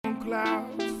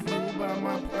clouds, fueled by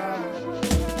my pride.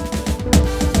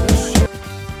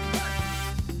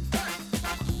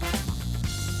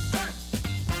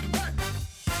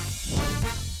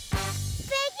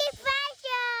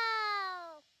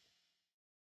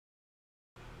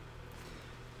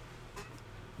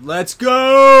 Let's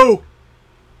go!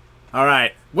 All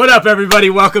right. What up, everybody?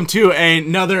 Welcome to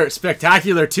another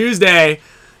spectacular Tuesday,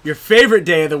 your favorite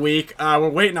day of the week. We're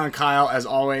waiting on Kyle, as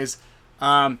always.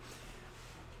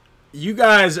 You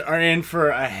guys are in for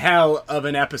a heck of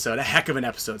an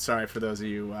episode. Sorry for those of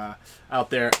you out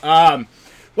there.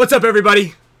 What's up,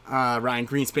 everybody? Ryan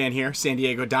Greenspan here, San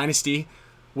Diego Dynasty,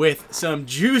 with some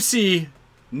juicy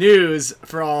news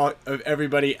for all of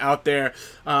everybody out there.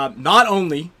 Not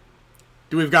only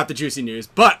we've got the juicy news,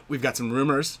 but we've got some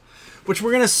rumors, which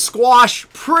we're gonna squash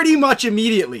pretty much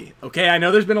immediately. Okay, I know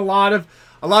there's been a lot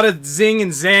of zing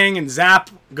and zang and zap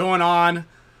going on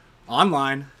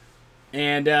online,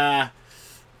 and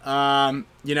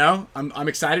you know, I'm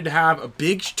excited to have a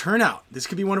big turnout. This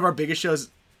could be one of our biggest shows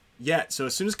yet. So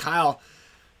as soon as Kyle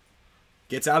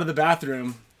gets out of the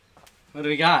bathroom, what do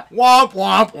we got? Womp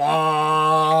womp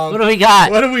womp. What do we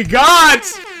got? What do we got?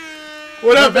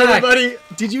 What up, everybody?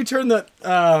 Did you turn the...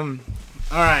 All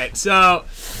right, so...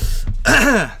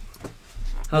 How's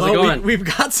it going? We've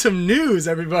got some news,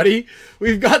 everybody.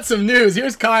 We've got some news.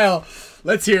 Here's Kyle.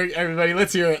 Let's hear it, everybody.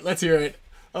 Let's hear it.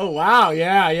 Oh, wow.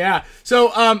 Yeah.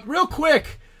 So, real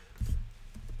quick,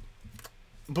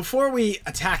 before we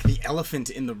attack the elephant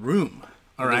in the room,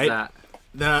 all right? What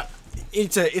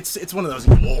is that? It's one of those...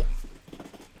 Whoa.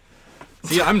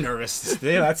 See, I'm nervous.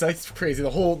 Yeah, that's crazy. The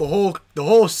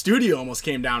whole studio almost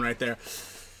came down right there.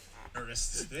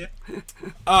 Nervous. Yeah,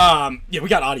 we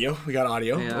got audio.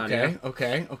 Yeah,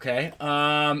 Okay.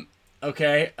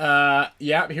 Okay.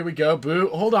 Yeah, here we go. Boo.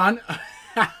 Hold on.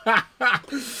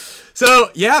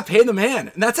 So, yeah, pay the man.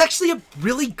 And that's actually a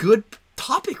really good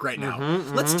topic right now.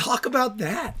 Let's talk about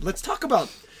that. Let's talk about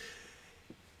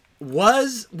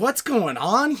what's going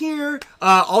on here.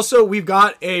 Also, we've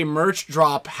got a merch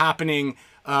drop happening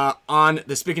on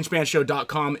the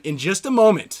spickandspanshow.com in just a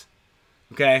moment.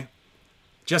 Okay,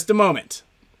 just a moment,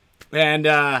 and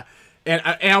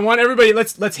I want everybody.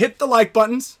 Let's hit the like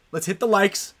buttons. Let's hit the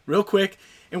likes real quick,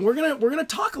 and we're gonna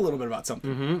talk a little bit about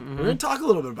something. We're gonna talk a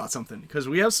little bit about something because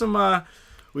we have some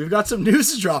we've got some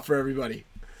news to drop for everybody.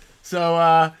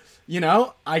 So you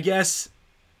know, I guess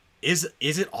is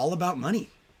it all about money?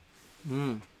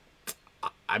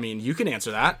 I mean, you can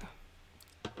answer that.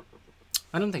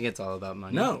 I don't think it's all about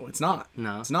money. No, it's not.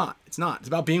 No. It's not. It's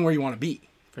about being where you want to be.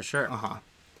 For sure.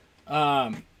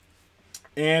 And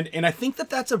I think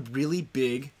that's a really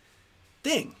big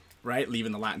thing, right?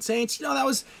 Leaving the Latin Saints, you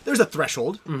know, there's a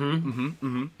threshold.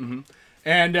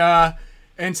 And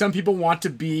some people want to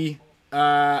be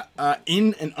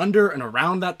in and under and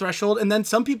around that threshold, and then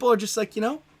some people are just like, you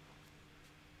know,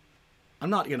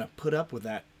 I'm not gonna put up with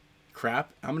that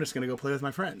crap. I'm just gonna go play with my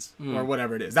friends or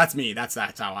whatever it is. That's me. That's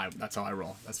how I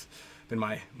roll. That's been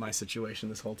my situation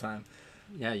this whole time.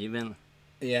 Yeah, you've been.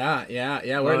 Yeah.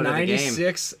 We're at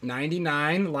 96,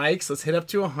 99 likes. Let's hit up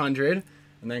to 100,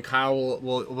 and then Kyle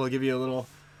will give you a little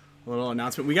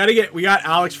announcement. We got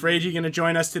Alex Fragi gonna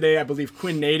join us today. I believe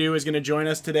Quinn Nadu is gonna join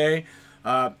us today.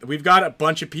 We've got a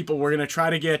bunch of people. We're gonna try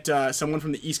to get someone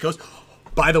from the East Coast.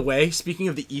 By the way, speaking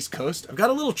of the East Coast, I've got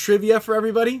a little trivia for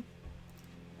everybody.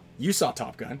 You saw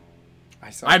Top Gun.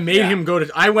 I made him go to...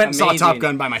 I went and saw Top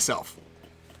Gun by myself.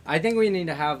 I think we need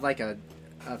to have like a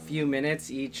few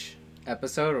minutes each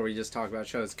episode where we just talk about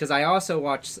shows. Because I also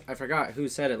watched... I forgot who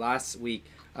said it last week,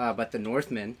 but The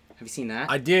Northman. Have you seen that?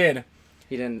 I did.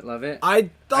 You didn't love it? I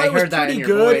thought it was pretty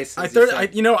good.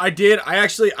 I did. I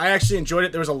actually enjoyed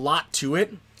it. There was a lot to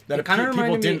it that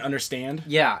people didn't understand.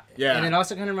 Yeah. And it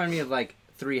also kind of reminded me of like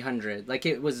 300. Like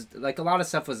it was like a lot of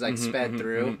stuff was like sped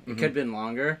through. It could have been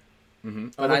longer.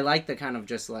 But I like the kind of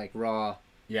just like raw.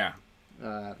 Yeah.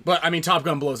 But I mean, Top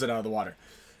Gun blows it out of the water.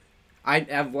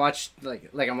 I've watched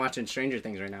like I'm watching Stranger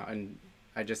Things right now, and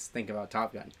I just think about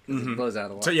Top Gun. It blows out of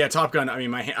the water. So yeah, Top Gun. I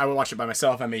mean, I would watch it by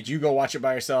myself. I made you go watch it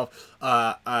by yourself.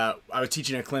 I was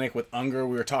teaching a clinic with Unger.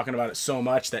 We were talking about it so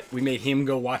much that we made him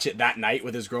go watch it that night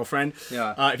with his girlfriend.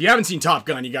 Yeah. If you haven't seen Top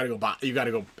Gun, you gotta go buy. You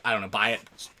gotta go. I don't know, buy it.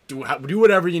 Do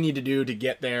whatever you need to do to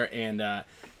get there and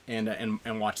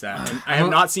watch that. And I have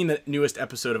not seen the newest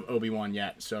episode of Obi-Wan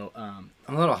yet, so I'm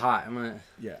a little hot. I'm gonna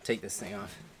take this thing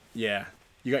off. Yeah.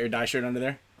 You got your dye shirt under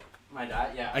there? My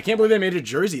dye, yeah. I can't believe they made a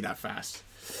jersey that fast.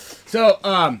 So,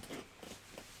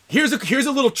 here's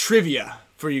a little trivia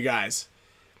for you guys.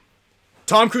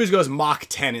 Tom Cruise goes Mach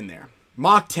 10 in there.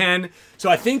 Mach 10. So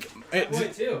I think...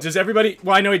 does everybody...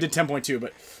 Well, I know he did 10.2,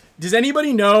 but does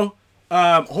anybody know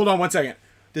Hold on 1 second.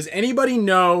 Does anybody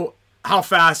know how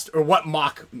fast or what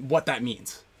that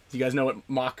means? Do you guys know what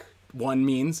Mach 1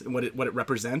 means and what it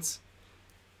represents?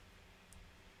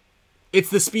 It's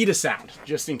the speed of sound,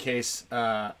 just in case.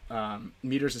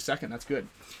 Meters a second. That's good.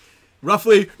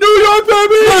 Roughly, New York,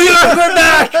 baby! New York, we're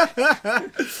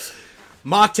back!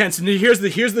 Mach 10. So here's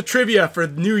the trivia for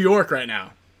New York right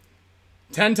now.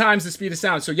 10 times the speed of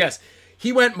sound. So yes,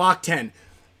 he went Mach 10.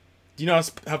 Do you know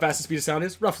how fast the speed of sound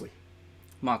is? Roughly.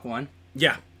 Mach 1.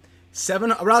 Yeah.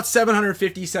 Around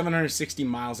 750, 760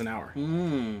 miles an hour.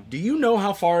 Do you know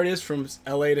how far it is from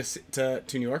LA to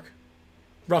New York?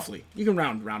 Roughly. You can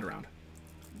round around.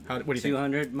 What do you think?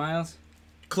 200 miles?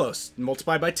 Close.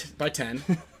 Multiply by 10.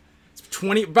 It's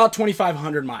about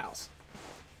 2,500 miles.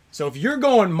 So if you're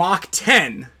going Mach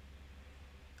 10,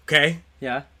 okay?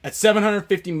 Yeah. At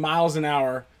 750 miles an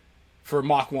hour for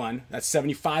Mach 1, that's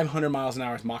 7,500 miles an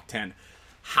hour is Mach 10.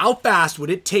 How fast would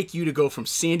it take you to go from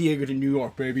San Diego to New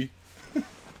York, baby?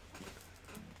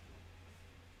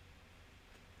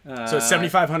 So it's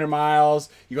 7,500 miles.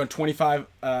 You're going 25.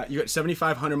 You got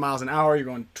 7,500 miles an hour. You're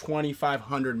going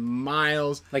 2,500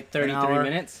 miles. Like 33 an hour.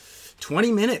 minutes.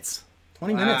 20 minutes.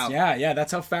 20 Wow. minutes. Yeah.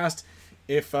 That's how fast.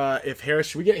 If Harris,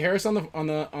 should we get Harris on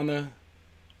the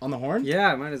horn?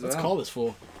 Yeah, might as well. Let's call this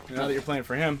fool. Now that you're playing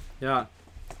for him. Yeah.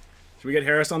 Should we get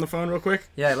Harris on the phone real quick?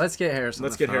 Yeah, let's get Harris on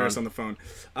Let's the get phone. Harris on the phone.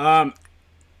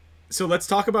 So let's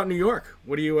talk about New York.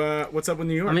 What's up with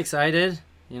New York? I'm excited,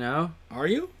 you know. Are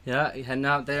you? Yeah, heading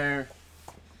out there.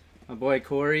 My boy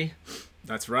Corey.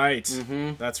 That's right.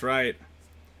 Mm-hmm. That's right.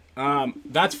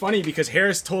 That's funny because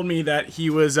Harris told me that he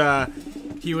was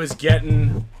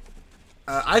getting.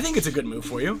 I think it's a good move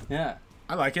for you. Yeah.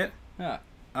 I like it. Yeah.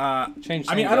 I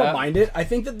mean, I don't mind it. I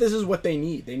think that this is what they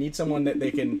need. They need someone that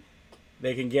they can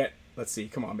get. Let's see.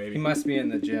 Come on, baby. He must be in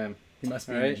the gym. He must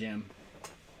be in the gym.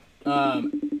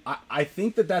 I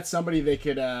think that's somebody they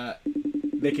could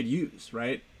use,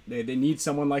 right? They need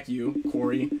someone like you,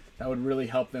 Corey, that would really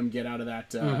help them get out of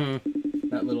that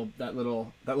that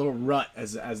little rut,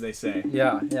 as they say.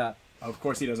 Yeah. Of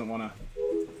course, he doesn't want to.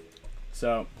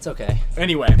 So It's okay.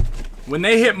 anyway, when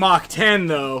they hit Mach 10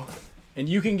 though, and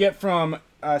you can get from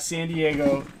San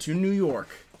Diego to New York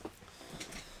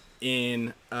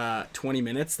in 20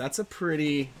 minutes, that's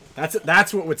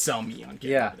what would sell me on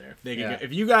getting over there. If they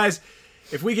could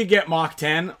if we could get Mach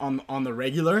 10 on the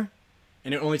regular,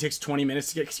 and it only takes 20 minutes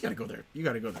to get, because you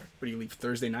gotta go there. What do you leave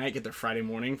Thursday night, get there Friday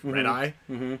morning, red eye,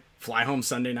 fly home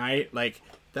Sunday night? Like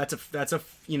that's a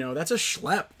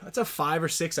schlep. That's a 5 or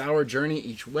 6 hour journey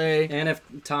each way. And if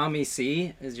Tommy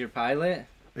C is your pilot,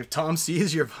 If Tom C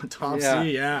is your Tom Yeah.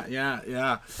 C,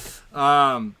 yeah.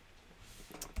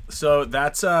 So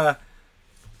that's the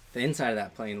inside of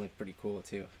that plane looked pretty cool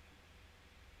too.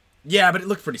 yeah, but it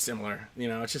looked pretty similar.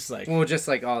 It's just like Well, just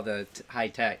like all the high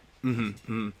tech.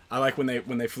 I like when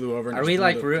they flew over. And Are just we blew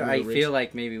like? the- blew the I rigs. feel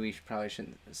like maybe we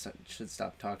should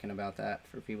stop talking about that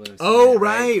for people to. Oh, it,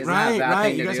 right. Isn't that a bad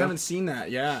thing You to guys do? haven't seen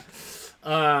that, yeah.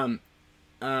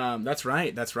 That's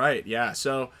right. Yeah.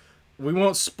 So we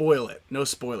won't spoil it. No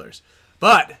spoilers.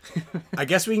 But I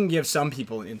guess we can give some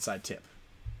people an inside tip,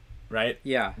 right?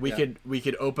 Yeah. We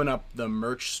could open up the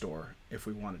merch store if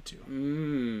we wanted to.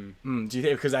 Mm. Do you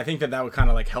think? Because I think that would kind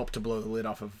of like help to blow the lid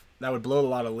off of. That would blow a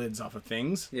lot of lids off of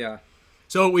things. Yeah.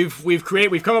 So we've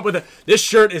come up with this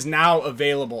shirt is now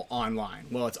available online.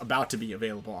 Well, it's about to be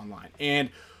available online, and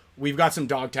we've got some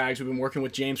dog tags. We've been working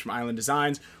with James from Island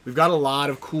Designs. We've got a lot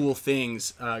of cool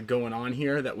things going on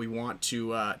here that we want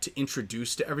to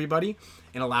introduce to everybody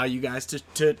and allow you guys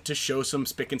to show some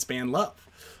spick and span love.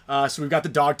 So we've got the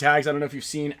dog tags. I don't know if you've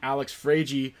seen Alex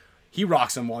Fragi. He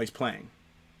rocks them while he's playing.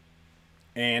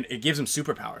 And it gives him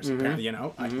superpowers, apparently,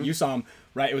 You saw him,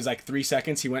 right? It was like 3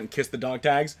 seconds. He went and kissed the dog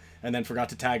tags and then forgot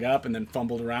to tag up and then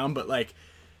fumbled around. But, like,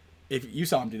 if you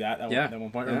saw him do that at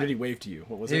one point, or did he wave to you?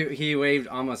 What was it? He waved,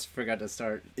 almost forgot to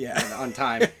start on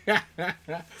time.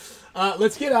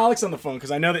 Let's get Alex on the phone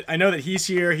because I know that he's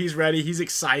here. He's ready. He's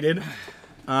excited.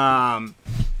 Oh,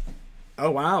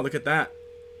 wow. Look at that.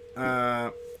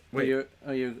 Wait.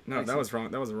 No, that was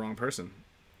wrong. That was the wrong person.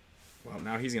 Well,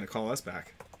 now he's going to call us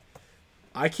back.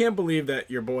 I can't believe that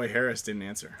your boy Harris didn't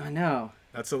answer. I know.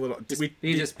 That's a little.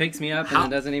 He just picks me up and then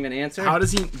doesn't even answer. How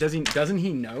doesn't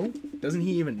he know? Doesn't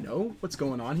he even know what's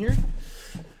going on here?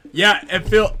 Yeah, and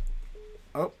Phil.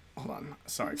 Oh, hold on.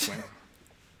 Sorry, Quinn.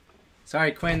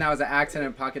 Sorry, Quinn. That was an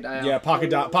accident. Pocket dial. Yeah, pocket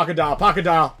dial. Can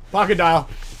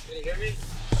you hear me?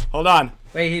 Hold on.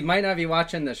 Wait, he might not be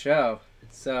watching the show.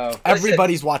 So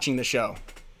Everybody's watching the show.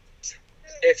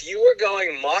 if you were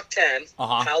going Mach 10,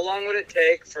 Uh-huh. how long would it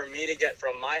take for me to get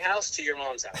from my house to your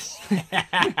mom's house?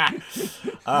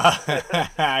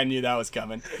 I knew that was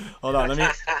coming. Hold on,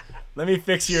 let me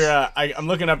fix your. I'm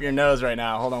looking up your nose right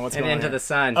now. Hold on, what's And going on? into here? the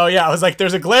sun. Oh yeah, I was like,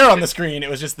 there's a glare on the screen. It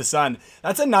was just the sun.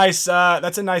 That's a nice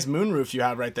moon roof you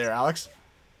have right there, Alex.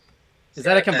 Is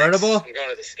that a convertible? Thanks. I'm going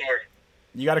to the store.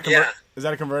 You got a convert? Yeah. Is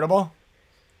that a convertible?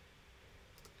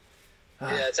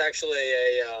 Yeah, it's actually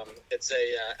a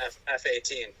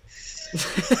F-18.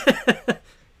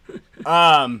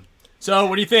 So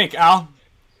what do you think, Al?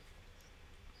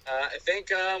 I think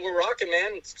we're rocking,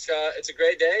 man. It's a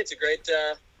great day. It's a great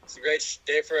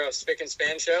day for a Spick and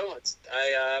Span show.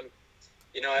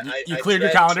 You cleared your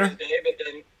calendar? Tuesday, but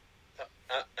then,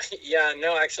 yeah,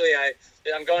 no, actually,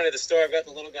 I'm going to the store. I've got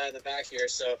the little guy in the back here,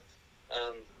 so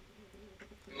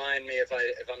mind me if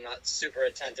I'm not super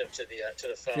attentive to the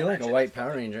phone. I feel like a white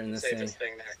Power Ranger in this thing. Safest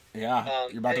thing there. Yeah,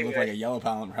 you're about to look like a yellow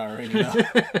Power Ranger now.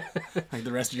 Like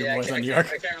the rest of your boys on New York.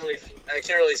 I can't really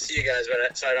see you guys,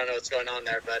 so I don't know what's going on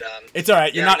there. But it's all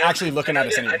right. You're not actually looking at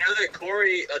us I anymore. know that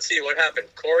Corey. Let's see what happened.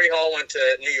 Corey Hall went to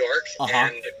New York,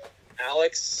 and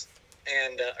Alex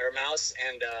and or Mouse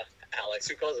and Alex.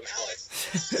 Who calls him Alex?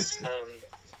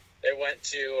 They went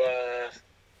to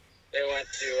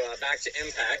back to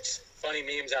Impact. Funny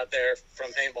memes out there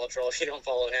from Paintball Troll. If you don't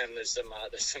follow him, there's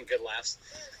some good laughs.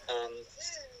 And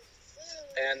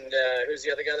who's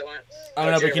the other guy that went? I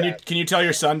don't know, but can you tell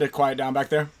your son to quiet down back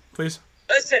there, please?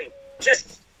 Listen,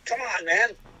 just come on, man.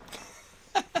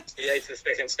 He hates the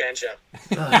Spick and Span show.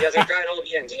 He hasn't cried all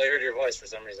day until he heard your voice for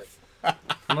some reason.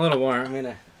 I'm a little warm. I'm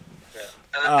gonna Yeah.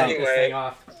 take this Anyway, thing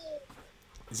off.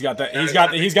 He's got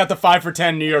the 5 for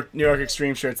 10 New York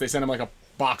Extreme shirts. They sent him like a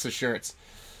box of shirts.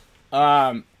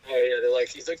 oh yeah,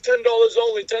 he's like $10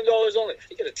 only, $10 only. How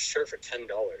do you get a shirt for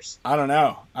 $10? I don't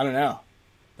know.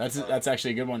 That's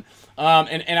actually a good one.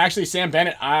 And actually, Sam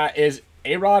Bennett is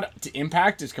A-Rod to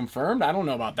Impact is confirmed. I don't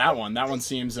know about that one. That one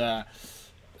seems a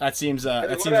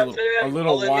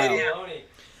little wild.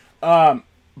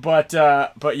 But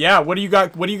yeah, what do you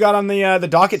got? What do you got on the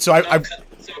docket? So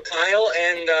So Kyle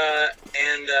and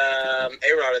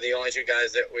A-Rod are the only two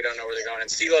guys that we don't know where they're going. And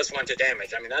Silos went to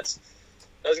Damage. I mean,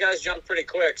 those guys jumped pretty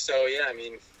quick. So yeah, I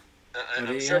mean,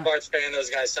 I'm sure Bart's paying those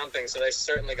guys something. So they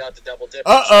certainly got the double dip.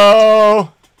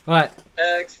 Uh-oh. What?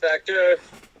 X Factor.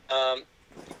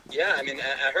 Yeah, I mean,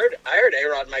 I heard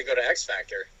A-Rod might go to X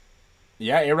Factor.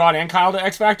 Yeah, A-Rod and Kyle to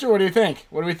X Factor. What do you think?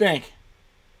 What do we think?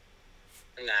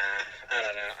 Nah, I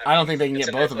don't know. I don't think they can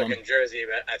get both of them. It's a nice looking jersey,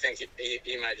 but I think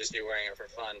he might just be wearing it for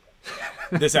fun.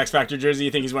 This X Factor jersey,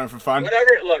 you think he's wearing for fun?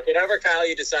 Whatever Kyle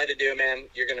you decide to do, man,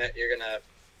 you're gonna do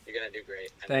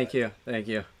great. Thank you.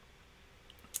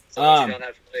 So long as you don't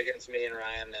have to play against me and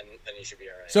Ryan, then you should be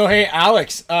all right. So hey,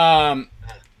 Alex.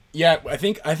 Yeah, I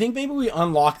think maybe we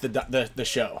unlock the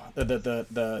show,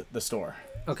 the store.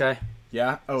 Okay.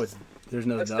 Yeah. Oh, there's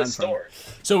no What's done the from. store?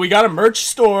 So we got a merch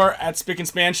store at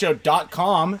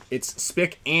spickandspanshow.com. It's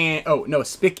Spick and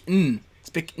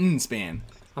Span.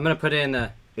 I'm gonna put in.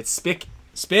 It's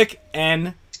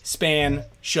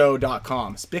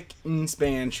spickandspanshow.com.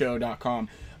 Spickandspanshow.com.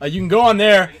 You can go on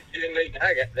there. You didn't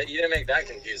make that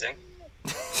confusing.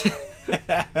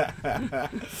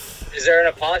 Is there an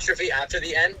apostrophe after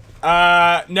the N?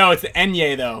 No, it's the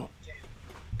Enye though.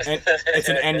 It's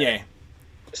an Enye.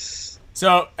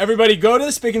 So everybody go to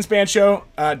the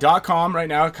spickandspanshow.com right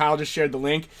now. Kyle just shared the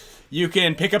link. You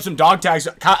can pick up some dog tags.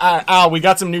 Al, we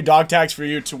got some new dog tags for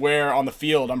you to wear on the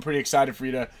field. I'm pretty excited for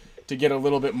you to get a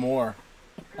little bit more.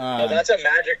 That's a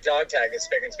magic dog tag, the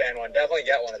Spick and Span one. Definitely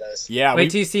get one of those. Yeah. Wait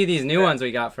till you see these new ones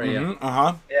we got for you.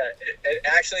 Uh-huh. Yeah, it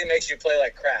actually makes you play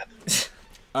like crap. If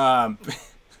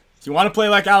you want to play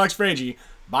like Alex Fragi,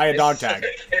 buy a dog tag.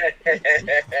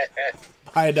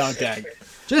 Buy a dog tag.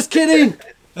 Just kidding.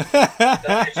 We're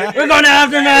going to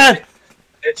Aftermath.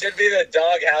 It should be the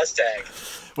dog house tag.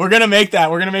 We're gonna make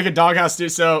that. We're gonna make a doghouse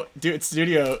studio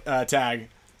tag.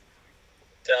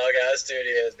 Doghouse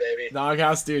Studios, baby.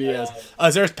 Doghouse Studios.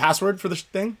 Is there a password for the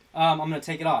thing? I'm gonna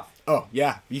take it off. Oh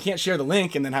yeah, you can't share the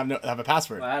link and then have a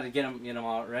password. Well, I had to get them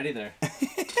all ready there.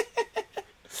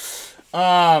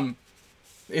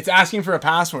 It's asking for a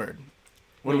password.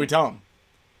 What do we tell them?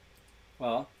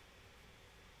 Well,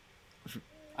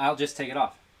 I'll just take it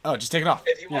off. Oh, just take it off.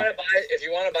 If you want to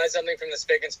buy something from the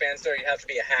Spick and Span store, you have to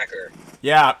be a hacker.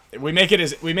 Yeah, we make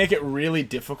it really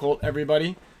difficult,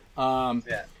 everybody.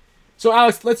 Yeah. So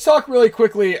Alex, let's talk really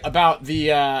quickly about the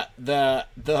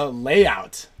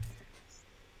layout.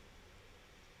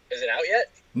 Is it out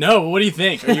yet? No, what do you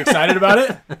think? Are you excited about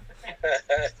it? Yeah,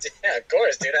 of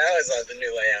course, dude. I always love the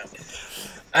new layout.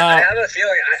 I have a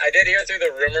feeling I did hear through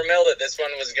the rumor mill that this one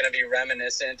was going to be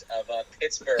reminiscent of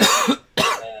Pittsburgh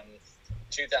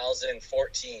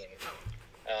 2014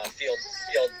 Field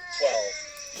 12.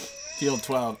 Field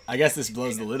 12. I guess this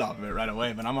blows the lid off of it right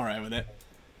away, but I'm all right with it.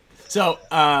 So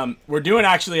we're doing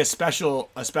actually a special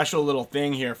little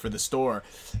thing here for the store.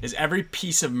 Is every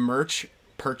piece of merch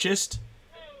purchased,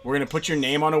 we're gonna put your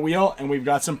name on a wheel, and we've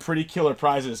got some pretty killer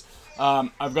prizes.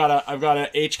 I've got a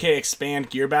HK Expand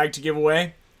gear bag to give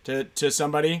away to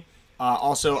somebody.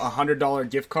 Also a $100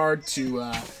 gift card to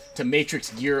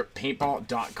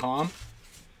MatrixGearPaintball.com.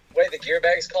 Wait, the gear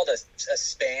bag's called a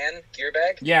span gear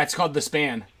bag? Yeah, it's called the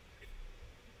Span.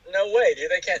 No way,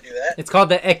 dude. They can't do that. It's called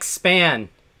the Expand.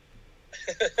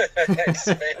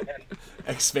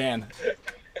 Expand.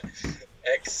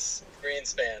 X green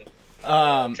span.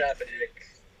 Traffic.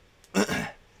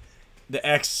 The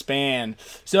X-Span.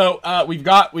 So we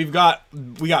got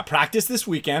practice this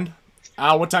weekend.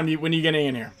 When are you getting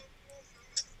in here?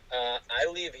 I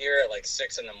leave here at like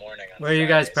 6 in the morning. Where are you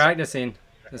guys practicing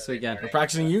this weekend? We're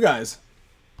practicing you guys.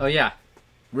 Oh yeah.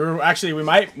 We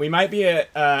might be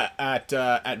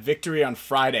at Victory on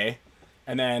Friday,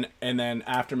 and then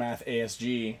Aftermath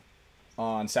ASG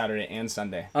on Saturday and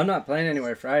Sunday. I'm not playing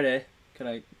anywhere Friday. Could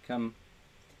I come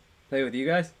play with you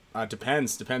guys?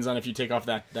 Depends on if you take off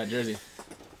that jersey.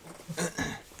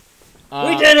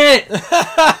 We did it!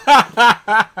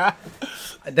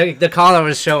 the collar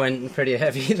was showing pretty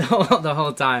heavy the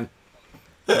whole time.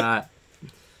 We're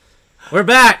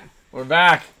back. We're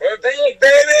back, baby.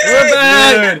 We're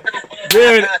back,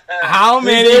 dude. How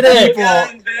many people?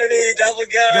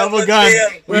 Double gun.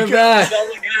 We're back.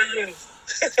 Double guns.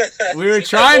 We were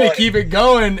trying to keep it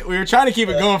going.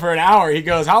 For an hour. He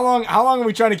goes, "How long are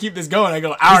we trying to keep this going?" I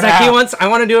go, "Hour and a half." I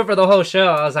want to do it for the whole show.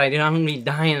 I was like, I'm gonna be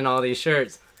dying in all these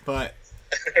shirts. But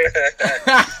there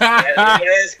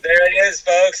it is,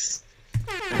 folks.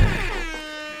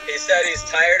 He said he's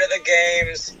tired of the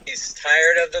games. He's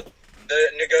tired of the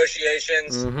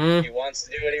negotiations. Mm-hmm. He wants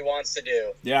to do what he wants to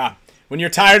do. yeah. When you're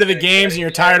tired of the games and you're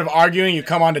tired of arguing, you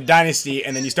come on to Dynasty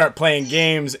and then you start playing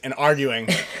games and arguing.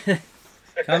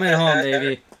 Coming home,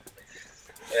 baby.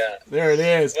 Yeah. There it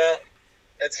is. Well,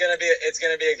 it's gonna be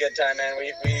a good time, man.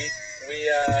 We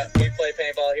play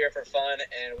paintball here for fun,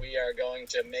 and we are going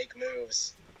to make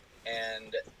moves,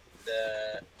 and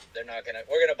we're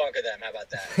gonna bunker them. How about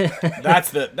that?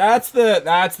 That's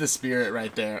the spirit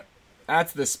right there.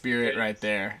 That's the spirit right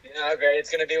there. You know how great it's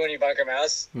gonna be when you bunker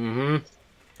mouse. Mm-hmm.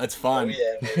 That's fun. Oh,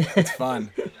 yeah, It's fun.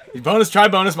 Try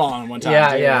bonus ball on him one time.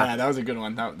 Yeah, dude. yeah. That was a good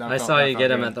one. I saw you get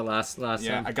him at the last Yeah,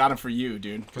 time. I got him for you,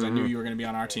 dude, because I knew you were going to be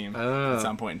on our team at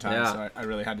some point in time. Yeah. So I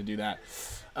really had to do that.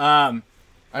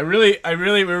 We're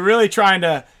really trying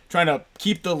to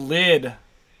keep the lid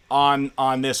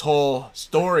on this whole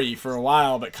story for a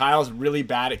while, but Kyle's really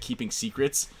bad at keeping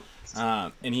secrets,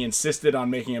 and he insisted on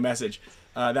making a message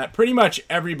that pretty much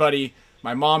everybody,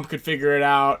 my mom could figure it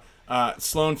out.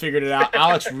 Sloan figured it out.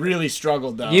 Alex really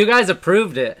struggled, though. You guys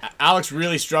approved it. Alex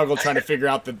really struggled trying to figure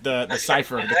out the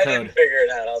cipher of the I code. didn't figure it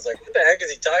out. I was like, what the heck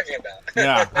is he talking about?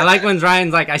 Yeah. I like when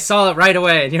Ryan's like, I saw it right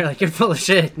away, and you're like, you're full of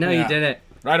shit. No, Yeah. you didn't.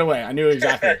 Right away. I knew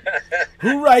exactly.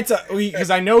 Who writes because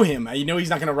I know him. I know he's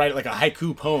not going to write like a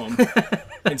haiku poem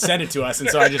and send it to us. And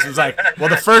so I just was like, well,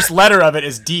 the first letter of it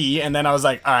is D. And then I was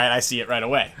like, all right, I see it right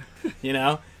away. You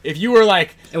know? If you were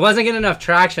like... It wasn't getting enough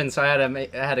traction, so I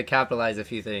had to capitalize a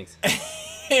few things.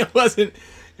 it wasn't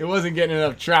getting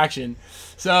enough traction.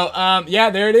 So,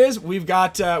 yeah, there it is. We've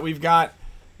got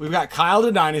Kyle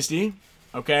to Dynasty.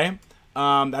 Okay?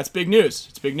 That's big news.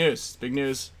 It's big news. It's big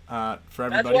news for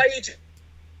everybody. That's why you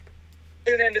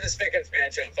tune into the Spick and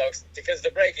Span show, folks, because the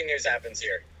breaking news happens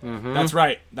here. Mm-hmm. That's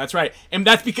right. And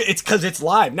that's because it's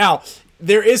live. Now,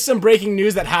 there is some breaking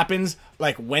news that happens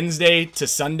like Wednesday to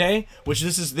Sunday, which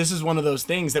this is one of those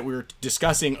things that we were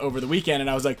discussing over the weekend, and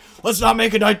I was like, let's not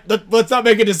make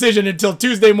a decision until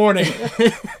Tuesday morning.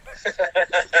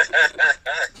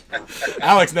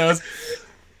 Alex knows.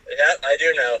 Yeah, I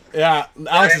do know. Yeah,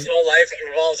 Ryan's whole life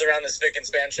revolves around the Spick and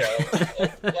Span show.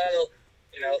 Well,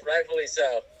 rightfully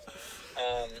so.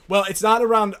 Well, it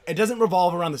doesn't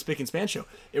revolve around the Spick and Span show.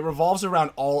 It revolves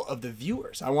around all of the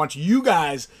viewers. I want you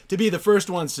guys to be the first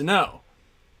ones to know.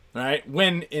 All right?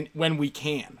 When we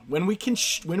can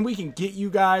get you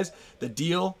guys the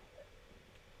deal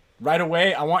right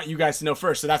away, I want you guys to know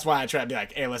first. So that's why I try to be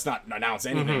like, hey, let's not announce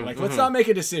anything. Let's not make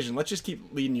a decision. Let's just keep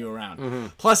leading you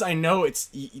around. Plus, I know it's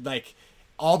like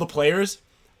all the players,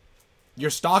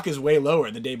 your stock is way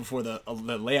lower the day before the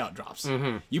layout drops.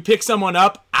 You pick someone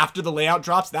up after the layout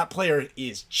drops, that player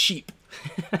is cheap.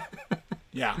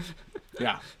 Yeah.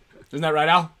 Isn't that right,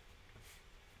 Al?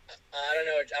 I don't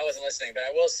know. I wasn't listening, but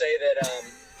I will say that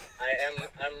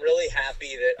I'm really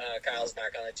happy that Kyle's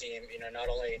back on the team. You know, not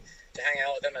only to hang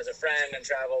out with him as a friend and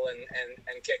travel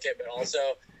and kick it, but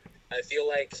also I feel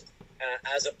like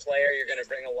as a player you're going to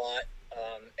bring a lot,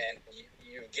 and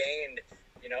you've gained,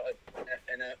 you know,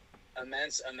 an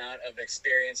immense amount of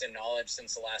experience and knowledge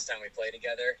since the last time we played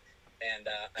together. And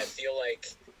I feel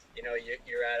like, you know,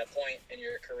 you're at a point in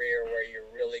your career where you're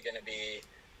really going to be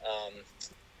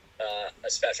a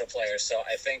special player. So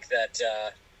I think that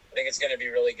I think it's going to be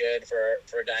really good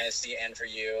for Dynasty and for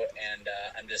you. And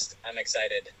I'm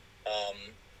excited.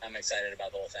 I'm excited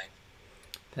about the whole thing.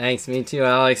 Thanks, me too,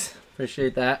 Alex.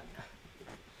 Appreciate that.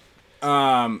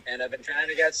 And I've been trying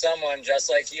to get someone just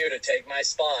like you to take my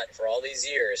spot for all these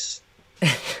years.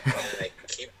 And I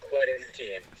keep quitting the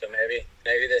team. So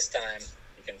maybe this time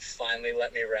you can finally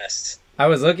let me rest. I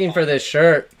was looking for this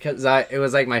shirt because it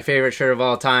was like my favorite shirt of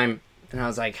all time. And I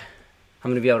was like,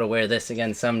 I'm going to be able to wear this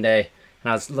again someday.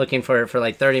 And I was looking for it for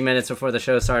like 30 minutes before the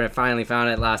show started. Finally found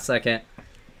it last second.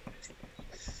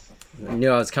 I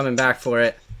knew I was coming back for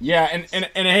it. Yeah, and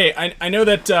hey, I know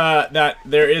that that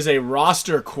there is a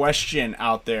roster question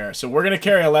out there. So we're going to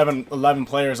carry 11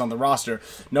 players on the roster.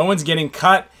 No one's getting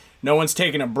cut. No one's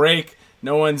taking a break.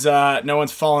 No one's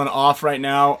falling off right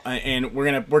now, and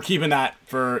we're keeping that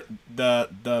for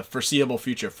the foreseeable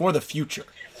future, for the future.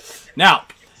 Now,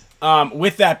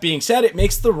 with that being said, it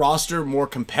makes the roster more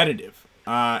competitive,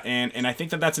 and I think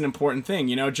that that's an important thing.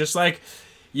 You know, just like,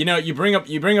 you know, you bring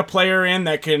a player in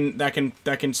that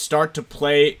can start to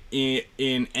play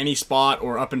in any spot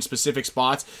or up in specific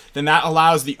spots, then that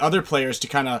allows the other players to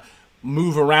kind of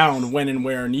move around when and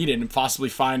where needed and possibly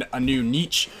find a new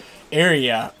niche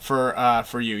area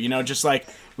for you. You know, just like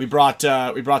we brought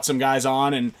some guys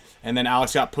on and then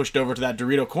Alex got pushed over to that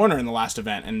Dorito corner in the last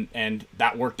event and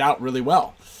that worked out really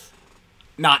well.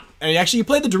 Actually, you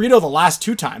played the Dorito the last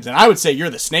 2 times, and I would say you're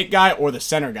the snake guy or the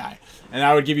center guy, and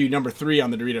I would give you number 3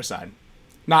 on the Dorito side.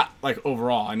 Not like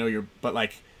overall, I know but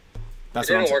like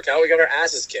that's it didn't work out. We got our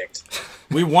asses kicked.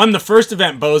 We won the first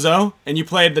event, bozo, and you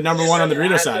played the number 1 on the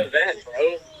Dorito side. Event,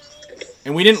 bro.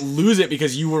 And we didn't lose it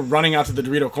because you were running out to the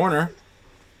Dorito corner.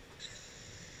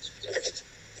 Damn,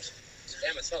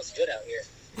 it smells good out here.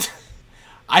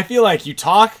 I feel like you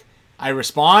talk, I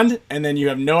respond, and then you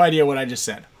have no idea what I just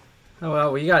said. Oh,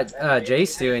 well, we got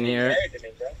Jace in here.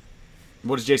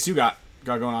 What does J-Stu got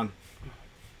going on?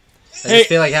 I just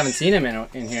feel like I haven't seen him in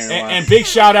here in a while. And big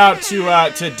shout out to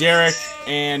Derek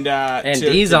and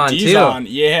Dizon too.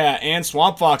 Yeah, and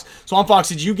Swamp Fox. Swamp Fox,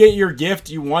 did you get your gift?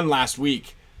 You won last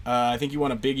week. I think you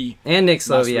won a biggie. And Nick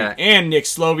Sloviak. And Nick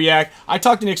Sloviak. I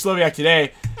talked to Nick Sloviak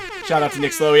today. Shout out to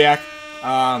Nick Sloviak.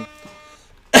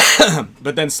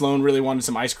 But then Sloan really wanted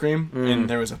some ice cream, and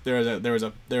there was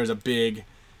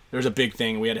a big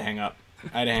thing we had to hang up.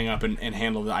 I had to hang up and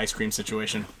handle the ice cream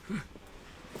situation.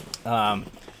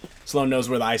 Sloan knows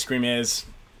where the ice cream is.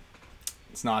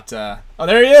 It's not. Oh,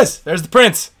 there he is. There's the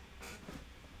prince.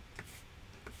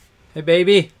 Hey,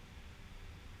 baby.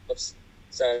 Oops.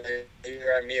 Sorry,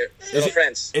 you're on mute. Little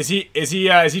prince. Is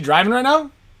he driving right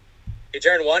now? He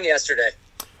turned 1 yesterday.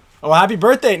 Oh, happy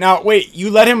birthday! Now, wait,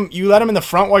 you let him in the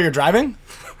front while you're driving?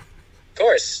 Of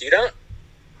course, you don't.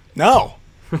 No.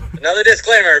 Another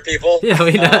disclaimer, people. Yeah,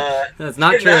 we know. That's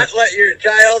not true. Do not let your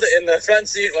child in the front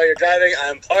seat while you're driving.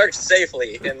 I'm parked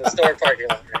safely in the store parking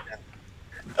lot right now.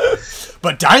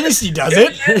 But Dynasty does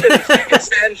it. Spick and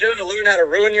Span show to learn how to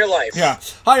ruin your life. Yeah.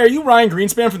 Hi, are you Ryan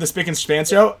Greenspan from the Spick and Span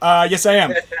show? Yes, I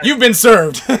am. You've been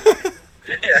served. Yeah.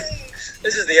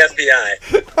 This is the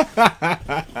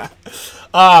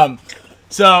FBI.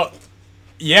 So,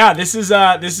 yeah, this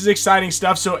is exciting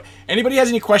stuff. So, anybody has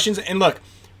any questions? And look,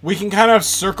 we can kind of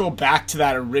circle back to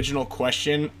that original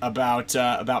question about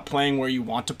playing where you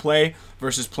want to play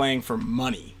versus playing for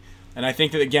money. And I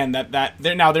think that again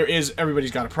there is,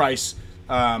 everybody's got a price.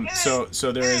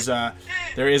 So there is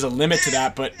a limit to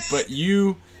that. But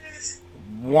you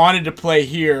wanted to play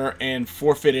here and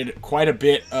forfeited quite a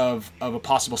bit of a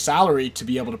possible salary to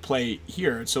be able to play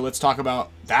here. So let's talk about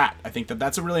that. I think that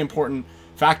that's a really important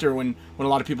factor when a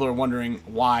lot of people are wondering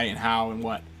why and how and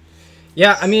what.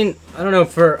 Yeah, I mean, I don't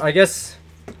know, I guess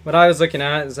what I was looking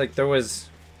at is like there was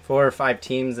 4 or 5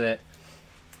 teams that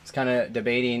was kind of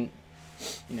debating,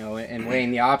 you know, and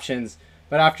weighing the options.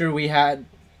 But after we had,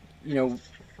 you know,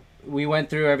 we went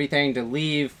through everything to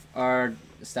leave our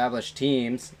established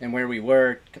teams and where we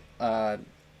were to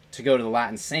go to the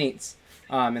Latin Saints,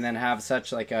 and then have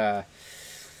such like a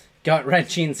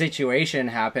gut-wrenching situation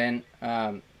happen.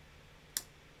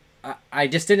 I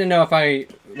just didn't know if I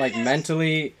like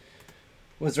mentally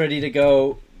was ready to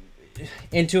go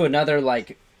into another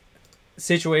like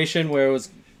situation where it was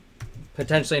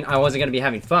potentially I wasn't going to be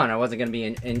having fun. I wasn't going to be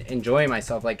enjoying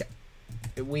myself. Like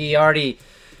we already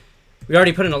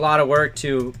put in a lot of work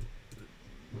to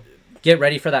get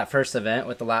ready for that first event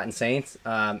with the Latin Saints,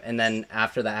 and then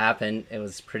after that happened, it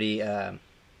was pretty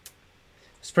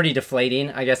deflating,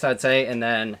 I guess I'd say. And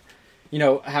then,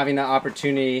 having the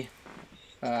opportunity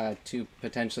to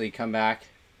potentially come back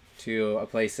to a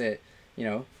place that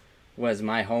was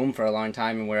my home for a long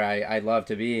time and where I love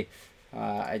to be,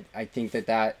 I think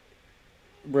that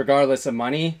regardless of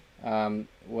money,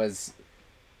 was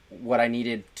what I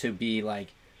needed to be like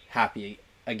happy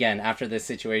again after this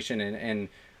situation, and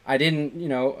I didn't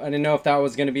know if that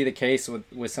was going to be the case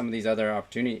with some of these other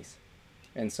opportunities.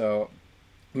 And so,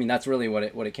 I mean, that's really what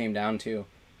it came down to.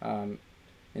 And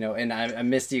I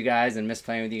missed you guys and missed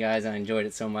playing with you guys, and I enjoyed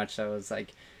it so much. So it was like,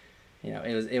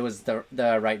 it was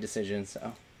the right decision.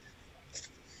 So.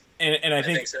 And I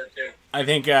think so too. I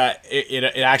think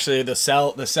it actually the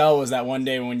sell was that one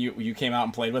day when you came out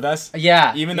and played with us.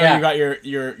 Yeah. Even though you got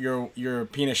your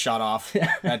penis shot off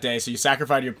that day, so you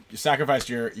sacrificed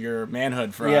your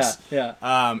manhood for us.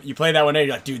 Yeah. You played that one day.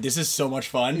 You're like, dude, this is so much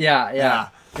fun. Yeah.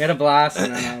 We had a blast,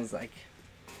 and then I was like,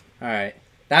 all right.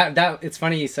 That it's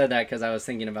funny you said that because I was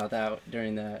thinking about that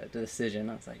during the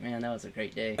decision. I was like, man, that was a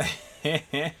great day. And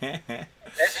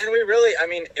we really, I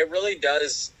mean, it really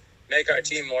does make our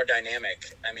team more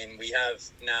dynamic. I mean, we have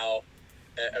now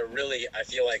a really, I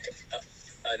feel like,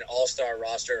 an all-star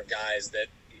roster of guys that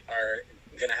are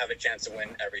going to have a chance to win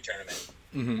every tournament.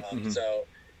 So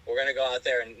we're going to go out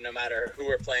there, and no matter who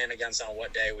we're playing against on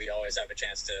what day, we always have a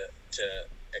chance to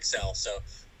excel. So,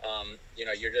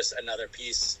 you're just another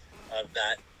piece of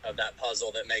that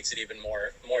puzzle that makes it even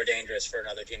more dangerous for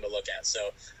another team to look at. So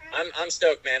I'm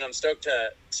stoked, man. I'm stoked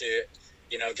to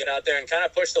get out there and kind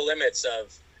of push the limits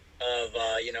of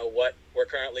what we're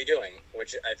currently doing,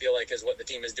 which I feel like is what the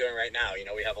team is doing right now.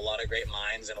 We have a lot of great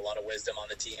minds and a lot of wisdom on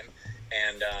the team,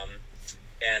 and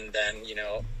then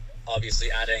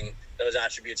obviously adding those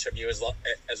attributes from you as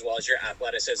well as your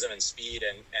athleticism and speed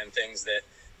and things that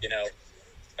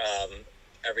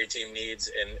every team needs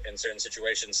in certain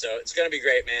situations. So it's going to be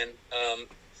great, man.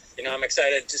 I'm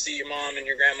excited to see your mom and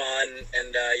your grandma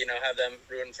and have them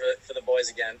rooting for the boys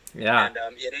again. Yeah. And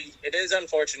it is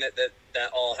unfortunate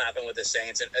that all happened with the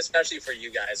Saints, and especially for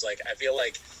you guys. Like, I feel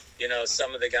like,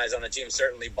 some of the guys on the team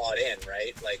certainly bought in,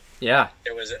 right? Like, yeah,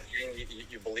 it was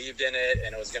you believed in it,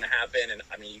 and it was going to happen. And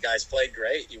I mean, you guys played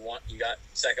great. You got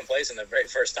second place in the very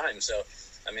first time. So,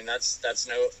 I mean, that's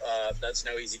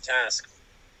no easy task.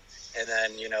 And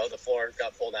then the floor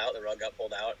got pulled out, the rug got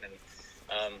pulled out, and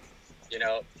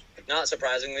not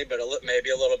surprisingly, but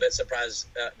maybe a little bit surprised.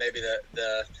 Maybe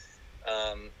the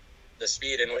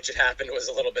speed in which it happened was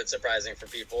a little bit surprising for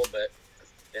people. But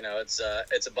it's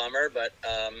a bummer. But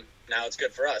now it's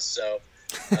good for us. So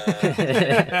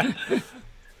I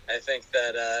think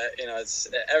that it's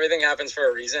everything happens for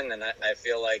a reason, and I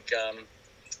feel like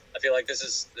this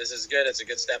is good. It's a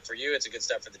good step for you. It's a good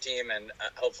step for the team, and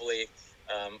hopefully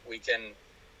we can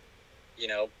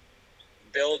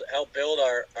help build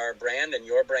our brand and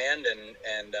your brand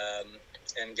and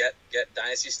get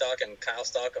Dynasty stock and Kyle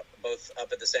stock both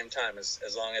up at the same time, as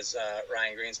long as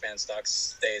Ryan Greenspan stock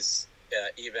stays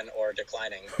even or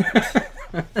declining.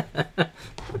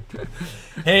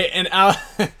 Hey, and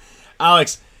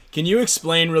Alex, can you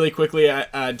explain really quickly?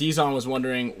 Dizon was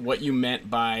wondering what you meant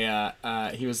by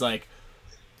he was like,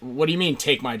 what do you mean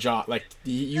take my job? Like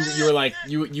you were like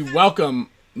you welcome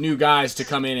new guys to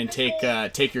come in and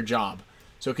take your job.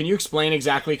 So can you explain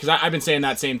exactly? Because I've been saying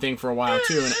that same thing for a while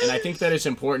too, and I think that it's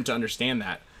important to understand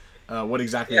that what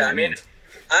exactly that means.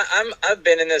 I've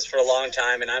been in this for a long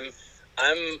time, and I'm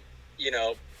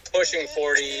pushing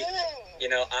 40.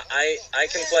 I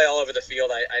can play all over the field.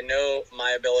 I know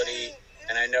my ability,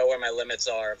 and I know where my limits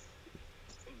are.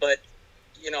 But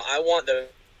I want the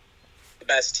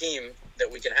best team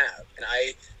that we can have, and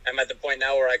I'm at the point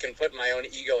now where I can put my own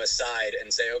ego aside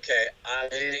and say, okay,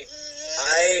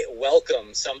 I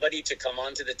welcome somebody to come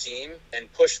onto the team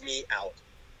and push me out.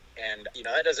 And,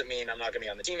 that doesn't mean I'm not going to be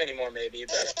on the team anymore, maybe,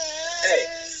 but hey,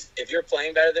 if you're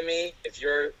playing better than me, if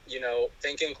you're,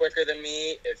 thinking quicker than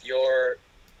me, if you're,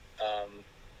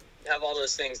 have all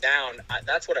those things down,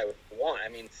 that's what I would want. I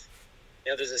mean,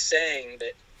 there's a saying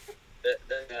that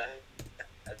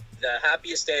the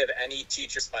happiest day of any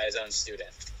teacher is by his own student.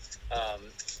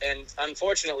 And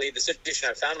unfortunately, the situation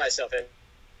I've found myself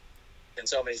in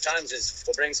so many times is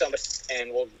we'll bring somebody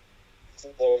and we'll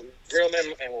groom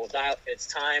him and we'll dial. It's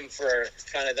time for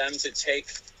kind of them to take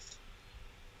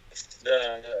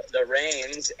the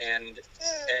reins and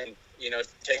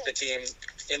take the team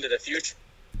into the future.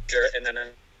 And then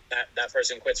that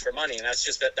person quits for money, and that's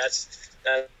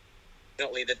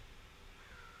definitely the.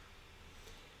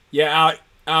 Yeah,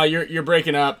 Al, you're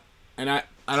breaking up, and I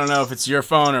don't know if it's your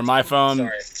phone or my phone.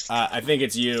 Sorry. I think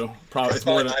it's you. Probably It's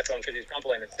more than my phone because he's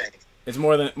crumpling his thing. It's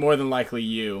more than likely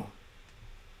you.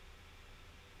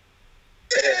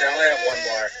 It is. I only have one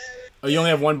bar. Oh, you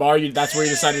only have one bar? That's where you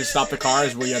decided to stop the car,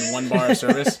 is where you had one bar of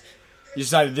service? You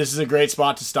decided this is a great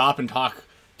spot to stop and talk,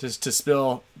 to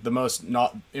spill the most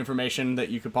information that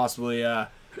you could possibly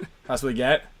get?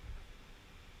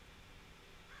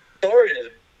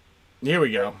 Here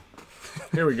we go.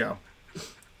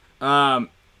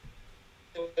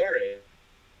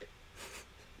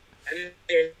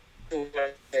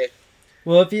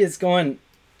 Well, if he is going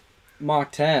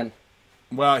Mach 10.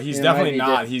 Well, he's definitely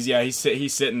not. He's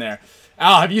sitting there.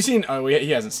 Al, have you seen? Oh,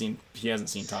 he hasn't seen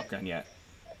Top Gun yet.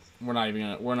 We're not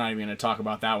even gonna talk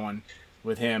about that one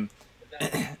with him.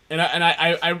 And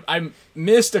I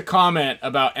missed a comment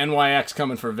about NYX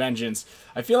coming for vengeance.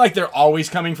 I feel like they're always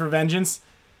coming for vengeance.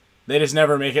 They just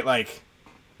never make it like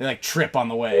they like trip on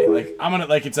the way. Like I'm gonna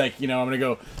go get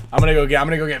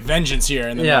vengeance here,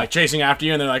 and then they're like chasing after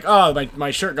you, and they're like, oh,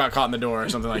 my shirt got caught in the door or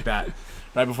something like that,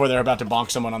 right before they're about to bonk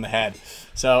someone on the head.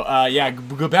 So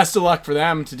best of luck for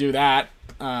them to do that.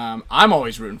 I'm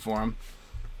always rooting for them.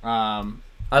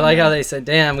 I like how they said,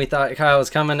 "Damn, we thought Kyle was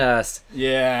coming to us."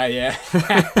 Yeah.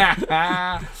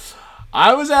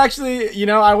 I was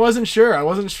actually, I wasn't sure. I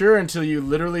wasn't sure until you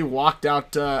literally walked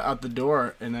out the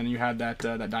door, and then you had that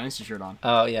Dynasty shirt on.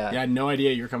 Oh yeah. Yeah, I had no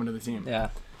idea you were coming to the team. Yeah.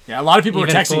 Yeah, a lot of people were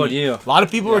texting me. You. A lot of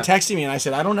people were texting me, and I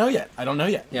said, I don't know yet.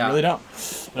 Yeah. I really don't.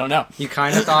 I don't know. You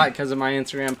kind of thought because of my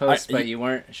Instagram post, but you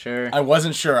weren't sure. I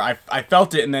wasn't sure. I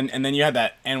felt it, and then you had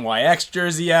that NYX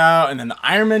jersey out, and then the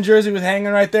Ironman jersey was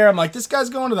hanging right there. I'm like, this guy's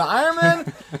going to the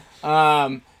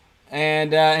Ironman?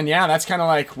 And yeah, that's kind of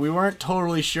like, we weren't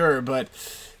totally sure, but,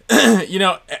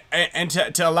 and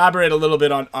to elaborate a little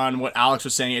bit on what Alex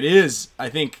was saying, it is, I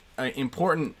think,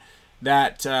 important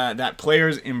that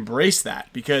players embrace that,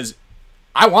 because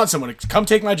I want someone to come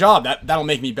take my job. That'll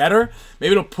make me better.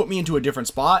 Maybe it'll put me into a different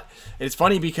spot. And it's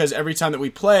funny because every time that we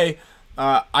play,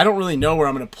 I don't really know where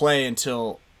I'm going to play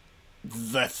until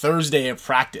the Thursday of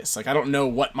practice. Like, I don't know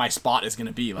what my spot is going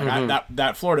to be. Like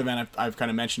that Florida event, I've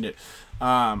kind of mentioned it.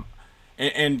 And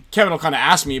Kevin will kind of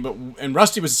ask me, and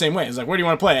Rusty was the same way. He's like, where do you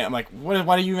want to play? I'm like, why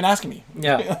are you even asking me?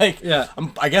 Yeah.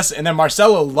 I guess. And then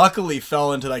Marcelo luckily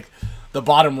fell into like the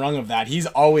bottom rung of that. He's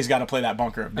always got to play that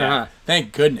bunker of death.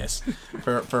 Thank goodness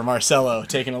for Marcelo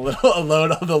taking a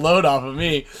load off of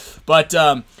me. But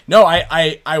no,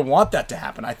 I want that to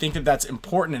happen. I think that's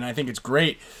important, and I think it's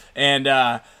great. And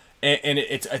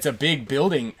it's a big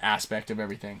building aspect of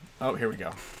everything. Oh, here we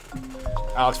go.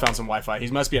 Alex found some Wi-Fi. He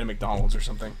must be at a McDonald's or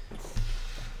something.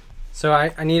 So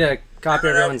I need to copy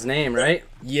everyone's name, right?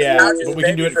 Yeah, but we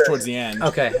can do it towards the end.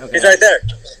 Okay. He's right there.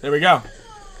 There we go.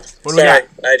 What do we Sorry, got?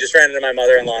 I just ran into my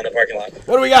mother-in-law in the parking lot.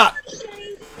 What do we got?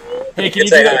 Hey, can you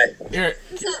say do hi? that? Here.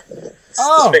 The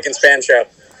Spick and Span show.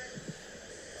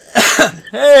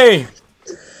 Hey.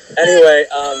 Anyway,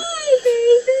 I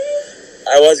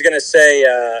was gonna say,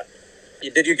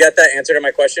 did you get that answer to my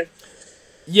question?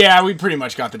 Yeah, we pretty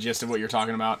much got the gist of what you're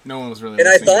talking about. No one was really. And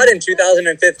I listening thought to in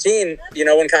 2015,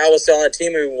 when Kyle was still on the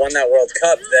team, who won that World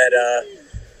Cup, that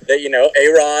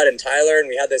A-Rod and Tyler, and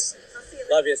we had this.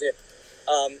 Love you.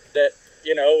 That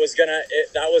was gonna.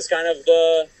 That was kind of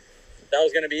that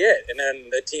was gonna be it, and then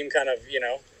the team kind of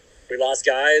we lost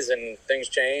guys and things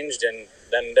changed, and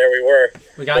then there we were.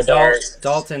 We got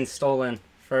Dalton stolen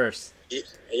first.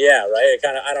 Yeah, right.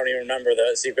 I don't even remember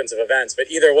the sequence of events,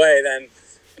 but either way, then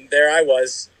there I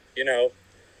was,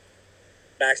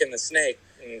 back in the snake,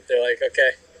 and they're like,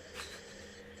 okay,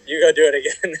 you go do it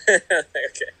again.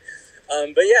 Okay.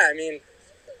 But yeah, I mean,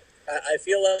 I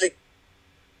feel like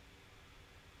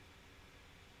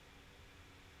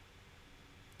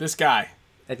this guy.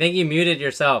 I think you muted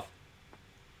yourself.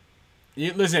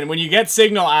 Listen, when you get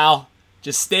signal, Al,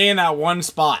 just stay in that one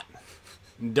spot.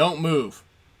 And don't move.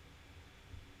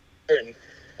 and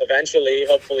eventually,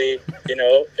 hopefully,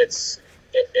 it's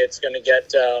going to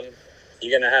get,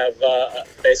 you're going to have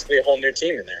basically a whole new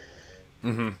team in there.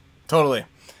 Mm-hmm. Totally.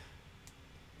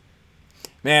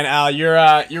 Man, Al,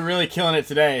 you're really killing it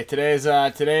today.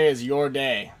 Today is your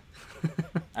day.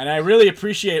 And I really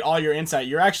appreciate all your insight.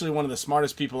 You're actually one of the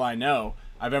smartest people I know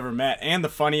I've ever met, and the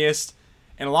funniest.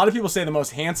 And a lot of people say the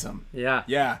most handsome. Yeah.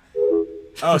 Yeah.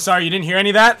 Oh, sorry, you didn't hear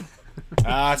any of that?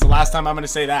 It's the last time I'm going to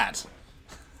say that.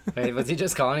 Wait, was he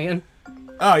just calling in?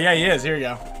 Oh, yeah, he is. Here you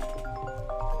go.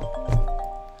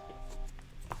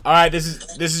 All right,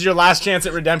 this is your last chance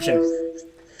at redemption.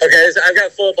 Okay, so I've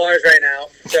got full bars right now,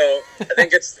 so I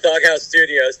think it's Doghouse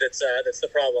Studios that's the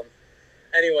problem.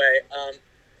 Anyway,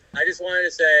 I just wanted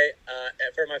to say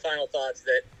for my final thoughts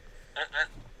that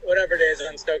whatever it is,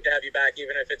 I'm stoked to have you back,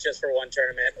 even if it's just for one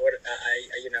tournament.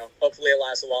 Hopefully it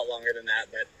lasts a lot longer than that.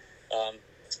 But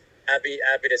happy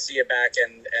to see you back,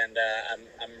 and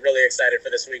I'm really excited for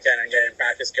this weekend and getting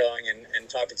practice going and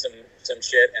talking some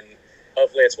shit, and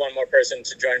hopefully it's one more person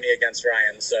to join me against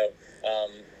Ryan. So.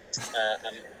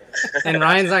 And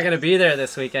Ryan's not going to be there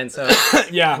this weekend, so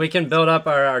Yeah. we can build up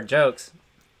our jokes.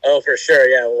 Oh, for sure.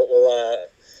 Yeah, we'll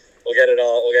get it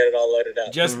all loaded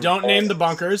up. Just don't name the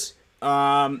bunkers.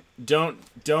 Don't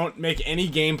make any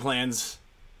game plans.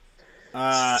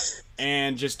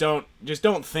 And just don't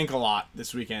think a lot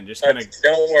this weekend. Just kind of.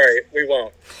 Don't worry, we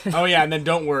won't. Oh yeah, and then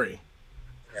don't worry.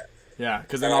 Yeah,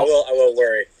 because then I will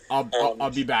worry.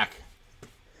 I'll be back.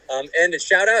 And a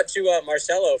shout out to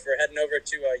Marcelo for heading over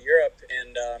to Europe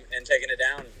and taking it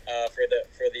down for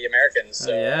the Americans.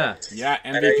 So, yeah, MVP.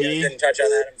 I know you didn't touch on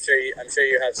that. I'm sure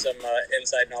you have some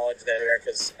inside knowledge there,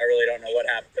 because I really don't know what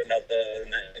happened other than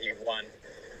that you won.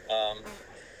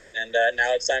 And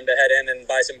now it's time to head in and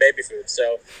buy some baby food.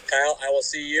 So, Kyle, I will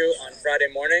see you on Friday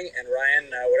morning. And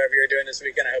Ryan, whatever you're doing this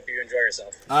weekend, I hope you enjoy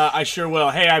yourself. I sure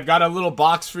will. Hey, I've got a little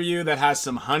box for you that has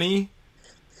some honey.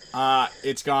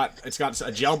 It's got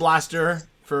a gel blaster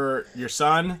for your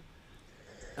son.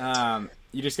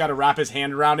 You just got to wrap his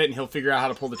hand around it, and he'll figure out how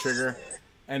to pull the trigger.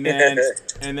 And then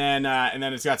and then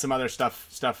it's got some other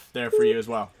stuff there for you as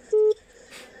well.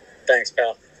 Thanks,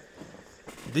 pal.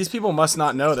 These people must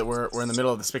not know that we're in the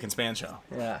middle of the Spick and Span show.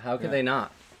 Yeah, how could they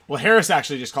not? Well, Harris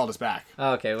actually just called us back.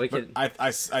 Oh, okay, we could. I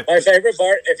My favorite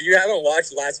part, if you haven't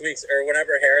watched last week's or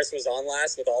whenever Harris was on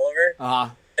last with Oliver,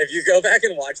 if you go back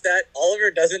and watch that, Oliver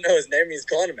doesn't know his name. He's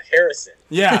calling him Harrison.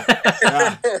 Yeah.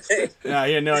 Yeah,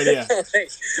 he had no idea. I was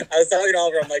talking to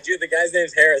Oliver. I'm like, dude, the guy's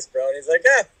name's Harris, bro. And he's like,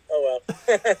 oh well.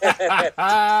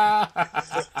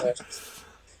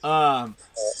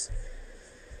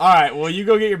 All right, well, you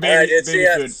go get your baby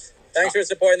food. Thanks for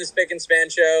supporting the Spick and Span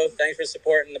show. Thanks for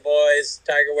supporting the boys,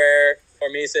 Tigerware,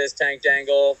 Hormesis, Tank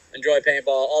Dangle, Enjoy Paintball,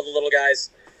 all the little guys,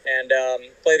 and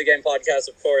Play the Game podcast,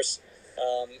 of course.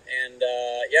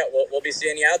 We'll be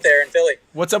seeing you out there in Philly.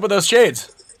 What's up with those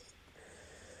shades?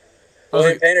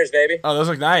 William Painters, baby. Oh, those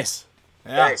look nice.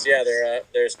 Yeah. Thanks. Yeah,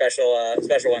 they're special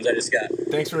ones I just got.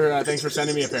 Thanks for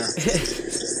sending me a pair. You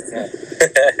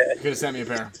could have sent me a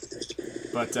pair,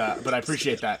 but I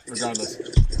appreciate that regardless.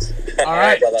 All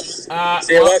right, brother.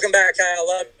 See you. Welcome back, Kyle.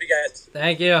 Love you guys.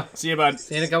 Thank you. See you, bud.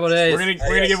 See you in a couple of days. We're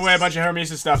gonna give away a bunch of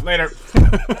Hermes stuff later.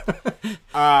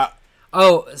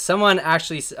 Someone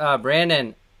actually,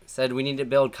 Brandon said we need to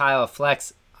build Kyle a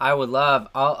flex. I would love.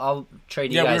 I'll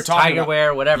trade you guys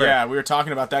Tigerware, whatever. Yeah, we were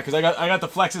talking about that because I got the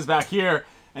flexes back here,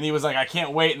 and he was like, I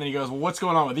can't wait. And then he goes, well, what's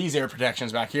going on with these ear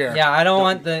protections back here? Yeah, I don't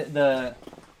want the.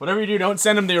 Whatever you do, don't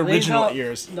send him the original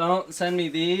ears. Don't send me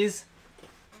these.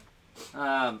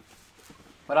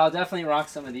 But I'll definitely rock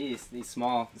some of these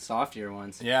small, soft ear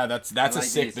ones. Yeah, that's a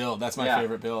sick build. That's my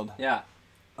favorite build. Yeah.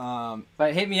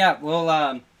 But hit me up.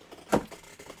 We'll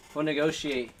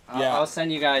negotiate. I'll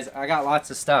send you guys. I got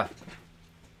lots of stuff.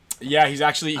 Yeah, he's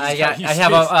actually.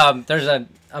 There's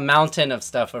a mountain of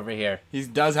stuff over here. He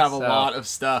does have a lot of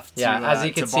stuff. As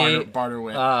you can see, barter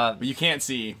with. But you can't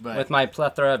see. But with my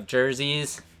plethora of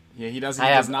jerseys. Yeah, he does. He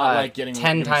does not like getting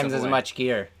 10 times as much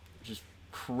gear. Which is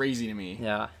crazy to me.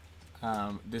 Yeah.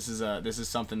 This is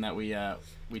something that we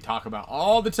talk about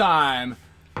all the time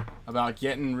about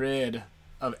getting rid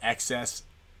of excess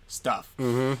stuff.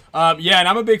 Mm-hmm. And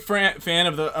I'm a big fan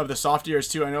of the soft ears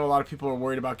too. I know a lot of people are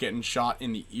worried about getting shot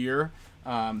in the ear.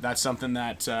 That's something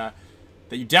that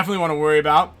you definitely want to worry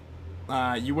about.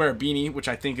 You wear a beanie, which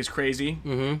I think is crazy.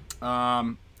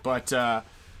 Mm-hmm.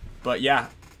 But yeah.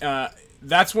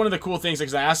 That's one of the cool things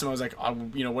because I asked him, I was like,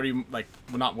 what are you like?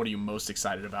 Well, not what are you most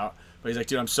excited about? But he's like,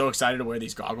 dude, I'm so excited to wear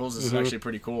these goggles. This is actually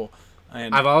pretty cool.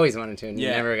 And I've always wanted to, and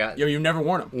never got. Yo, you've never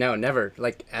worn them? No, never,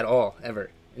 like at all, ever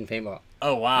in paintball.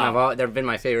 Oh wow! They've been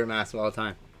my favorite mask of all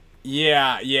time.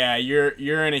 Yeah.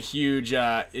 You're in a huge.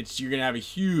 You're gonna have a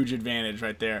huge advantage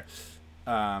right there.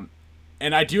 And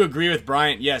I do agree with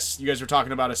Bryant. Yes, you guys were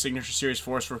talking about a signature series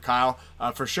force for Kyle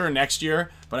for sure next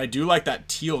year. But I do like that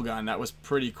teal gun. That was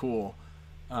pretty cool.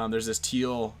 There's this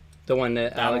teal. The one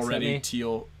that Alex ready sent me?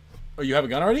 Teal. Oh, you have a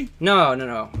gun already?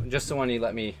 No. Just the one he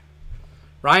let me.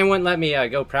 Ryan wouldn't let me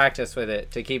go practice with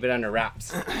it to keep it under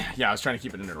wraps. Yeah, I was trying to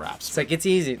keep it under wraps. It's like, it's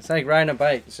easy. It's like riding a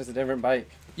bike. It's just a different bike.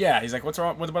 Yeah, he's like, what's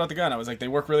wrong? What about the gun? I was like, they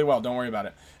work really well. Don't worry about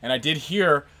it. And I did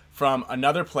hear from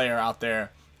another player out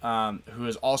there who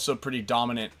is also pretty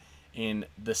dominant in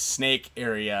the snake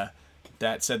area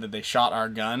that said that they shot our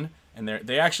gun, and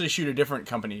they actually shoot a different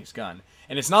company's gun,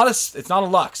 and it's not a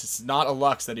Lux. It's not a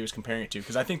Lux that he was comparing it to,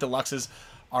 because I think the Luxes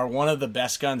are one of the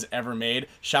best guns ever made.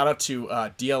 Shout out to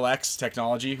DLX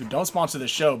Technology, who don't sponsor the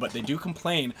show, but they do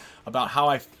complain about how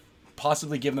I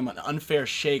possibly give them an unfair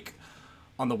shake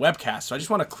on the webcast. So I just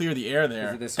want to clear the air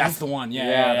there. That's the one.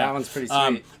 Yeah, that one's pretty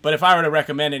sweet. But if I were to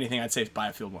recommend anything, I'd say buy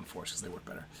a Field 1 because they work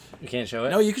better. You can't show it?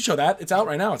 No, you can show that. It's out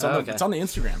right now. It's on okay. it's on the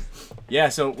Instagram. Yeah,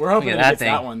 so we're hoping that it's thing.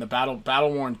 that one, the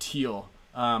battle worn teal.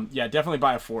 Yeah, definitely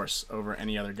buy a Force over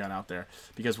any other gun out there,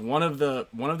 because one of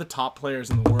the top players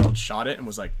in the world shot it and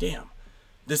was like, "Damn,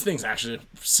 this thing's actually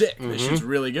sick. This shit's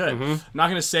really good." I'm not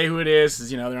gonna say who it is,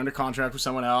 because they're under contract with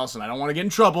someone else, and I don't want to get in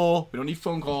trouble. We don't need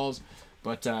phone calls,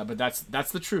 but that's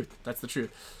the truth. That's the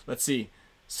truth. Let's see.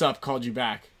 Sup called you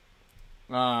back.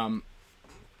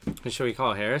 Should we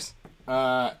call Harris?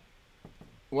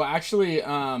 Well, actually,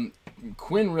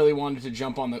 Quinn really wanted to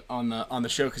jump on the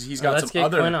show because he's got let's some get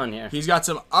other. Quinn on here. He's got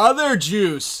some other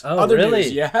juice. Oh, other really?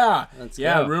 News. Yeah, Let's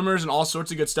yeah, go. rumors and all sorts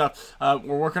of good stuff.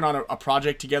 We're working on a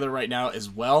project together right now as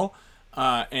well,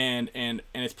 and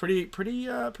it's pretty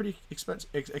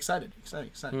excited.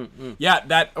 Yeah,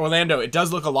 that Orlando, it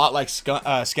does look a lot like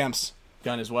Skemp's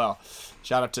gun as well.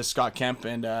 Shout out to Scott Kemp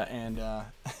and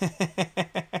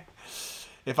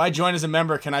if I join as a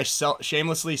member, can I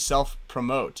shamelessly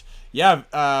self-promote? Yeah,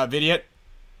 Vidiot.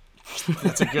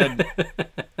 That's a good...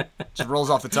 just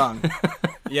rolls off the tongue.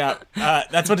 Yeah,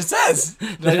 that's what it says.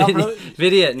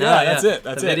 Vidiot. No, yeah, that's it.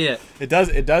 That's it. Vidiot. It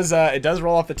does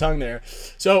roll off the tongue there.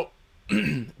 So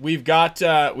we've got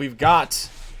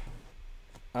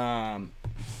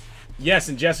yes,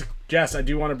 and Jess, I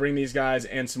do want to bring these guys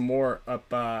and some more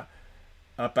up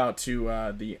out to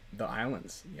the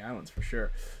islands. The islands for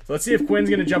sure. So let's see if Quinn's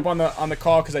gonna jump on the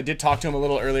call, because I did talk to him a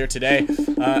little earlier today.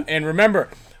 And remember,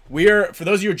 for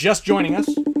those of you who are just joining us,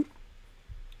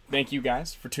 thank you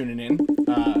guys for tuning in.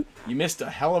 You missed a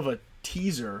hell of a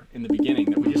teaser in the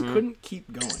beginning that we just couldn't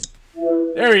keep going.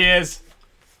 There he is.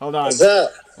 Hold on. What's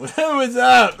up? What's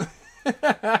up?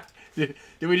 Did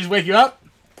we just wake you up?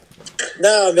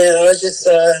 No, man. I was just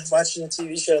watching a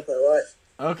TV show with my wife.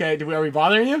 Okay. Are we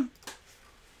bothering you?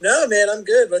 No, man. I'm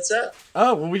good. What's up?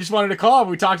 Oh, well, we just wanted to call.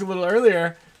 We talked a little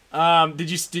earlier.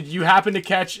 Did you happen to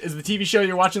catch? Is the TV show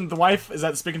you're watching with the wife? Is that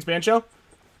the Spick and Span show?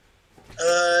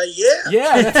 Yeah.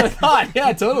 Yeah, that's what I thought.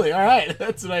 Yeah, totally. All right,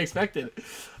 that's what I expected.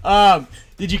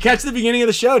 Did you catch the beginning of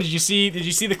the show? Did you see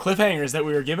the cliffhangers that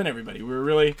we were giving everybody? We were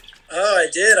really. Oh, I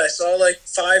did. I saw like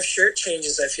 5 shirt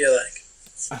changes, I feel like.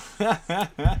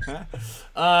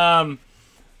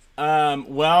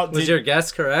 Well, Was your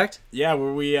guess correct? Yeah.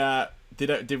 Were we?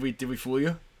 Did we fool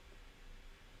you?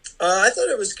 I thought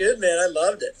it was good, man. I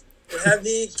loved it. It had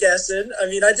me guessing. I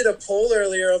mean, I did a poll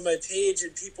earlier on my page,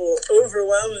 and people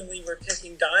overwhelmingly were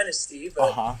picking Dynasty,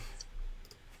 but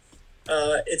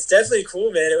it's definitely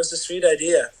cool, man. It was a sweet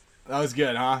idea. That was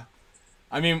good, huh?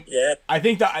 I mean, yeah. I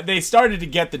think that they started to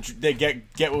get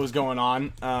get what was going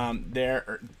on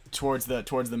there towards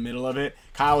the middle of it.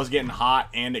 Kyle was getting hot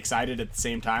and excited at the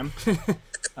same time.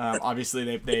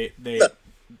 Obviously,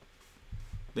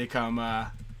 they come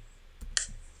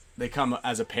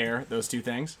as a pair, those two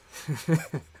things.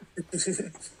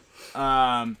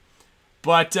 But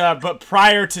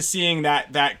prior to seeing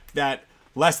that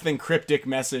less than cryptic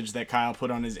message that Kyle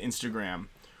put on his Instagram,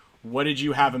 what did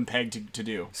you have him pegged to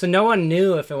do? So no one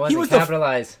knew if it wasn't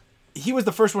capitalized. He was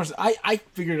the first one. I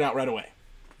figured it out right away.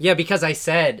 Yeah, because I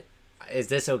said, "Is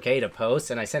this okay to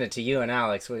post?" And I sent it to you and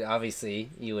Alex.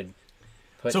 Obviously, you would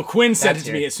put. So Quinn sent it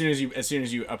to me as soon as you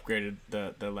upgraded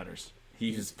the letters.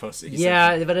 He just posted.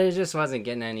 Yeah, but it just wasn't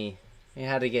getting any. You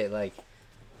had to get like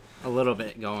a little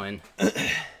bit going.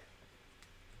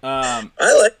 That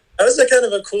was a kind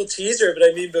of a cool teaser, but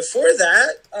I mean, before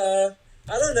that,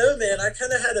 I don't know, man. I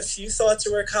kind of had a few thoughts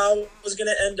of where Kyle was going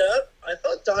to end up. I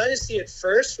thought Dynasty at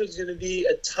first was going to be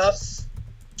a tough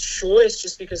choice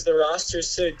just because the roster is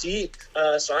so deep.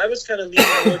 So I was kind of leaning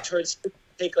more towards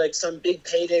take like some big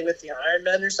payday with the Iron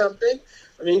Men or something,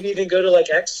 or maybe even go to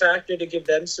like X Factor to give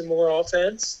them some more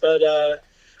offense. But I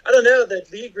don't know. The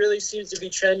league really seems to be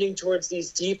trending towards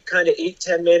these deep kind of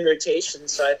 8-10 man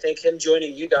rotations. So I think him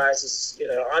joining you guys is,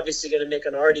 obviously going to make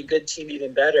an already good team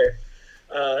even better.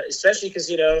 Especially because,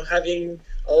 having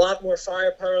a lot more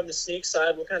firepower on the snake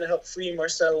side will kind of help free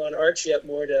Marcelo and Archie up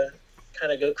more to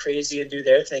kind of go crazy and do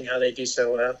their thing how they do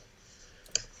so well.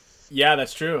 Yeah,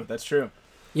 that's true. That's true.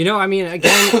 I mean,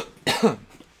 again,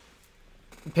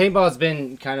 paintball's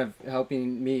been kind of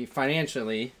helping me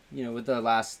financially, with the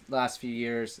last few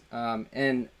years.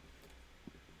 And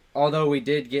although we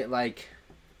did get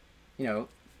the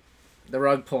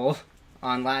rug pull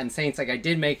on Latin Saints, I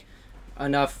did make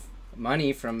enough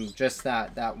money from just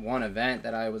that one event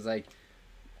that I was like,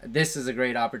 this is a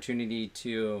great opportunity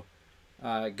to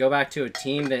go back to a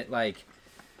team that, like,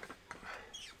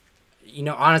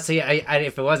 honestly, I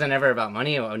if it wasn't ever about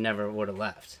money, I would have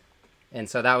left. And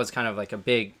so that was kind of like a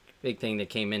big thing that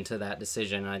came into that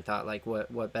decision. And I thought, like,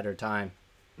 what better time,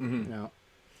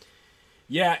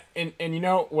 Yeah, and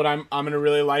what I'm gonna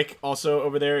really like also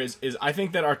over there is I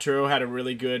think that Arturo had a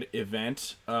really good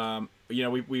event.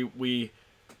 We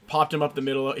popped him up the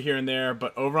middle here and there,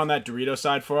 but over on that Dorito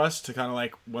side for us to kind of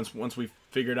like once we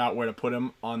figured out where to put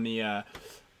him on the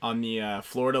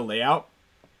Florida layout,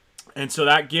 and so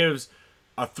that gives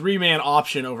a 3-man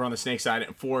option over on the Snake side,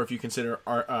 and 4 if you consider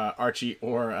Archie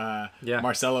or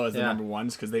Marcelo as the number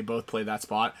ones, because they both play that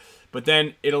spot. But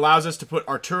then it allows us to put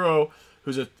Arturo,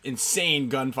 who's an insane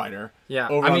gunfighter. Yeah,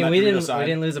 over on that we Dorito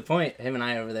didn't lose a point. Him and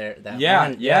I over there. Yeah,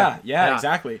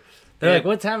 exactly. They're like,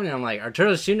 "What's happening?" I'm like,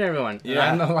 "Arturo's shooting everyone."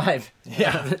 Yeah, I'm alive.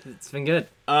 Yeah, it's been good.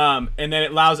 And then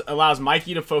it allows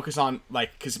Mikey to focus on,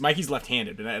 like, because Mikey's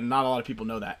left-handed, and not a lot of people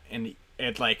know that. And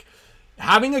it like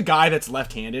having a guy that's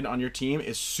left-handed on your team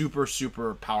is super,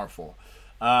 super powerful,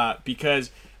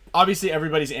 because obviously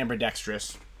everybody's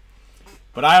ambidextrous,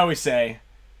 but I always say,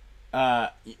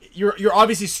 you're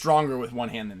obviously stronger with one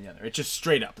hand than the other. It's just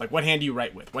straight up. Like, what hand do you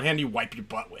write with? What hand do you wipe your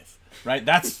butt with? Right?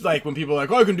 That's like when people are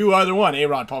like, oh, I can do either one.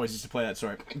 A-Rod always used to play that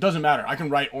story. It doesn't matter. I can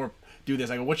write or do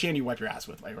this. I go, which hand do you wipe your ass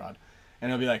with, A-Rod? And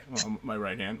he'll be like, oh, my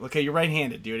right hand. Okay, you're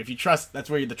right-handed, dude. If you trust, that's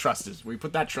where the trust is. Where you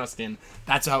put that trust in,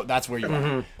 that's where you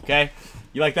are. Okay?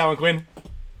 You like that one, Quinn?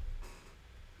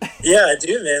 Yeah, I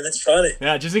do, man. That's funny.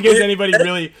 Yeah, just in case anybody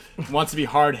really wants to be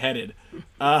hard-headed.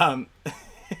 I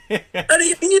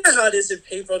mean, you know how it is in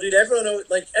paintball, dude.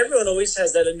 Everyone always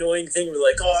has that annoying thing where,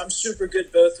 like, oh, I'm super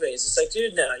good both ways. It's like,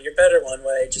 dude, no, you're better one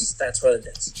way. Just that's what it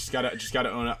is. Just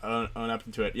gotta own up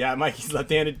into it. Yeah, Mikey's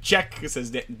left-handed. Check,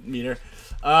 says Meter.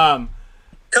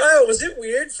 Kyle, was it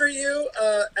weird for you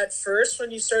at first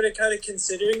when you started kind of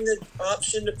considering the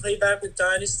option to play back with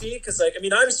Dynasty? Because, like, I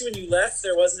mean, obviously when you left,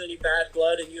 there wasn't any bad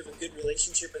blood, and you have a good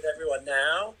relationship with everyone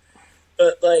now.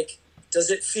 But, like, how's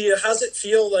it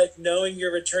feel like knowing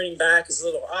you're returning back is a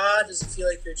little odd? Does it feel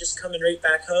like you're just coming right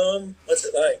back home? What's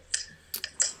it like?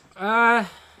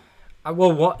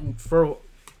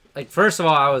 First of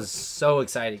all, I was so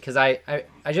excited because I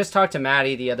just talked to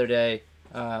Maddie the other day.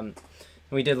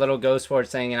 We did little Go Sports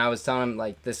thing, and I was telling him,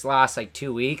 like, this last, like,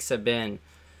 2 weeks I've been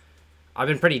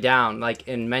pretty down, like,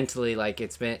 and mentally, like,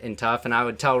 it's been tough. And I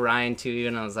would tell Ryan too,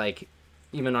 and I was like,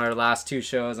 even our last 2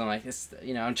 shows, I'm like,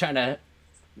 I'm trying to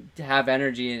have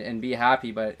energy and be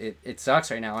happy, but it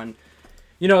sucks right now. And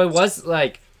it was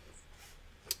like,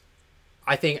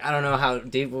 I don't know how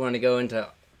deep we want to go into,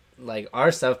 like,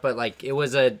 our stuff, but, like, it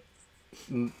was a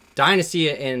Dynasty,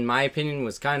 in my opinion,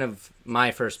 was kind of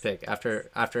my first pick after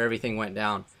everything went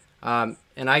down. And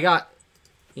I got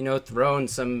thrown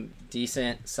some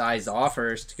decent sized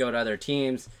offers to go to other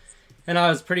teams, and I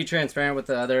was pretty transparent with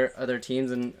the other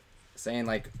teams and saying,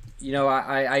 like,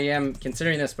 I am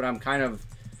considering this, but I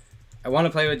want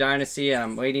to play with Dynasty, and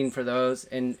I'm waiting for those.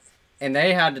 And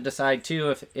they had to decide,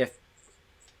 too, if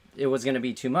it was going to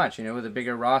be too much, with a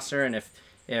bigger roster, and if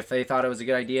they thought it was a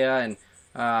good idea.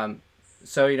 And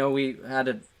so,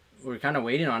 we're kind of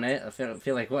waiting on it. I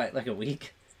feel like, what, like a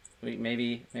week?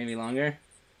 Maybe longer?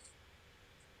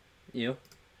 You,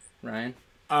 Ryan?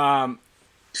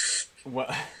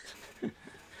 What?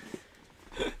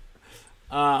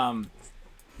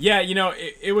 Yeah,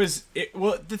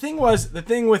 the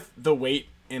thing with the weight,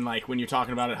 and, like, when you're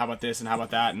talking about it, how about this and how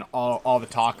about that, and all the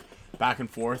talk back and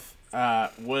forth,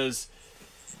 it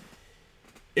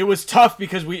was tough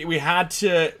because we had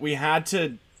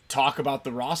to talk about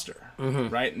the roster,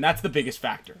 right? And that's the biggest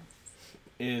factor,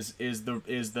 is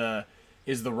the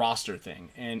roster thing,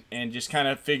 and just kind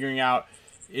of figuring out,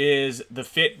 is the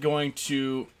fit going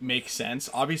to make sense?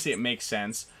 Obviously, it makes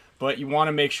sense. But you want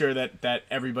to make sure that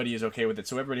everybody is okay with it.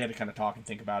 So everybody had to kind of talk and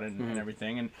think about it and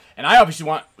everything. And I obviously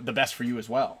want the best for you as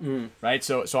well, right?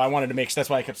 So I wanted to that's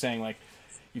why I kept saying, like,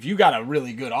 if you got a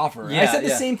really good offer. Yeah, I said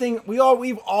the same thing.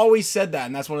 We've always said that,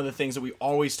 and that's one of the things that we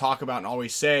always talk about and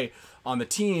always say on the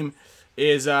team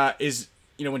is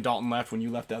when Dalton left, when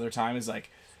you left the other time, is like,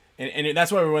 and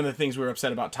that's why one of the things we were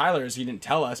upset about Tyler is he didn't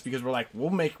tell us, because we're like,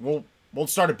 we'll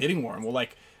start a bidding war, and we'll,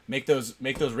 like, make those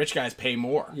rich guys pay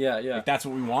more. Yeah. Like, that's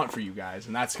what we want for you guys,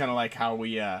 and that's kind of like how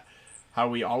we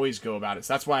always go about it.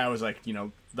 So that's why I was like,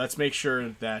 let's make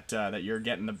sure that you're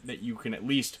getting that you can at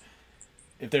least,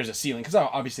 if there's a ceiling, because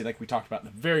obviously, like we talked about in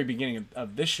the very beginning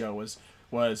of this show,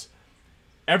 was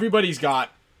everybody's got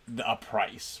a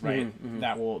price, right?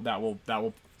 That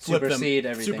will flip supersede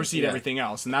them, everything. supersede Yeah. everything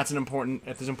else, and that's an important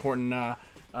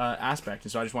aspect.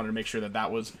 And so I just wanted to make sure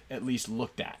that was at least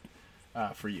looked at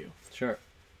for you, Sure.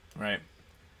 right?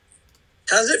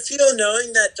 How's it feel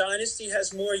knowing that Dynasty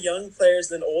has more young players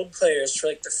than old players for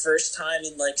like the first time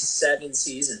in like 7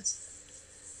 seasons?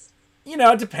 You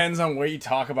know, it depends on where you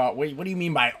talk about. What do you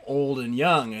mean by old and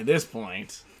young at this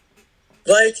point?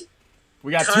 Like,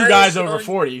 We got Kyle's 2 guys over young,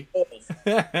 40. old.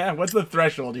 What's the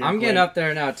threshold here? I'm getting Quinn? up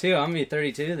there now too. I'm gonna be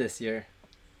 32 this year.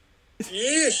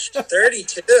 Yeesh,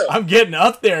 32. I'm getting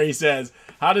up there, he says.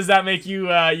 How does that make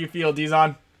you you feel,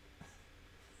 Dizon?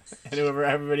 And whoever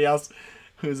everybody else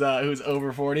who's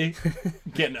over 40?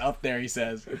 Getting up there, he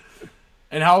says.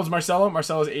 And how old's Marcelo?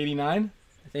 Marcelo's 89?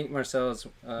 I think Marcel's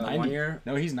 90. 1 year.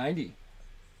 No, he's 90.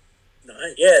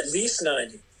 Yeah, at least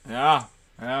 90. Yeah.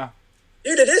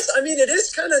 Dude, it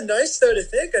is kind of nice though to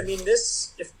think. I mean,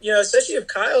 especially if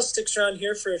Kyle sticks around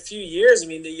here for a few years. I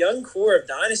mean, the young core of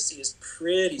Dynasty is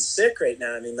pretty sick right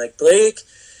now. I mean, like Blake,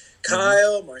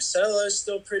 Kyle, Marcelo's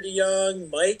still pretty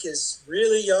young. Mike is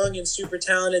really young and super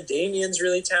talented. Damien's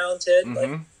really talented.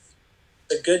 Like,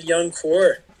 a good young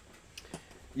core.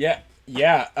 Yeah.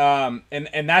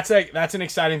 And that's an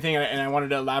exciting thing, and I wanted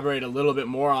to elaborate a little bit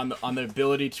more on the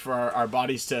ability for our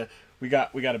bodies to. We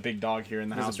got a big dog here in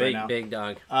the house right now. Big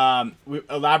dog. We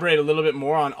elaborate a little bit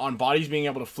more on bodies being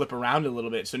able to flip around a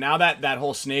little bit. So now that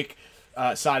whole snake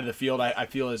side of the field, I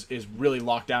feel is really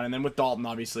locked down. And then with Dalton,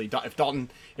 obviously, if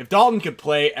Dalton could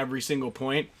play every single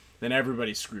point, then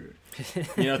everybody's screwed.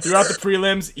 You know, throughout the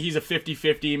prelims, he's a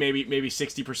 50-50, maybe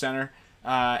 60%er.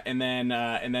 And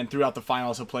then throughout the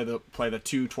finals, he'll play the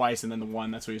 2 twice, and then the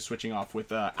 1. That's what he's switching off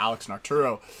with Alex and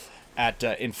Arturo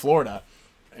in Florida.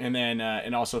 And then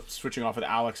and also switching off with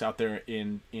Alex out there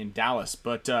in Dallas,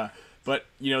 but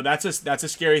you know that's a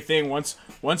scary thing. Once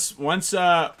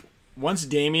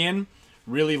Damien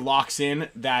really locks in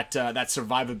that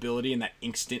survivability and that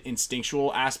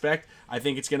instinctual aspect, I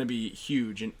think it's going to be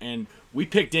huge. And we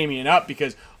picked Damien up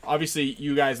because obviously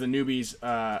you guys, the newbies,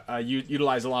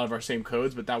 utilize a lot of our same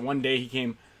codes. But that one day he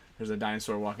came. There's a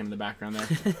dinosaur walking in the background there.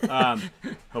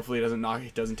 Hopefully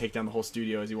it doesn't take down the whole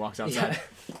studio as he walks outside.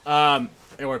 Yeah.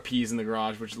 Or pees in the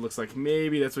garage, which looks like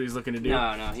maybe that's what he's looking to do.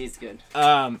 No, he's good.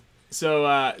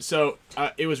 So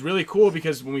it was really cool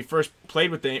because when we first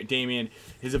played with Damien,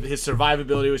 his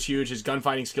survivability was huge. His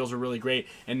gunfighting skills were really great.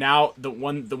 And now the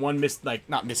one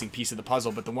not missing piece of the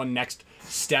puzzle, but the one next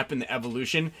step in the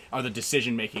evolution are the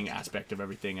decision making aspect of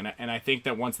everything. And I think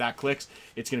that once that clicks,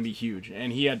 it's going to be huge.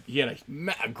 And he had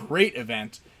a great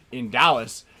event in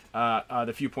Dallas.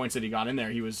 The few points that he got in there,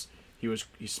 he's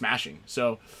smashing.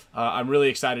 So I'm really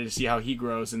excited to see how he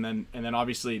grows, and then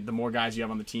obviously the more guys you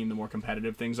have on the team, the more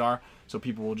competitive things are. So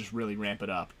people will just really ramp it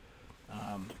up.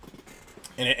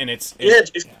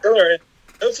 Sure.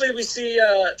 Hopefully we see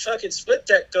fucking split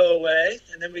deck go away,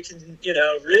 and then we can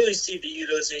really see the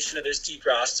utilization of those deep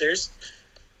rosters.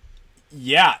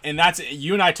 Yeah, and that's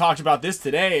you and I talked about this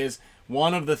today. Is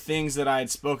one of the things that I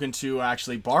had spoken to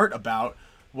actually Bart about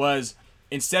was.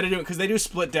 Instead of doing, because they do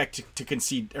split deck to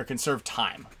concede or conserve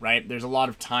time, right? There's a lot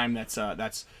of time that's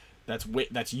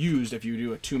used if you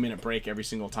do a 2-minute break every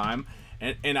single time,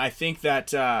 and I think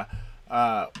that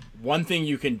one thing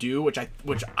you can do, which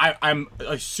I'm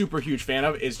a super huge fan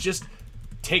of, is just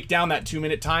take down that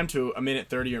 2-minute time to a minute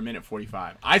 30 or a minute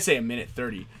 45. I say a minute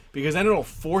 30 because then it'll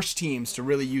force teams to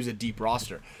really use a deep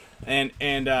roster, and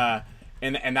that'll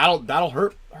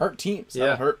hurt teams.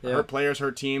 That'll hurt players,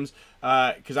 hurt teams.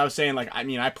 Because I was saying,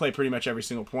 I play pretty much every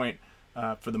single point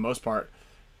for the most part,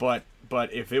 but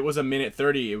if it was a minute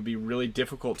 30, it would be really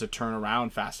difficult to turn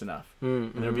around fast enough.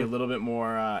 And there'd be a little bit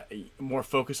more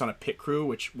focus on a pit crew,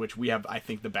 which we have, I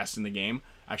think, the best in the game.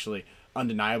 Actually,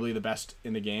 undeniably the best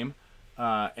in the game,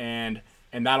 and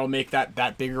that'll make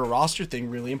that bigger roster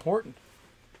thing really important.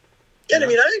 Yeah, I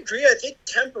mean, I agree. I think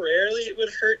temporarily it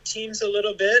would hurt teams a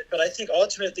little bit, but I think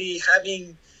ultimately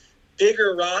having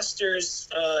bigger rosters,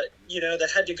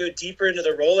 that had to go deeper into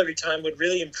the role every time would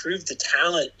really improve the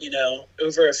talent,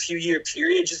 over a few year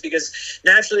period, just because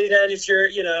naturally then if you're,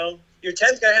 your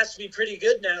 10th guy has to be pretty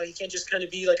good now. He can't just kind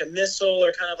of be like a missile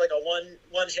or kind of like a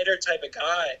one hitter type of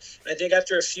guy. And I think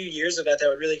after a few years of that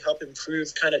would really help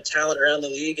improve kind of talent around the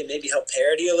league and maybe help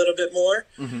parity a little bit more.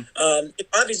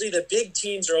 Obviously the big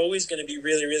teams are always going to be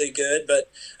really, really good. But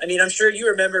I mean, I'm sure you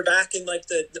remember back in like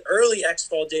the early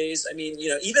X-Ball days, I mean,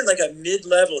 even like a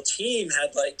mid-level team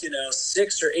had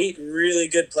 6 or 8 really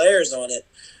good players on it.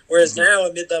 Whereas now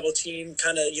a mid-level team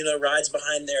kind of, rides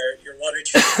behind your 1 or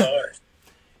 2 stars.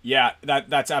 Yeah,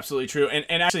 that's absolutely true.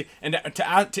 And actually,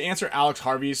 to answer Alex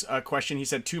Harvey's question, he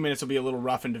said 2 minutes will be a little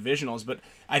rough in divisionals, but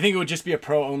I think it would just be a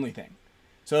pro only thing.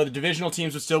 So the divisional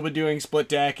teams would still be doing split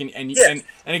deck, and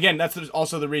again, that's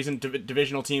also the reason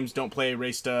divisional teams don't play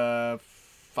race to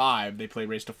 5. They play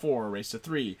race to 4 or race to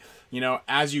 3.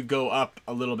 As you go up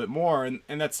a little bit more, and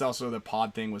that's also the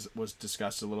pod thing was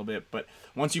discussed a little bit. But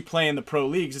once you play in the pro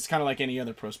leagues, it's kind of like any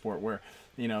other pro sport where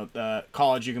the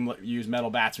college you can use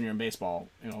metal bats when you're in baseball.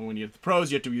 When you have the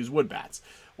pros, you have to use wood bats,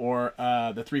 or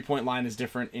the 3-point line is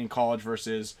different in college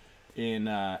versus in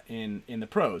the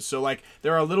pros. So like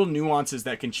there are little nuances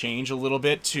that can change a little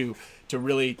bit to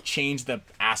really change the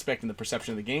aspect and the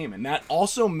perception of the game, and that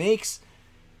also makes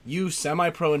you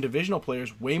semi-pro and divisional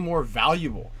players way more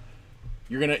valuable.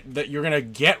 You're gonna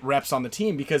get reps on the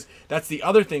team, because that's the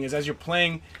other thing is as you're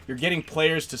playing, you're getting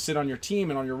players to sit on your team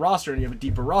and on your roster, and you have a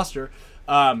deeper roster.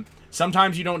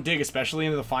 Sometimes you don't dig, especially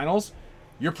into the finals.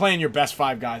 You're playing your best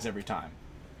 5 guys every time.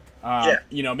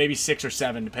 Maybe 6 or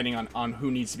 7, depending on who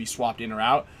needs to be swapped in or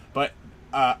out. But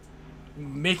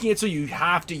making it so you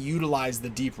have to utilize the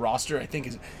deep roster, I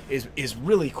think is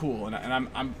really cool,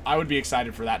 and I would be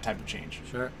excited for that type of change.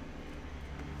 Sure.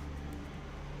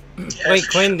 Wait,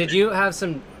 Quinn, did you have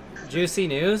some juicy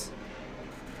news?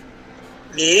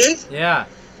 Me? Yeah.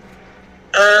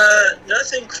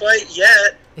 Nothing quite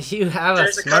yet. You have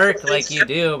a smirk like you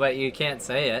do, but you can't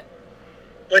say it.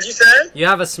 What'd you say? You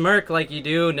have a smirk like you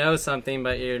do know something,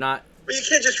 but you're not. Well, you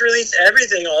can't just release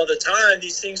everything all the time.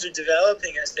 These things are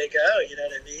developing as they go, you know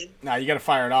what I mean? Nah, you got to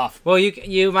fire it off. Well,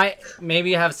 you might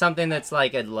maybe have something that's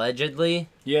like allegedly.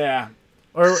 Yeah.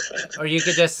 Or you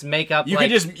could just make up you like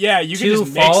could just make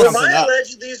something Well, my up.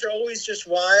 allegedlies are always just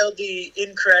wildly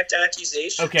incorrect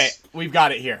accusations. Okay, we've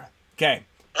got it here. Okay.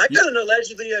 I got an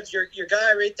allegedly of your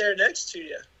guy right there next to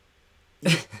you.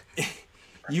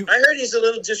 I heard he's a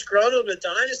little disgruntled with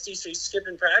Dynasty, so he's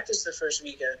skipping practice the first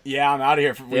weekend. Yeah, I'm out of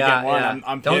here for weekend 1. Yeah.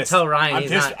 I'm Don't pissed. tell Ryan.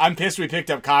 I'm pissed we picked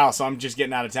up Kyle, so I'm just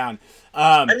getting out of town.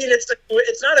 I mean, it's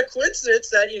not a coincidence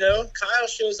that, Kyle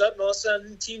shows up and all of a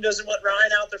sudden the team doesn't want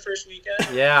Ryan out the first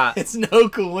weekend. Yeah. It's no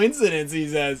coincidence, he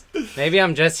says. Maybe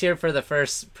I'm just here for the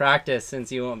first practice since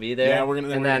you won't be there. Yeah, we're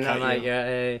gonna I'm like,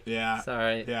 hey. Yeah.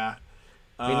 Sorry. Yeah.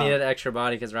 We needed extra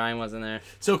body because Ryan wasn't there.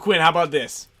 So, Quinn, how about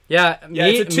this? Yeah,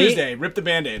 it's a Tuesday. Rip the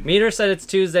Band-Aid. Meter said it's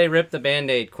Tuesday. Rip the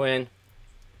Band-Aid, Quinn.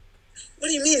 What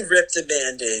do you mean, rip the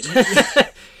Band-Aid?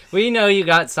 We know you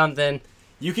got something.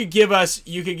 You could give us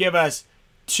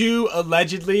 2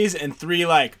 allegedlys and 3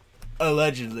 like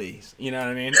allegedlys. You know what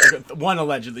I mean? Like, 1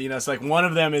 allegedly. It's like one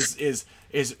of them is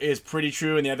pretty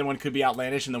true, and the other one could be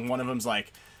outlandish, and then one of them's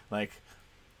like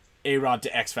A-Rod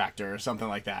to X Factor or something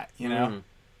like that. You know. Mm.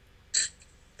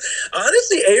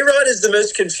 Honestly, A-Rod is the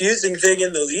most confusing thing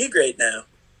in the league right now.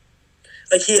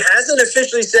 Like, he hasn't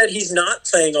officially said he's not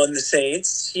playing on the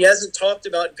Saints. He hasn't talked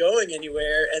about going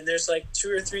anywhere, and there's like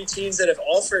 2 or 3 teams that have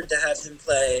offered to have him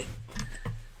play.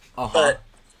 But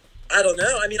I don't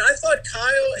know. I mean, I thought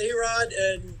Kyle, A-Rod,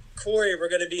 and Corey were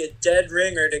going to be a dead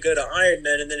ringer to go to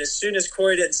Ironman, and then as soon as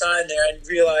Corey didn't sign there, I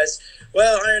realized,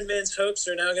 well, Ironman's hopes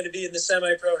are now going to be in the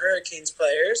semi-pro Hurricanes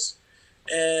players.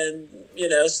 And,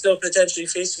 still potentially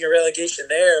facing a relegation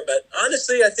there. But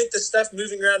honestly, I think the stuff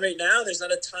moving around right now, there's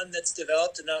not a ton that's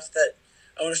developed enough that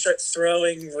I want to start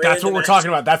throwing. That's what we're talking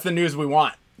about. That's the news we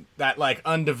want. That, like,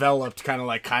 undeveloped, kind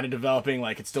of developing,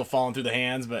 like it's still falling through the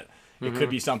hands, but it could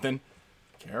be something.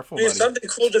 Careful, buddy. Something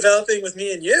cool developing with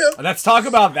me and you. Let's talk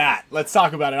about that. Let's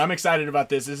talk about it. I'm excited about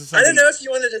this. This is something. I don't know if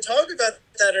you wanted to talk about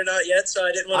that or not yet, so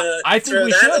I didn't want to. I think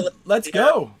we should. Let's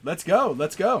go. Let's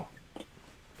go.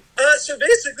 So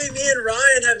basically, me and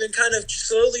Ryan have been kind of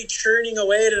slowly churning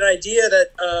away at an idea that,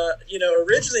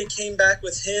 originally came back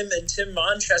with him and Tim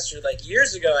Monchester like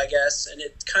years ago, I guess. And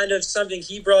it's kind of something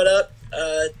he brought up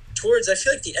towards, I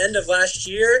feel like, the end of last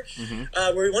year,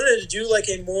 where we wanted to do like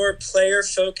a more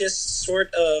player-focused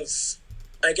sort of,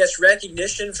 I guess,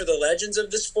 recognition for the legends of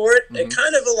the sport. It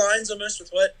kind of aligns almost with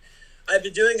what I've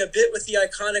been doing a bit with the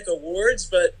Iconic Awards,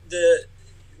 but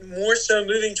more so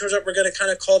moving towards what we're going to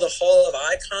kind of call the Hall of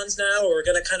Icons now, where we're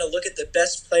going to kind of look at the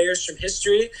best players from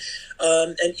history.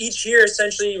 And each year,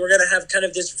 essentially, we're going to have kind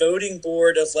of this voting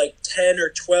board of like 10 or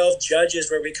 12 judges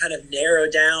where we kind of narrow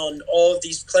down all of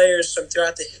these players from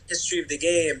throughout the history of the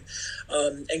game.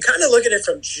 And kind of look at it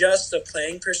from just a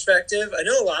playing perspective. I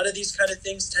know a lot of these kind of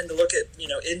things tend to look at,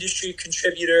 industry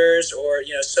contributors or,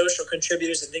 social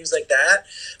contributors and things like that.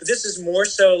 But this is more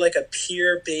so like a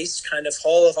peer-based kind of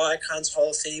Hall of Icons, Hall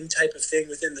of Fame type of thing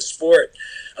within the sport.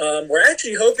 We're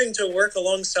actually hoping to work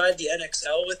alongside the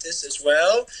NXL with this as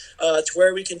well, to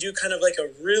where we can do kind of like a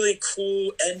really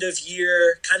cool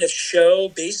end-of-year kind of show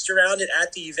based around it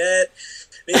at the event.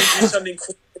 Maybe do something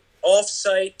cool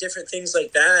off-site, different things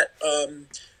like that.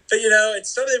 But,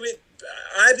 it's something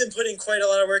I've been putting quite a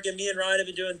lot of work, and me and Ryan have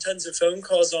been doing tons of phone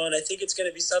calls on. I think it's going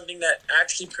to be something that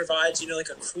actually provides, like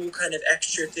a cool kind of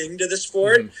extra thing to the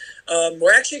sport.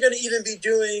 We're actually going to even be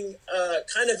doing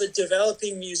kind of a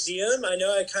developing museum. I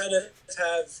know I kind of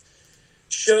have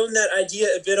shown that idea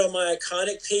a bit on my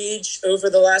Iconic page over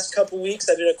the last couple weeks.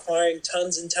 I've been acquiring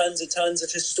tons and tons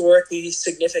of historically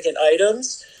significant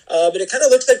items. But it kind of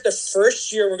looks like the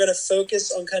first year we're going to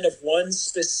focus on kind of one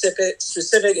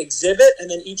specific exhibit, and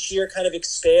then each year kind of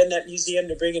expand that museum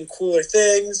to bring in cooler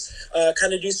things,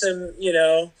 kind of do some,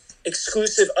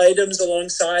 exclusive items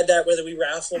alongside that, whether we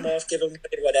raffle them off, give them away,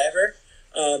 whatever.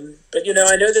 But,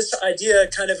 I know this idea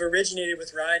kind of originated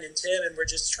with Ryan and Tim, and we're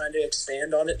just trying to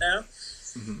expand on it now.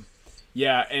 Mm-hmm.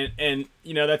 Yeah, and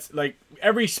that's like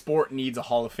every sport needs a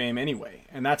Hall of Fame anyway,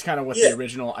 and that's kind of what the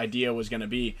original idea was going to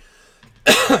be.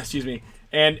 Excuse me.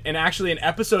 And actually in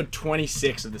episode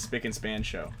 26 of the Spick and Span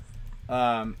show,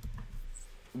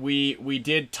 we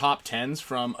did top 10s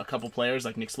from a couple players,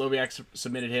 like Nick Sloviak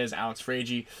submitted his, Alex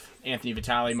Fragi, Anthony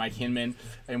Vitale, Mike Hinman,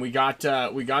 and we got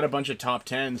a bunch of top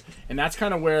 10s, and that's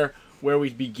kind of where we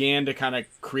began to kind of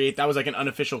create. That was like an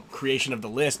unofficial creation of the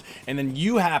list, and then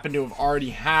you happen to have already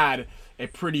had a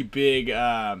pretty big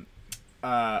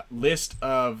list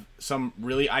of some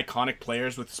really iconic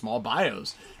players with small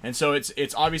bios, and so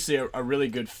it's obviously a really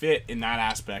good fit in that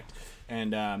aspect,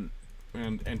 and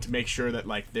to make sure that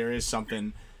like there is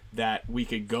something that we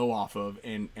could go off of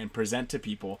and present to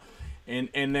people, and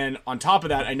then on top of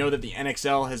that, I know that the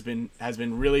NXL has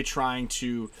been really trying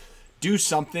to do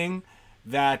something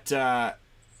that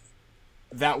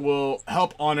will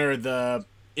help honor the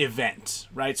event,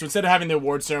 right? So instead of having the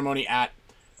award ceremony at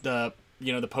the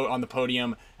on the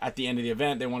podium at the end of the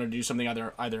event, they want to do something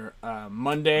either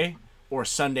Monday or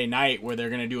Sunday night, where they're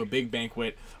going to do a big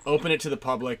banquet, open it to the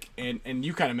public, and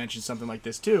you kind of mentioned something like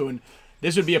this too, and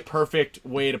this would be a perfect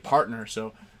way to partner.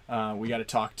 So we got to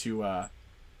talk to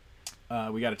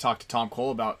Tom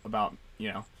Cole about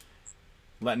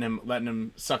letting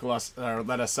him suckle us, or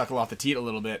let us suckle off the teat a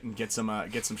little bit and get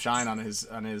some shine on his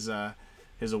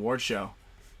award show.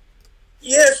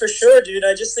 Yeah, for sure, dude.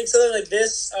 I just think something like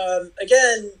this,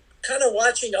 again, kind of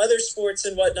watching other sports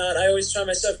and whatnot, I always find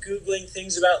myself Googling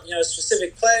things about, a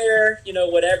specific player,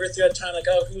 whatever throughout time, like,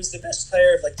 oh, who's the best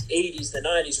player of like the 80s, the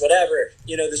 90s, whatever,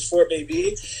 the sport may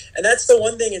be. And that's the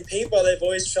one thing in paintball that I've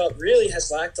always felt really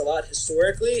has lacked a lot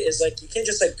historically, is like, you can't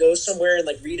just like go somewhere and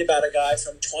like read about a guy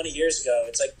from 20 years ago.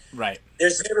 It's like, right.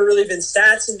 There's never really been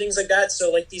stats and things like that.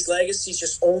 So like these legacies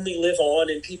just only live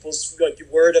on in people's like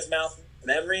word of mouth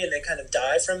memory, and they kind of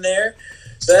die from there.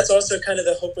 So that's also kind of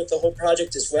the hope with the whole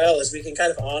project as well, is we can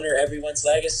kind of honor everyone's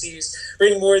legacies,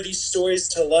 bring more of these stories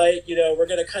to light. We're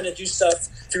going to kind of do stuff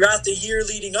throughout the year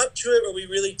leading up to it, where we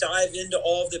really dive into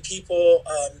all of the people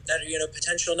that are,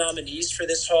 potential nominees for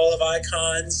this Hall of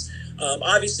Icons.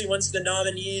 Obviously, once the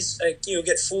nominees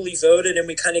get fully voted and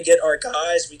we kind of get our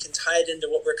guys, we can tie it into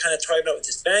what we're kind of talking about with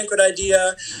this banquet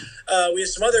idea. We have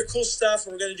some other cool stuff.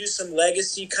 We're going to do some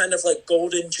legacy kind of like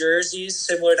golden jerseys,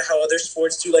 similar to how other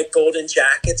sports do like golden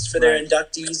jackets for their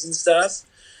inductees and stuff.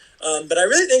 But I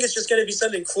really think it's just going to be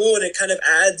something cool, and it kind of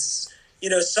adds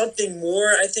something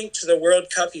more, I think, to the World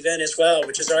Cup event as well,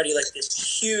 which is already like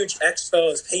this huge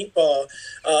expo of paintball.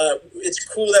 It's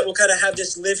cool that we'll kind of have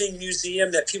this living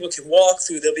museum that people can walk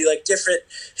through. There'll be like different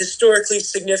historically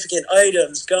significant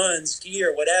items, guns,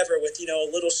 gear, whatever, with, a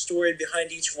little story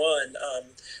behind each one.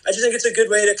 I just think it's a good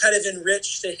way to kind of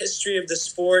enrich the history of the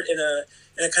sport in a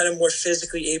kind of more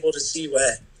physically able to see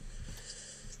way.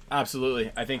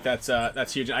 Absolutely. I think that's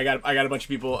huge. I got a bunch of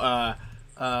people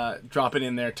dropping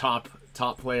in their top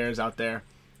players out there,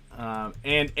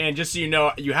 and just so you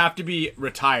know, you have to be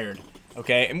retired,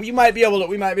 okay? And we might be able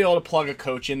to plug a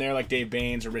coach in there like Dave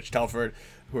Baines or Rich Telford,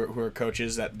 who are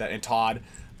coaches that and Todd,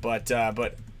 but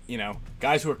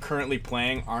guys who are currently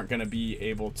playing aren't going to be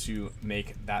able to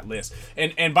make that list.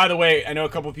 And by the way, I know a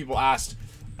couple of people asked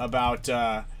about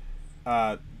the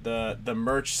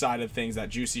merch side of things, that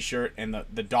juicy shirt and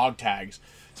the dog tags.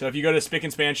 So if you go to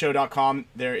spickandspanshow.com,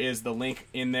 there is the link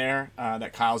in there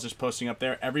that Kyle's just posting up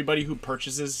there. Everybody who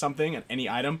purchases something, any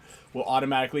item, will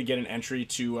automatically get an entry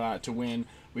to win.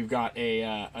 We've got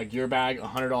a gear bag, a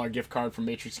 $100 gift card from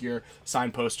Matrix Gear,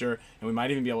 signed poster, and we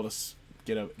might even be able to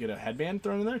get a headband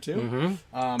thrown in there too. Mm-hmm.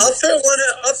 I'll throw one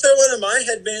of my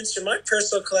headbands from my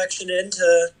personal collection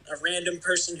into a random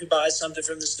person who buys something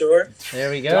from the store.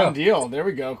 There we go. Done deal. There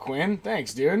we go, Quinn.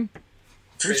 Thanks, dude.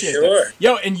 Appreciate sure. that.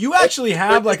 Yo, and you actually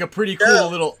have like a pretty cool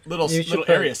little You should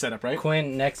area set up, right?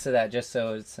 Quinn next to that, just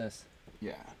so it says.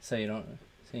 Yeah. So you don't.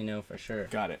 so you know for sure.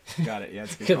 Got it. Yeah,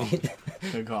 it's a good Could call.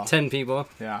 be Good call. 10 people.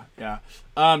 Yeah.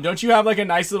 Don't you have like a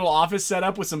nice little office set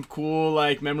up with some cool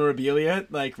like memorabilia,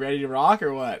 like ready to rock,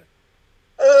 or what?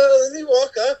 Let me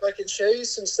walk up. I can show you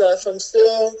some stuff.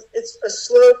 It's a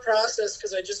slow process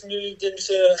because I just moved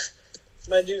into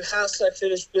my new house I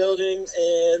finished building,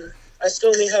 and I still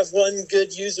only have one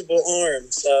good usable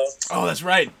arm. So. Oh, that's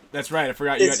right. I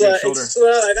forgot you got your shoulder. It's slow.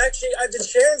 I've been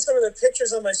sharing some of the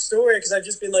pictures on my story because I've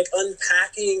just been like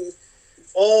unpacking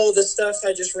all the stuff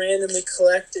I just randomly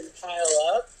collect and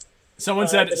pile up. Someone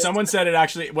said it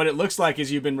actually. What it looks like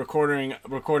is you've been recording a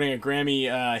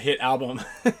Grammy hit album.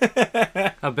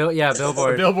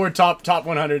 Billboard. A Billboard top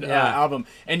 100 album.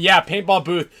 And yeah, paintball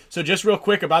booth. So just real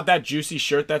quick about that juicy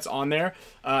shirt that's on there.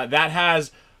 That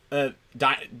has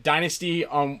Dynasty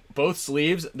on both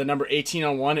sleeves, the number 18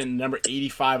 on one and the number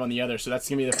 85 on the other. So that's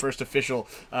gonna be the first official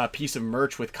piece of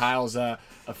merch with Kyle's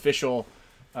official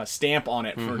stamp on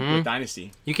it for with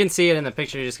Dynasty. You can see it in the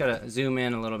picture. You just gotta zoom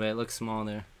in a little bit. It looks small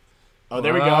there. Oh,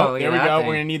 there we go. There we go. Thing.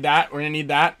 We're gonna need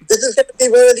that. This is gonna be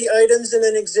one of the items in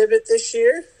an exhibit this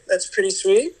year. That's pretty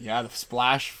sweet. Yeah, the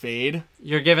splash fade.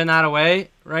 You're giving that away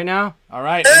right now? All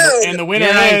right. And the winner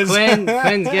is...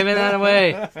 Quinn's giving that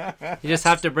away. You just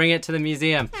have to bring it to the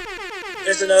museum.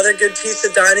 There's another good piece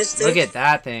of Dynasty. Look at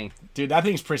that thing. Dude, that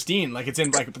thing's pristine. Like, it's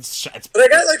in, like... It's... But I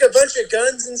got, like, a bunch of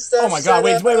guns and stuff. Oh, my God.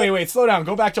 Wait. Slow down.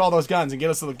 Go back to all those guns and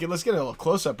let's get a little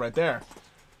close-up right there.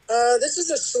 This is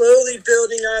a slowly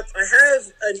building up. I have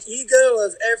an ego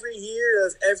of every year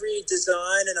of every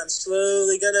design, and I'm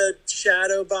slowly going to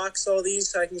shadow box all these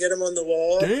so I can get them on the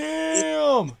wall.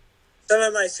 Damn! Some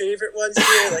of my favorite ones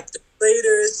here, like the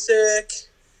Slater is sick.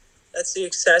 That's the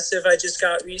Excessive I just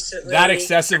got recently. That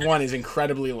Excessive one is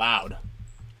incredibly loud.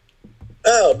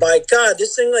 Oh, my God.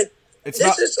 This thing, like... It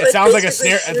sounds like a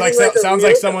snare. It sounds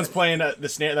like someone's playing the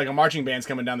snare, like a marching band's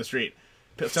coming down the street.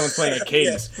 Someone's playing a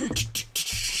cadence.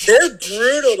 They're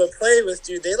brutal to play with,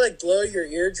 dude. They like blow your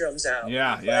eardrums out.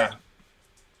 Yeah.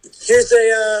 Here's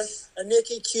a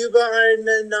Nicky Cuba Iron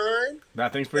Man 9.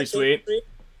 That thing's pretty sweet. But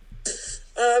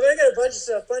I got a bunch of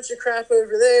stuff, bunch of crap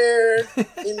over there,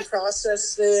 in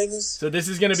process things. So this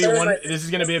is gonna be This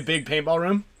is gonna be a big paintball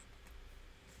room.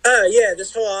 Yeah.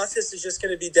 This whole office is just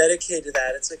gonna be dedicated to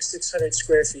that. It's like 600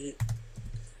 square feet.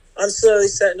 I'm slowly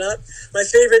setting up. My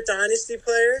favorite Dynasty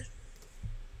player.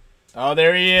 Oh,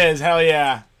 there he is! Hell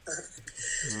yeah!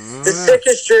 The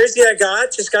sickest jersey I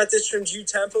got. Just got this from Drew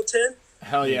Templeton.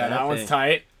 Hell yeah, that one's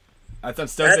tight. I'm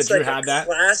stoked that Drew had that.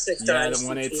 Classic Dynasty. The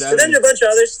 187. But then a bunch of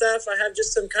other stuff. I have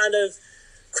just some kind of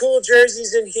cool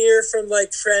jerseys in here from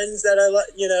like friends that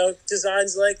I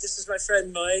designs like. This is my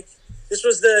friend Mike. This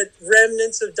was the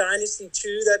remnants of Dynasty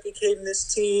 2 that became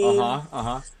this team.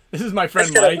 This is my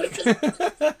friend Mike.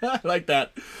 I like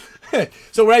that.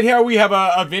 So right here we have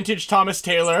a vintage Thomas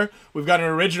Taylor. We've got an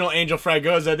original Angel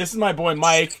Fragoza. This is my boy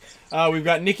Mike. We've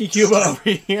got Nicky Cuba over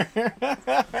here.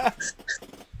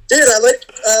 Dude, I like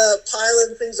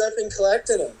piling things up and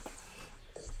collecting them.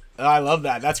 I love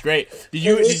that. That's great. Did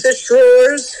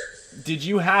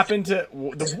you happen to?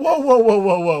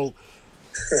 Whoa!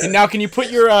 And now, can you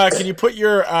put your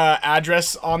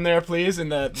address on there, please,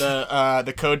 and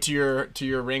the code to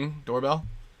your Ring doorbell?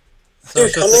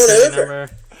 Dude, come on over. Number.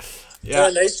 Yeah,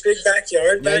 a nice big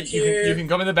backyard back here. You can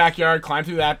come in the backyard, climb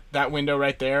through that window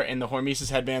right there, and the Hormesis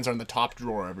headbands are in the top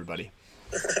drawer, everybody.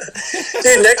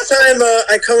 Dude, next time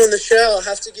I come on the show, I'll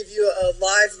have to give you a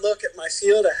live look at my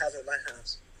field I have at my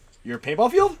house. Your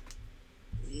paintball field?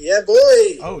 Yeah,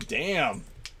 boy. Oh, damn.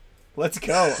 Let's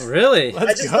go. Really? I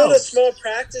just built a small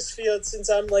practice field since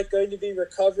I'm going to be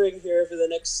recovering here over the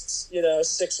next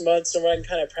 6 months, so I can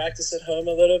kind of practice at home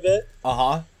a little bit.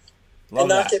 Love and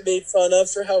not get made fun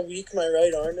of for how weak my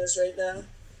right arm is right now.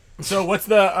 So what's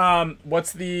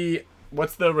the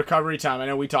recovery time? I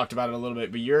know we talked about it a little bit,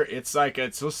 but it's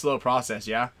a slow process,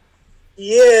 yeah?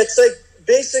 Yeah, it's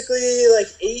basically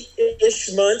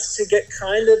 8-ish months to get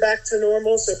kind of back to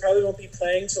normal, so I probably won't be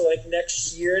playing till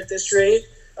next year at this rate.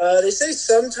 They say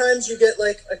sometimes you get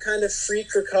a kind of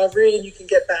freak recovery and you can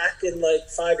get back in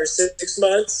 5 or 6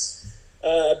 months.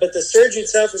 But the surgery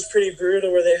itself was pretty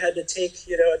brutal, where they had to take,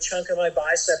 a chunk of my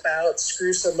bicep out,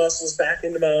 screw some muscles back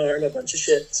into my arm, a bunch of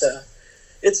shit. So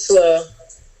it's slow.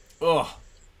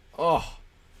 Oh,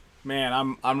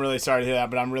 man, I'm really sorry to hear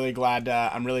that, but I'm really glad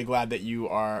that you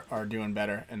are doing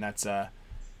better, and that's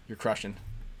you're crushing.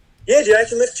 Yeah, dude, I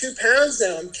can lift 2 pounds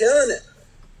now. I'm killing it.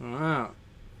 Wow.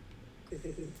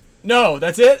 No,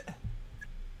 that's it.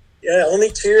 Yeah, only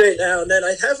 2 right now, and then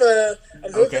I'm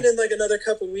hoping in another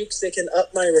couple weeks they can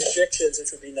up my restrictions,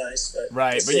 which would be nice. But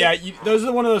right, but yeah, those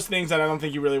are one of those things that I don't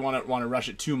think you really want to rush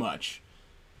it too much.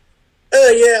 Oh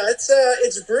yeah,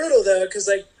 it's brutal though, because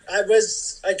like I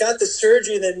got the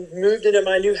surgery and then moved into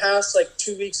my new house like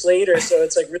 2 weeks later, so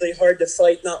it's like really hard to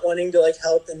fight not wanting to like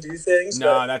help and do things.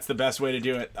 No, that's the best way to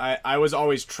do it. I was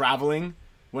always traveling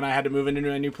when I had to move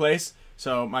into a new place,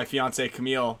 so my fiance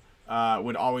Camille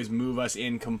would always move us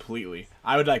in completely.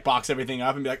 I would like box everything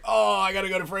up and be like, "Oh, I gotta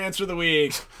go to France for the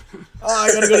week. Oh,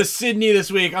 I gotta go to Sydney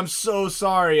this week. I'm so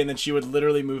sorry." And then she would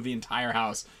literally move the entire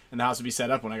house, and the house would be set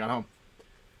up when I got home.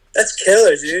 That's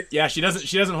killer, dude. Yeah, she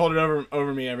doesn't hold it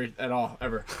over me at all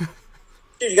ever.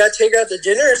 Dude, you gotta take her out to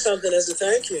dinner or something as a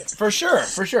thank you. For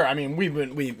sure. I mean,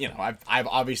 I've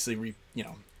obviously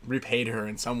repaid her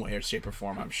in some way or shape or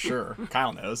form. I'm sure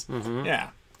Kyle knows. Mm-hmm.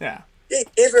 Yeah. Yeah, you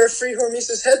gave her a free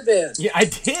Hormesis headband. Yeah, I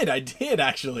did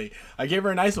actually. I gave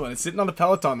her a nice one. It's sitting on the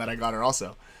Peloton that I got her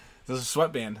also. There's a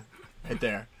sweatband right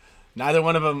there. Neither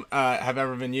one of them have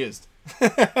ever been used.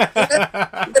 Headband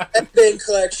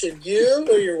collection, you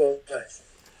or your wife?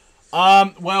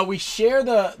 Well, we share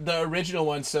the original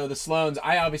one, so the Sloans.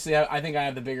 I think I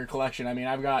have the bigger collection. I mean,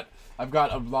 I've got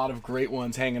a lot of great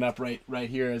ones hanging up right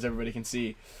here, as everybody can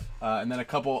see, and then a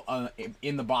couple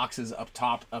in the boxes up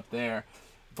top up there.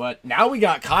 But now we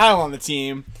got Kyle on the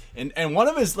team, and one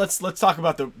of his let's talk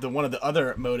about the one of the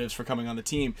other motives for coming on the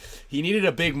team. He needed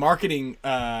a big marketing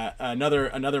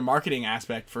another marketing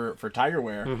aspect for Tiger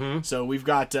Wear. Mm-hmm. So we've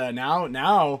got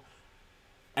now.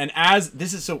 And as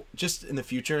this is so, just in the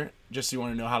future, just so you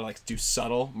want to know how to like do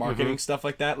subtle marketing stuff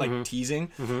like that, like teasing.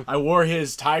 Mm-hmm. I wore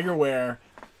his Tiger Wear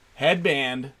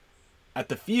headband at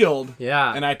the field.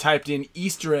 Yeah. And I typed in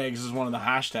Easter eggs as one of the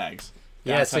hashtags.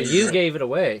 Yeah, so you gave it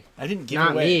away. I didn't give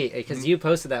it away. Not me, because you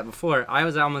posted that before. I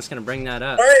was almost going to bring that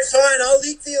up. All right, fine. I'll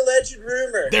leak the alleged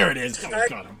rumor. There it is. Tiger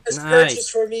Got him. has Nice.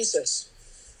 purchased Hormesis.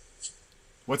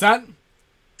 What's that?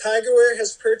 Tiger Wear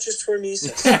has purchased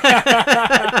Hormesis.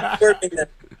 Working that.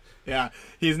 Yeah,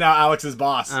 he's now Alex's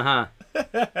boss. Uh-huh.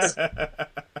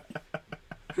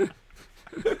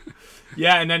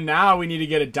 Yeah, and then now we need to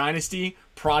get a Dynasty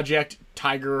Project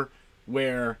Tiger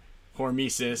Wear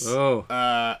Hormesis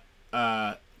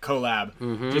collab.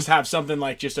 Mm-hmm. Just have something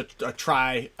like just a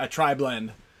tri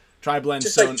blend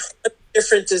Just sewn. like 20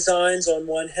 different designs on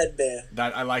one headband.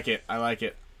 That I like it.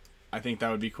 I think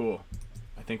that would be cool.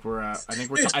 I think we're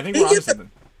onto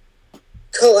something.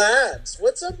 Collabs.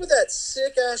 What's up with that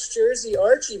sick ass jersey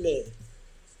Archie made?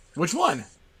 Which one?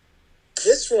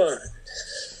 This one.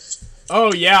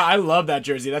 Oh yeah, I love that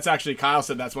jersey. That's actually Kyle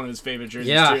said that's one of his favorite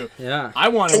jerseys too. Yeah. I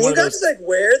wanted Can one you of guys those. like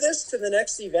wear this to the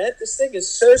next event? This thing is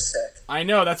so sick. I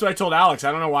know. That's what I told Alex.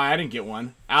 I don't know why I didn't get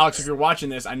one. Alex, if you're watching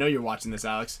this, I know you're watching this,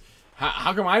 Alex.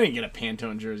 How come I didn't get a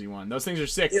Pantone jersey one? Those things are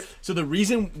sick. Yep. So the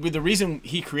reason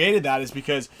he created that is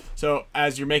because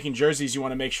as you're making jerseys, you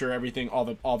want to make sure everything,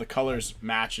 all the colors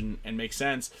match and make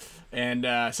sense.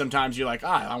 And sometimes you're like,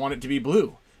 I want it to be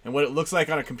blue. And what it looks like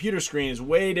on a computer screen is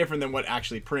way different than what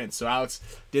actually prints. So Alex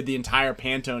did the entire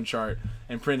Pantone chart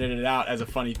and printed it out as a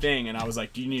funny thing. And I was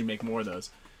like, do you need to make more of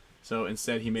those? So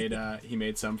instead he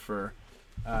made some for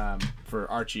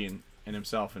Archie and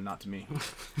himself and not to me.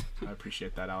 I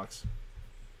appreciate that, Alex.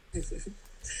 All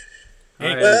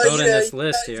right, Well, building this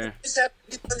list here. You just have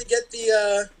to be one to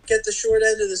get the short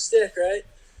end of the stick, right?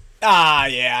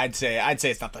 Yeah, I'd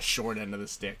say it's not the short end of the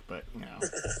stick, but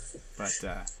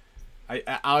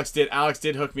Alex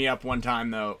did hook me up one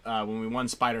time though when we won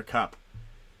Spider Cup.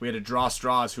 We had to draw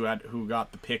straws who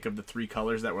got the pick of the three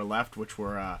colors that were left, which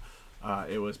were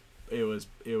it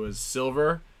was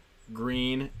silver,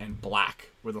 green, and black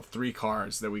were the three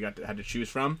cards that we had to choose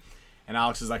from. And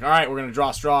Alex is like, all right, we're gonna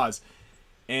draw straws,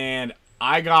 and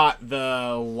I got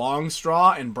the long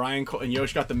straw, and Brian Cole and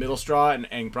Yosh got the middle straw,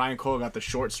 and Brian Cole got the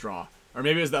short straw, or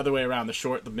maybe it was the other way around, the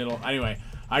short, the middle. Anyway,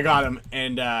 I got him,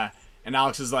 and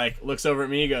Alex is like, looks over at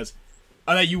me, he goes,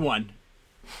 "Oh, that you won,"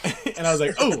 and I was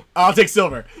like, "Oh, I'll take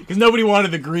silver," because nobody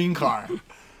wanted the green car.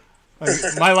 Like,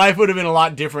 my life would have been a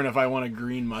lot different if I won a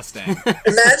green Mustang.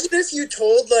 Imagine if you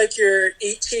told like your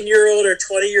 18-year-old or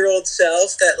 20-year-old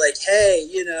self that like, hey,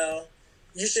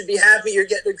 you should be happy you're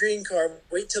getting a green car.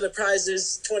 Wait till the prize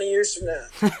is 20 years from now.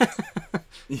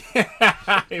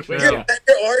 Yeah. You're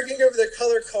arguing over the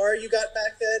color car you got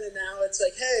back then, and now it's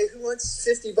like, hey, who wants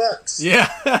 $50? Yeah,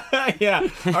 yeah.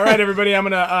 All right, everybody, I'm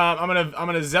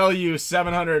gonna Zelle you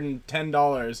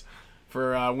 $710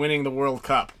 for winning the World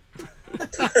Cup.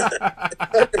 It's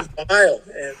fucking wild,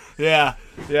 man.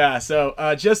 Yeah. So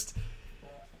just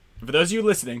for those of you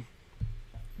listening,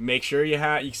 make sure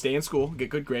you stay in school, get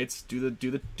good grades, do the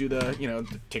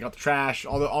take out the trash,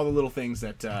 all the little things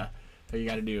that you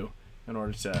got to do in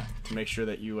order to make sure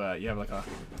that you have like the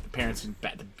parents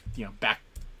back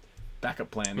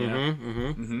backup plan.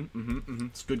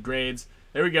 It's good grades.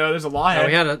 There we go. There's a Lawhead. Oh,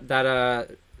 we had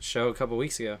that show a couple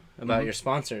weeks ago about your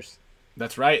sponsors.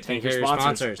 That's right. Thank your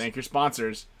sponsors. Thank your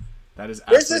sponsors. That is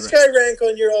Where's this guy rank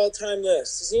on your all-time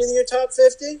list? Is he in your top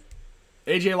 50?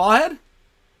 AJ Lawhead?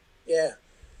 Yeah.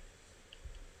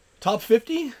 Top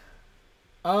 50?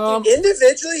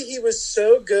 Individually, he was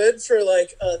so good for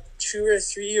like a 2 or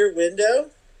 3 year window,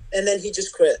 and then he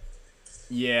just quit.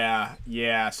 Yeah.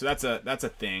 So that's a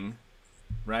thing,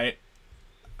 right?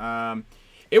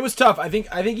 It was tough. I think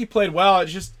he played well.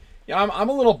 It's just, I'm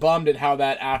a little bummed at how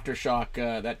that aftershock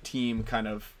that team kind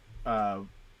of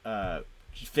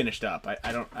finished up.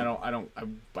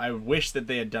 I wish that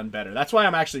they had done better. That's why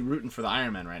I'm actually rooting for the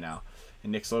Ironman right now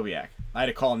and Nick Slowiak. I had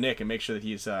to call Nick and make sure that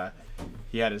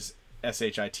he had his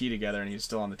SHIT together and he's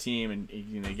still on the team, and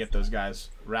they get those guys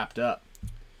wrapped up.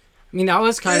 I mean, that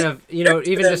was kind of,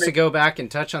 even just to go back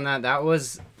and touch on that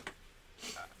was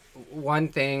one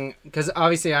thing, because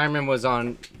obviously Ironman was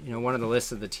on, one of the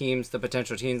lists of the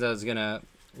potential teams I was going to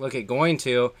look at going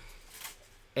to.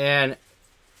 And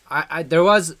I there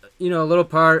was, a little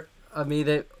part of me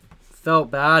that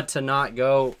felt bad to not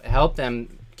go help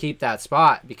them keep that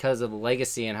spot because of the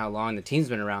legacy and how long the team's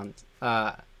been around.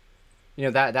 That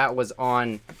was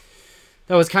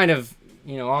kind of,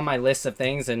 on my list of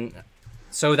things. And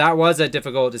so that was a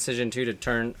difficult decision too, to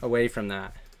turn away from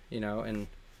that, and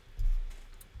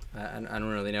I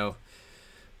don't really know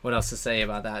what else to say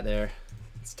about that there.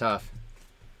 It's tough.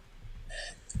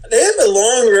 They have a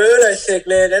long road, I think,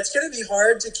 man. That's going to be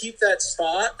hard to keep that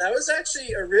spot. That was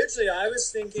actually originally, I was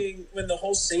thinking when the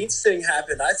whole Saints thing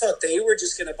happened, I thought they were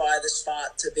just going to buy the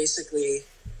spot to basically,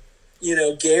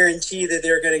 guarantee that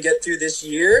they're going to get through this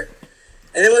year.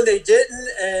 And then when they didn't,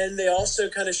 and they also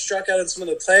kind of struck out on some of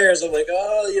the players, I'm like,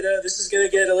 this is going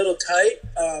to get a little tight.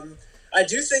 I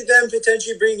do think them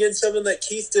potentially bringing in someone like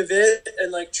Keith DeVitt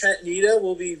and like Trent Nita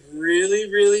will be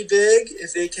really, really big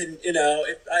if they can,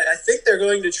 I think they're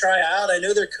going to try out. I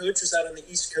know their coach was out on the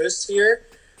East Coast here,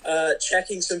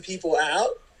 checking some people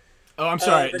out. Oh, I'm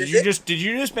sorry. Did you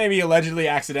just maybe allegedly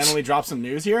accidentally drop some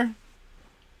news here?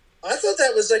 I thought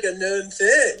that was like a known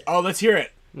thing. Oh, let's hear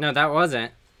it. No, that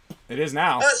wasn't. It is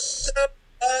now.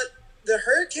 The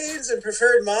Hurricanes and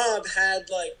Preferred Mob had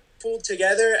like pulled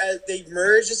together as they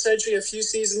merged essentially a few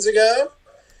seasons ago.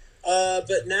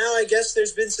 But now I guess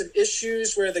there's been some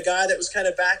issues where the guy that was kind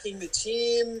of backing the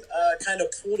team kind of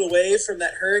pulled away from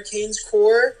that Hurricanes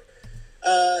core.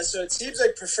 So it seems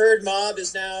like Preferred Mob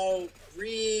is now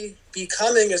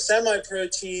becoming a semi-pro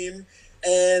team,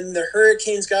 and the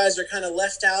Hurricanes guys are kind of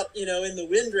left out, in the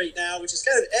wind right now, which is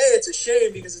kind of, it's a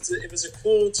shame because it was a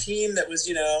cool team that was,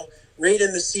 right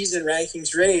in the season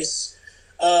rankings race.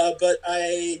 But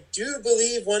I do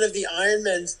believe one of the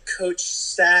Ironman coach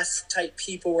staff type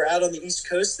people were out on the East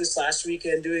Coast this last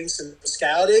weekend doing some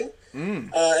scouting.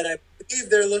 And I believe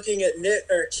they're looking at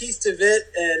Keith DeVitt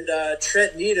and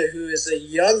Trent Nita, who is a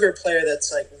younger player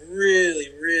that's like really,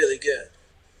 really good.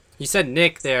 You said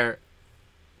Nick there.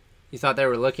 You thought they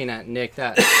were looking at Nick.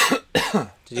 That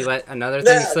did you let another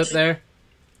thing slip there?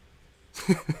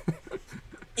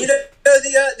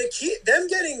 Them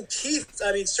getting Keith,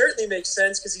 I mean, certainly makes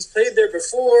sense because he's played there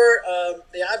before.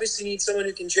 They obviously need someone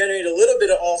who can generate a little bit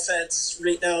of offense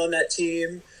right now on that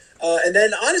team. And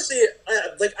then honestly,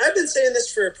 I've been saying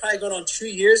this for probably going on 2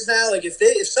 years now. Like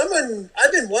if someone,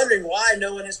 I've been wondering why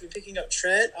no one has been picking up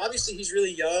Trent. Obviously he's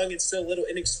really young and still a little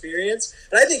inexperienced,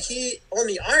 but I think on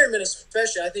the Ironman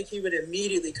especially, I think he would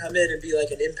immediately come in and be like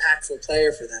an impactful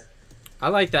player for them. I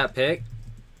like that pick.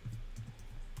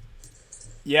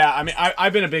 Yeah, I mean,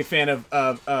 I've been a big fan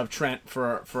of Trent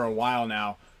for a while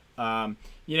now.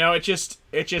 It just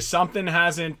something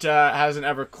hasn't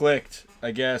ever clicked, I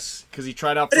guess, because he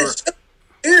tried out for. It's so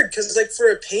weird because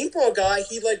for a paintball guy,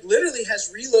 he literally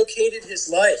has relocated his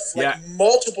life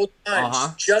multiple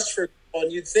times just for.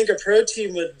 And you'd think a pro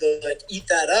team would eat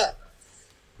that up.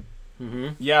 Mm-hmm.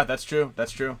 Yeah, that's true.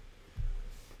 That's true.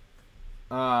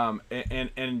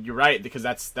 And you're right, because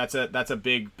that's a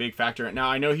big factor. Now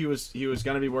I know he was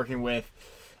going to be working with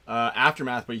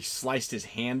Aftermath, but he sliced his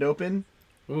hand open.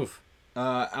 Oof.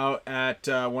 Out at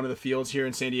one of the fields here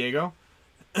in San Diego.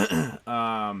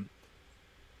 And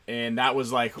that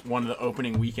was one of the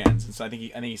opening weekends, and so I think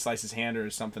he sliced his hand or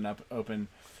something up open,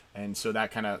 and so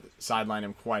that kind of sidelined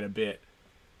him quite a bit.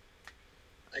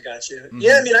 I got you. Mm-hmm.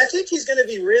 Yeah, I mean, I think he's going to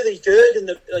be really good in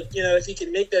the if he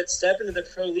can make that step into the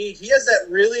pro league. He has that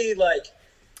really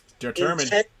determined.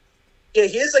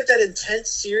 He has that intense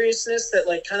seriousness that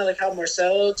kind of how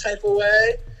Marcelo type of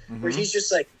way, where he's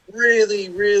just really,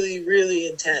 really, really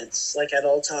intense at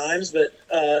all times. But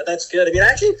that's good. I mean, I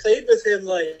actually played with him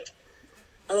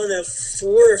I don't know,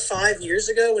 4 or 5 years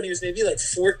ago when he was maybe like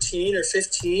 14 or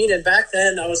 15. And back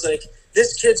then I was like,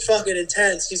 this kid's fucking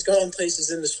intense. He's going places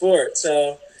in the sport.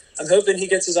 So I'm hoping he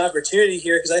gets his opportunity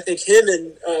here because I think him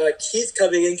and Keith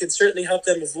coming in can certainly help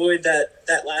them avoid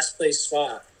that last place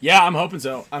spot. Yeah, I'm hoping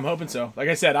so. Like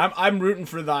I said, I'm rooting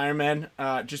for the Ironman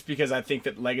just because I think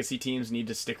that legacy teams need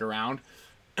to stick around.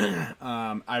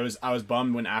 I was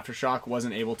bummed when Aftershock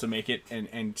wasn't able to make it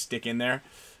and stick in there.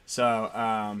 So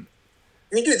I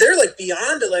mean, dude, they're like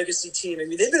beyond a legacy team. I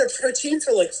mean, they've been a pro team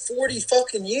for like 40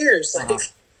 fucking years. Like,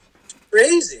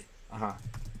 crazy.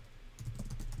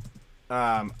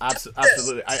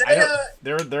 Absolutely.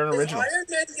 They're an original. If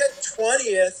Ironman get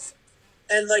 20th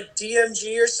and like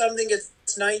DMG or something gets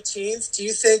 19th, do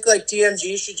you think like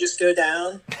DMG should just go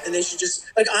down and they should just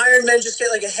like Ironman just get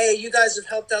like a, hey, you guys have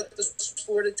helped out the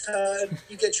sport a ton,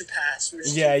 you get your pass?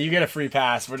 You get a free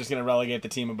pass. We're just gonna relegate the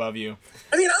team above you.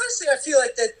 I mean, honestly, I feel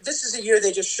like that this is a year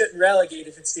they just shouldn't relegate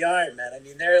if it's the Ironman. I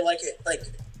mean, they're like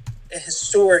a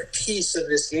historic piece of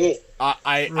this game.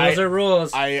 Rules are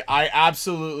rules. I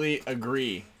absolutely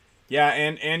agree. Yeah,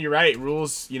 and you're right.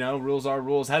 Rules are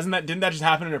rules. Didn't that just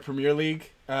happen in a Premier League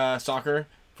soccer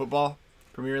football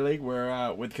Premier League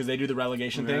where because they do the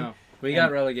relegation thing? We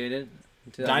got relegated.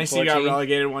 Dynasty got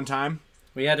relegated one time.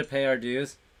 We had to pay our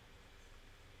dues.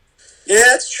 Yeah,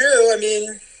 that's true. I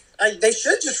mean, they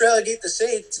should just relegate the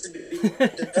Saints to be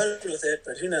done with it,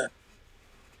 but who knows?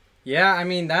 Yeah, I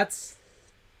mean that's.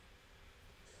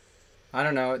 I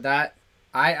don't know that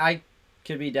I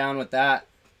could be down with that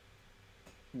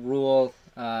rule.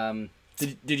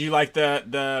 Did you like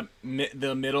the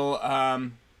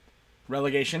middle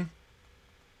relegation?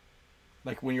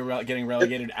 Like when you're getting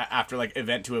relegated after like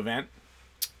event to event?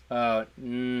 What,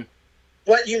 you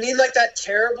mean like that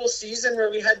terrible season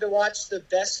where we had to watch the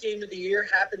best game of the year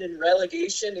happen in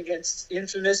relegation against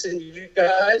Infamous and you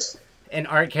guys? And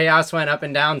Art Chaos went up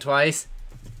and down twice.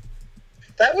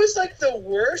 That was like the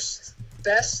worst,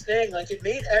 best thing. Like it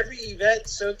made every event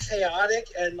so chaotic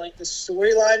and like the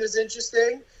storyline was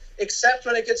interesting. Except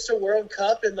when it gets to World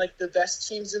Cup and like the best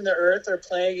teams in the earth are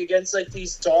playing against like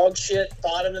these dog shit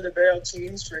bottom of the barrel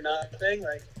teams for nothing.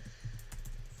 Like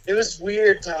it was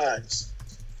weird times.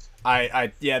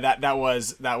 That's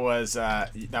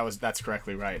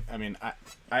correctly right. I mean,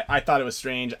 I thought it was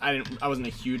strange. I wasn't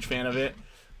a huge fan of it,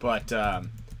 but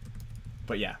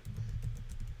yeah.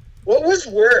 What was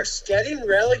worse, getting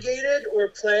relegated or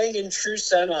playing in true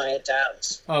semi at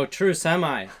Dallas? Oh, true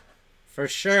semi, for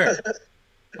sure.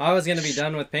 I was gonna be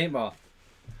done with paintball.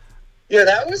 Yeah,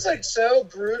 that was like so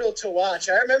brutal to watch.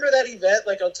 I remember that event,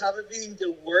 like on top of being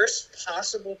the worst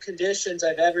possible conditions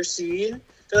I've ever seen.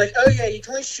 They're like, oh yeah, you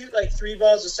can only shoot like 3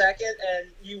 balls a second, and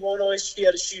you won't always be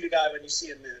able to shoot a guy when you see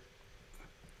him move.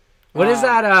 What is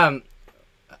that?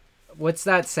 What's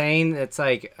that saying? It's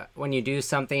like when you do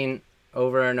something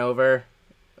over and over,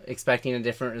 expecting a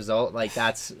different result. Like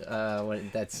that's when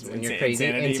you're crazy.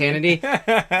 Insanity.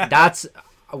 That's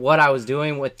what I was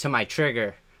doing to my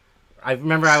trigger. I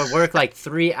remember I would work like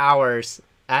 3 hours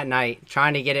at night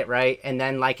trying to get it right, and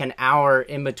then like an hour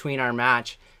in between our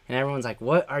match, and everyone's like,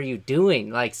 "What are you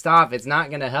doing? Like, stop! It's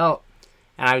not gonna help."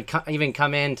 And I would even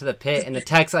come into the pit, and the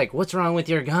tech's like, "What's wrong with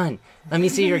your gun? Let me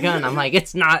see your gun." I'm like,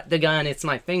 "It's not the gun. It's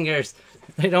my fingers.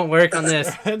 They don't work on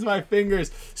this." It's my fingers.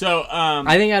 So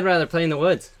I think I'd rather play in the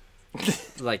woods.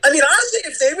 Like, I mean, honestly,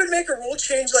 if they would make a rule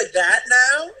change like that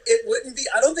now, it wouldn't be.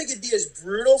 I don't think it'd be as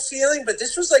brutal feeling. But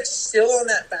this was like still on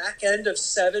that back end of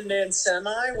 7-man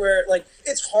semi, where like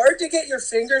it's hard to get your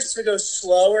fingers to go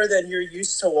slower than you're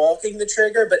used to walking the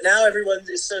trigger. But now everyone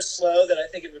is so slow that I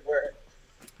think it would work.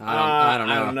 I don't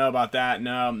know. I don't know about that.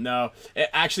 No.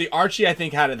 Actually, Archie, I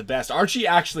think, had it the best. Archie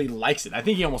actually likes it. I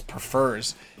think he almost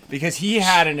prefers because he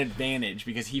had an advantage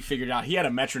because he figured out he had a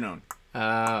metronome.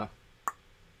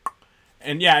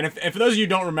 And yeah, and if for those of you who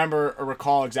don't remember or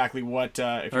recall exactly what...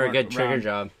 or a good trigger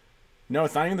job. No,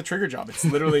 it's not even the trigger job. It's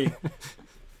literally...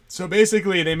 So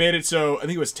basically, they made it so... I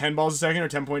think it was 10 balls a second or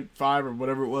 10.5 or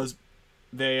whatever it was.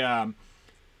 They...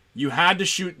 you had to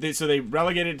shoot... So they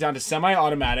relegated it down to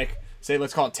semi-automatic. Say,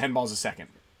 let's call it 10 balls a second.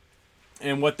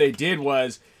 And what they did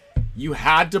was you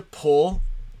had to pull...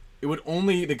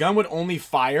 The gun would only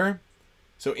fire...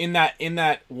 So in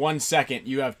that 1 second,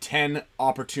 you have 10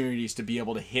 opportunities to be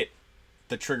able to hit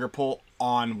the trigger pull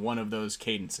on one of those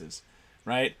cadences,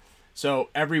 right? So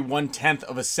every 1/10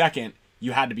 of a second,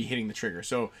 you had to be hitting the trigger.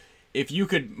 So if you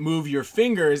could move your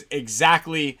fingers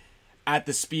exactly at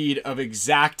the speed of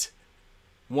exact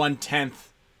 1/10,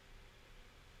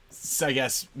 I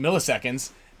guess,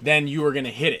 milliseconds, then you were going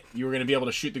to hit it. You were going to be able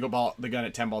to shoot the gun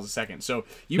at 10 balls a second. So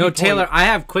Taylor, I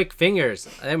have quick fingers.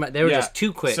 They were just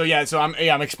too quick. So I'm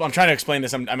trying to explain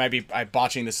this. I might be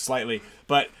botching this slightly,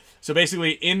 but so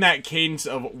basically in that cadence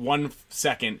of 1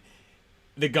 second,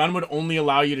 the gun would only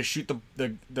allow you to shoot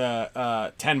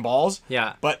the 10 balls.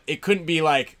 Yeah. But it couldn't be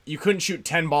like you couldn't shoot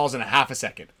 10 balls in a half a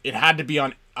second. It had to be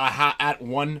on at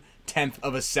 1/10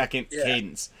 of a second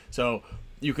cadence. So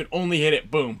you could only hit it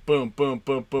boom, boom, boom,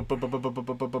 boom, boom, boom, boom, boom, boom,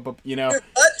 boom, boom, boom, boom. You know.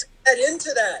 Let's get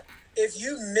into that. If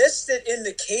you missed it in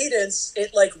the cadence,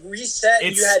 it like reset.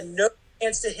 And you had no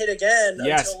chance to hit again.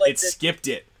 Yes, until, like, it skipped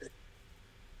it.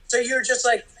 So you're just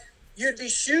like. You'd be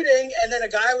shooting, and then a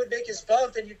guy would make his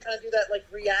bump, and you'd kind of do that like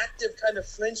reactive kind of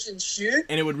flinch and shoot,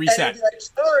 and it would reset. And you'd be like,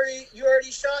 "Sorry, you already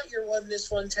shot your one. This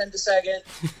 1/10 a second."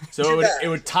 So it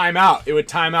would time out. It would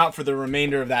time out for the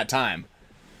remainder of that time.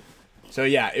 So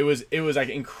yeah, it was like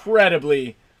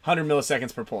incredibly 100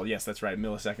 milliseconds per pull. Yes, that's right.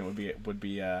 Millisecond would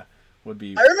be. I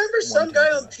remember some guy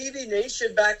on PV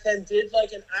Nation back then did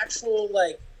like an actual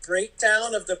like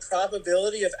breakdown of the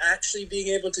probability of actually being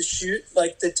able to shoot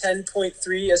like the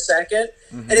 10.3 a second,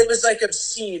 and it was like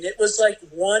obscene. It was like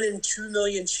 1 in 2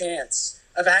 million chance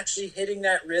of actually hitting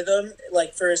that rhythm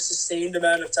like for a sustained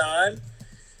amount of time.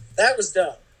 That was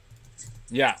dumb.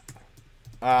 Yeah.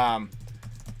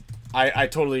 I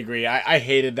totally agree. I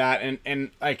hated that,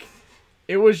 and like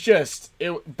it was just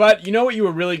it. But you know what you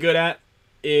were really good at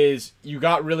is you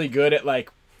got really good at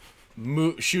like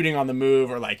shooting on the move,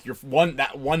 or like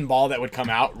that one ball that would come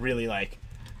out really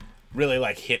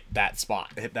hit that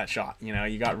spot, hit that shot. You know,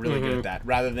 you got really good at that.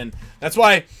 Rather than that's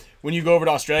why when you go over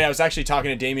to Australia, I was actually talking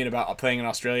to Damien about playing in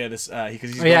Australia. Because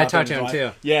he's I talked to him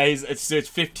too. Yeah, it's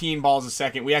 15 balls a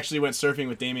second. We actually went surfing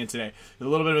with Damien today. It was a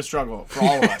little bit of a struggle for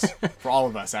all of us. For all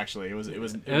of us, actually, it was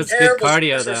good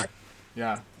cardio though.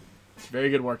 Yeah, very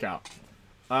good workout.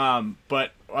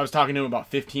 But I was talking to him about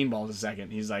 15 balls a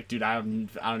second. He's like, dude, I don't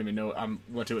even know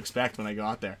what to expect when I go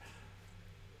out there.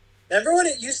 Remember when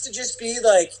it used to just be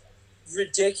like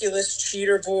ridiculous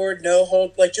cheater board, no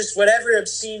hold, like just whatever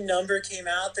obscene number came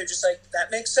out, they're just like, that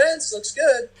makes sense, looks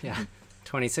good. Yeah,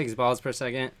 26 balls per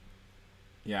second.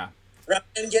 Yeah.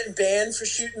 Ryan getting banned for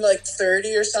shooting like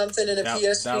 30 or something in a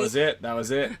PSP. That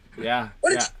was it. Yeah.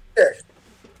 What a cheater.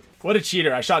 What a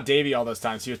cheater. I shot Davey all those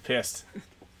times. He was pissed.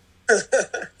 They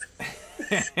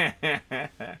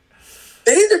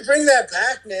need to bring that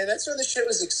back, man. That's when the shit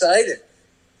was exciting.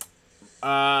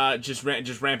 Just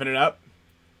ramping it up.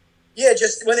 Yeah,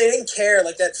 just when they didn't care,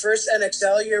 like that first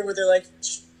NXL year where they're like,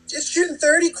 just shooting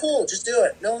 30, cool, just do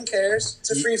it. No one cares.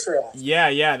 It's a free for all.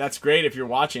 Yeah, that's great if you're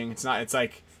watching. It's not. It's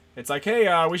like,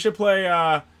 hey, we should play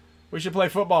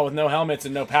football with no helmets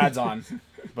and no pads on,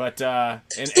 but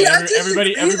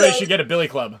everybody should get a billy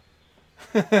club.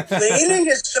 Laning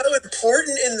is so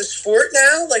important in the sport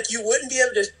now. Like, you wouldn't be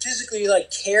able to physically like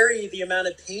carry the amount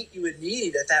of paint you would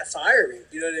need at that fire rate.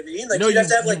 You know what I mean? Like, you'd have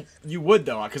to have like you would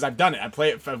though, because I've done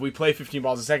it. We play 15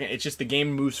 balls a second. It's just the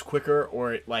game moves quicker,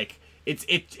 or it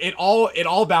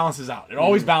all balances out. It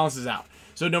always balances out.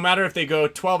 So no matter if they go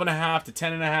 12.5 to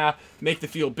 10.5, make the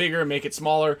field bigger, make it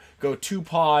smaller, go 2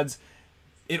 pods,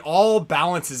 it all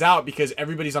balances out because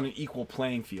everybody's on an equal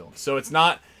playing field. So it's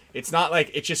not like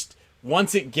it's just.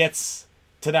 Once it gets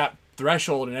to that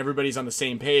threshold and everybody's on the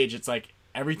same page, it's like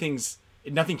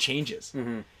nothing changes.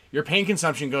 Your pain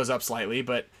consumption goes up slightly,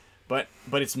 but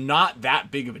it's not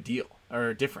that big of a deal or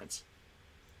a difference.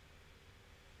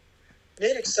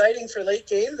 Made exciting for late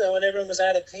game though, when everyone was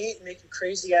out of paint and making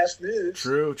crazy ass moves.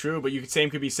 True, but same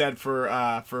could be said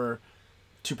for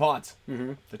 2 pods.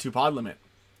 The 2 pod limit.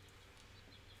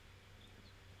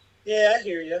 Yeah, I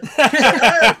hear you.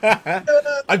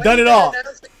 I've done it all.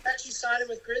 Actually signing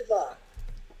with Gridlock.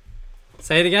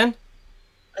 Say it again.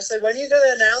 I said, when are you going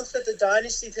to announce that the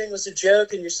Dynasty thing was a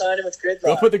joke and you're signing with Gridlock?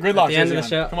 Go put the Gridlock at the end of the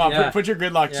show. Come on, yeah. put your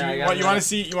Gridlock. Yeah, you want to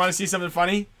see? You want to see something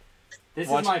funny? This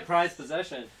is my prized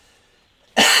possession.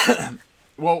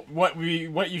 Well, what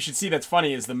you should see that's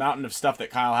funny is the mountain of stuff that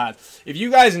Kyle has. If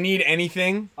you guys need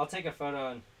anything, I'll take a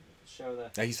photo and show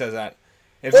that. Yeah, he says that.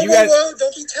 Whoa,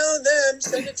 don't be telling them.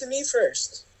 Send it to me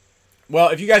first. Well,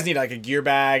 if you guys need like a gear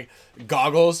bag,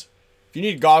 goggles, if you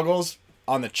need goggles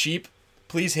on the cheap,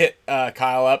 please hit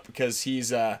Kyle up because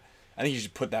he's. I think you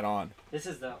should put that on. This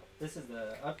is the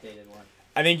updated one.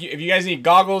 I think if you guys need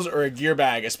goggles or a gear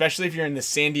bag, especially if you're in the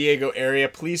San Diego area,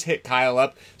 please hit Kyle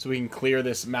up so we can clear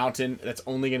this mountain that's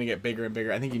only going to get bigger and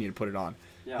bigger. I think you need to put it on.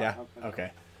 Yeah?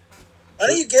 Okay. Why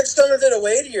don't you give some of it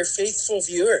away to your faithful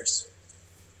viewers?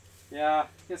 Yeah, I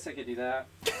guess I could do that.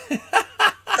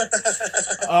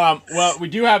 Well, we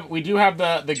do have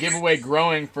the giveaway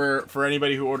growing for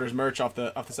anybody who orders merch off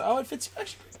the. Oh, it fits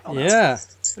actually pretty Oh, Yeah.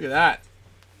 Look at that.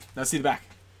 Now see the back.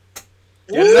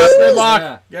 Get it up, Gridlock.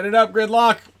 Yeah. Get it up,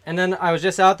 Gridlock. And then I was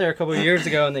just out there a couple of years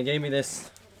ago, and they gave me this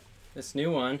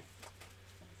new one,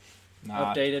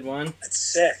 updated one. That's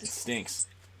sick. It stinks.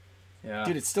 Yeah.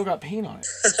 Dude, it's still got paint on it.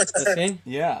 This thing?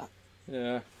 Yeah.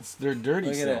 Yeah. They're dirty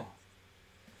Look at still. it.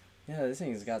 Yeah, this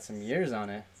thing's got some years on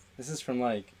it. This is from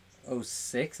like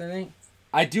 '06, I think.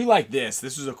 I do like this.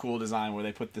 This was a cool design where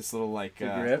they put this little like The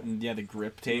grip? Yeah, the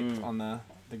grip tape on the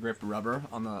grip rubber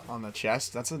on the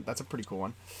chest. That's a pretty cool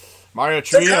one. Mario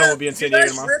Trio will be in San Diego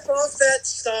Did you guys tomorrow. rip off that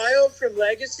style from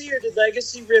Legacy, or did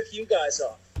Legacy rip you guys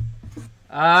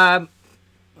off?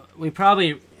 We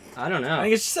probably, I don't know. I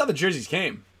think it's just how the jerseys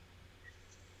came.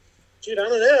 Dude, I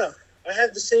don't know. I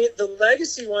have the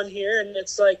Legacy one here, and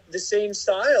it's like the same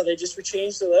style. They just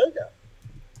changed the logo.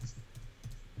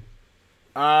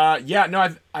 Yeah,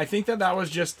 no, I think that was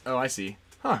just. Oh, I see.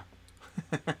 Huh.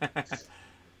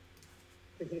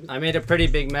 I made a pretty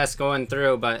big mess going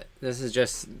through, but this is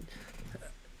just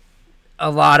a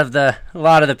lot of the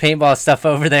paintball stuff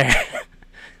over there.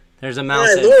 There's a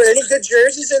mountain. Yeah, Lord, any good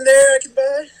jerseys in there I can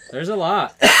buy? There's a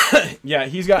lot. Yeah,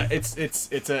 he's got it's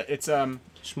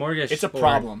Smorgasbord. It's a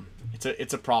problem.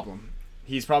 It's a problem.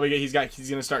 He's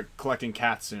gonna start collecting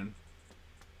cats soon.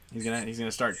 He's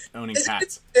gonna start owning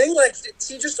cats. Thing like, is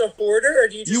he just a hoarder, or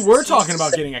do you? Just You were talking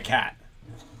about getting a cat.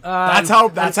 That's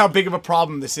how big of a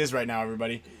problem this is right now,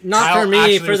 everybody. Not Kyle for me,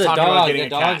 actually for was the talking about dog. getting a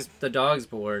cat. The dog's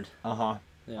bored. Yeah.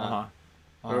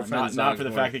 Her friend's Not dog's for the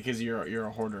bored. fact that because you're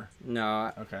a hoarder.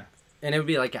 No, Okay. and it would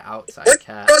be like an outside Once you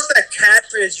cat. cross that cat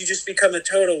bridge, you just become a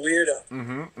total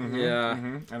weirdo. Yeah.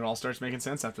 And it all starts making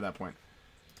sense after that point.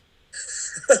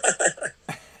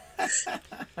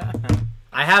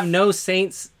 I have no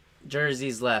Saints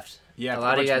jerseys left. Yeah, a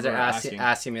lot of you guys people are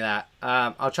asking me that.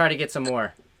 I'll try to get some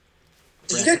more.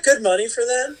 Did you get good money for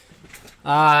them?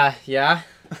 Yeah.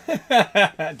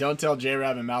 Don't tell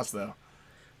J-Rab and Mouse though.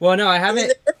 Well, no, I I haven't.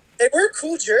 mean, they were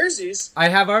cool jerseys. I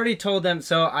have already told them.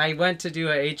 So I went to do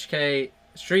a HK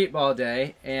street ball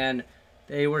day, and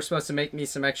they were supposed to make me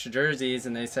some extra jerseys,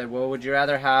 and they said, well, would you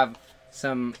rather have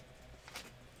some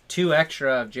 2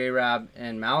 extra of J-Rab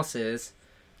and Mouse's?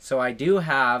 So I do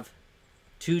have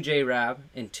 2 J-Rab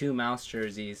and 2 Mouse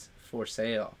jerseys for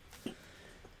sale.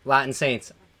 Latin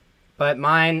Saints. But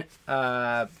mine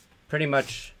pretty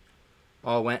much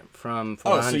all went from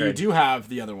 400. Oh, so you do have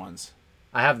the other ones.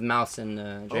 I have the Mouse and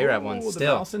the J-Rab ones the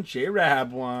still. Mouse and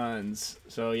J-Rab ones.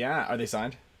 So yeah, are they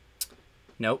signed?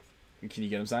 Nope. Can you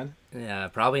get them signed? Yeah,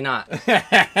 probably not.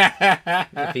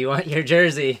 If you want your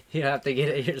jersey, you have to get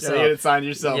it yourself. Get it signed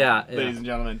yourself, Yeah, ladies and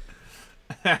gentlemen.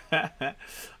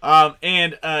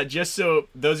 And just so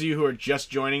those of you who are just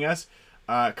joining us,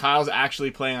 Kyle's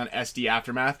actually playing on SD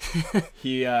Aftermath.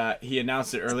 He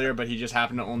announced it earlier, but he just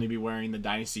happened to only be wearing the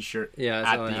Dynasty shirt Yeah,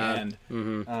 that's at all I the have. end.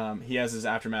 Mm-hmm. He has his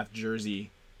Aftermath jersey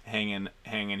hanging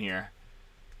here,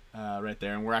 right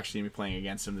there, and we're actually gonna be playing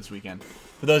against him this weekend.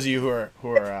 For those of you who are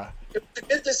It was a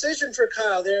good decision for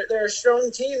Kyle. They're a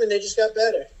strong team, and they just got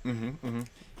better.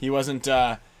 he wasn't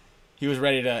he was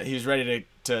ready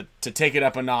to take it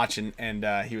up a notch, and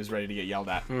he was ready to get yelled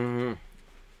at. Mm-hmm.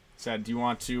 Said, do you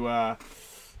want to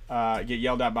get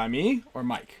yelled at by me or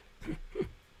Mike?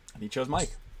 And he chose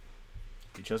Mike.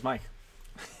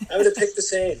 I would have picked the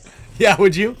same. Yeah,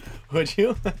 would you?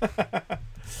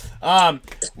 Well,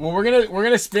 we're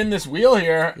gonna spin this wheel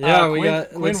here. Yeah, we Quinn, got-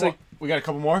 Quinn, looks like- we got a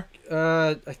couple more.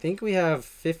 I think we have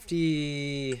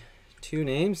 52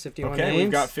 names, 51 Okay, names.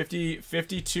 we've got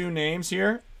 52 names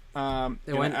here. Gonna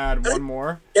went- add one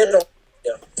more. Yeah, no.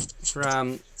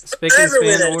 From Spick and Never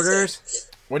win Span anything. orders.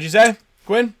 What'd you say,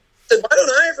 Quinn? Why don't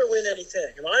I ever win anything?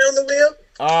 Am I on the wheel?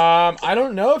 I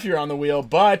don't know if you're on the wheel,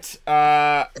 but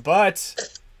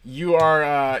you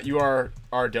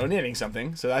are donating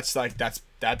something, so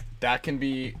that can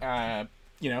be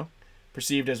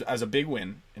perceived as a big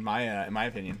win in my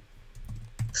opinion.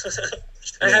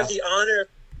 I have the honor.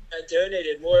 I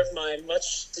donated more of my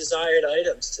much desired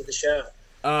items to the show.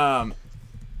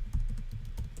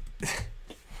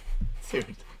 Dude.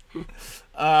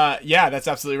 Yeah, that's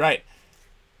absolutely right.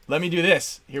 Let me do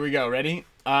this. Here we go. Ready?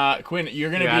 Quinn, you're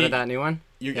gonna You be. added that new one?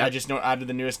 I just added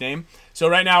the newest name. So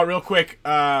right now, real quick,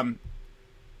 and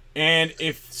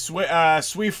if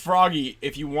Sweet Froggy,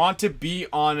 if you want to be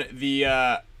on the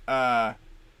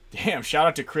damn, shout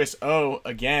out to Chris O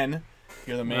again.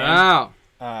 You're the man.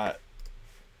 Wow.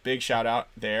 Big shout out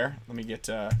there. Let me get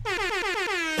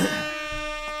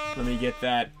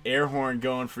that air horn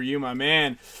going for you, my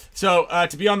man. So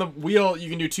to be on the wheel, you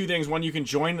can do 2 things. One, you can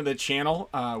join the channel.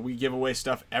 We give away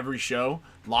stuff every show,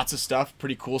 lots of stuff,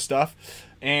 pretty cool stuff.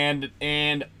 And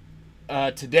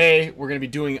today we're going to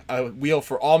be doing a wheel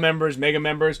for all members, mega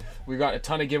members. We've got a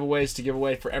ton of giveaways to give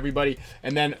away for everybody.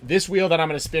 And then this wheel that I'm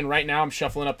going to spin right now, I'm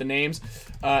shuffling up the names,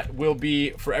 will be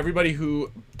for everybody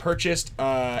who purchased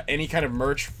any kind of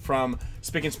merch from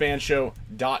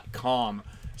spickandspanshow.com.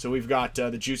 So we've got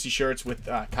the Juicy shirts with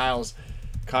Kyle's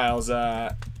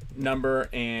number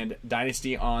and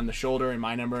Dynasty on the shoulder, and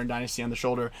my number and Dynasty on the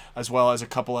shoulder, as well as a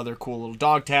couple other cool little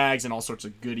dog tags and all sorts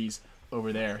of goodies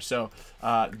over there. So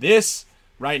this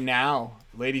right now,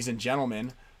 ladies and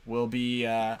gentlemen, will be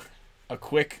a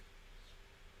quick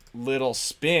little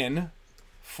spin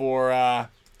for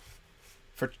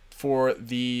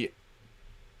the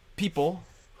people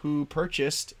who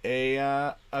purchased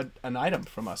an item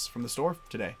from us from the store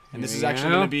today. And this is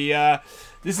actually going to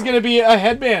be a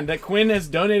headband that Quinn has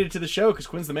donated to the show because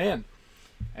Quinn's the man.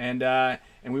 And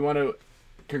we want to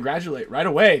congratulate right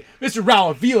away Mr. Raul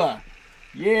Avila.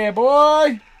 Yeah,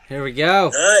 boy. Here we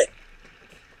go.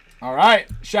 All right.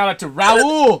 Shout out to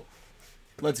Raul.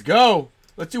 Let's go.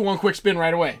 Let's do one quick spin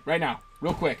right away, right now,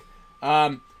 real quick.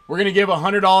 We're going to give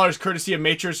 $100 courtesy of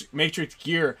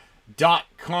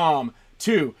MatrixGear.com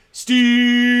to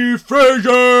Steve Frazier.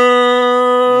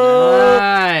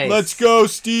 Nice. Let's go,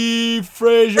 Steve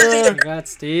Frazier.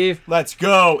 Congrats, Steve. Let's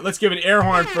go. Let's give an air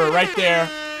horn for right there.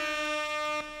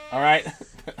 All right.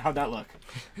 How'd that look?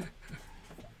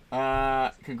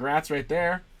 Congrats right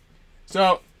there.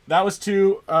 So that was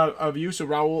two of you. So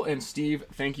Raul and Steve,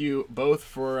 thank you both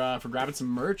for grabbing some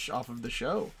merch off of the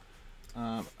show,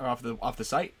 or off the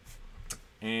site.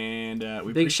 And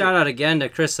we big shout out again to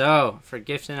Chris O for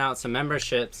gifting out some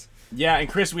memberships. Yeah, and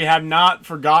Chris, we have not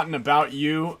forgotten about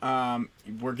you.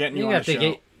 We're getting you on the show. You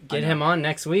have to get him on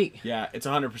next week. Yeah, it's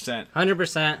 100%.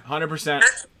 100%. 100%.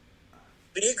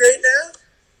 League right now?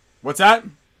 What's that?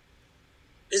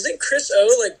 Isn't Chris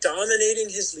O dominating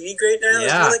his league right now?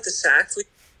 Yeah. Isn't he the sack league?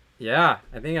 Yeah,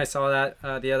 I think I saw that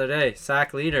the other day.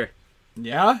 Sack leader.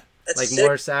 Yeah? That's sick.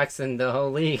 More sacks than the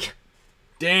whole league.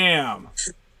 Damn.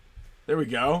 There we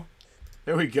go.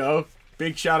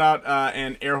 Big shout out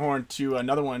and air horn to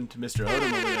another one to Mr.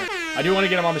 Odom over there. I do want to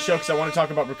get him on the show because I want to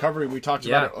talk about recovery. We talked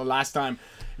about it last time.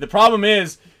 The problem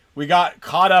is we got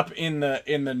caught up in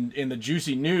the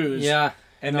juicy news. Yeah.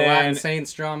 And the then Latin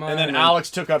Saints drama. And then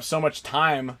Alex took up so much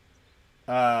time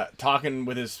talking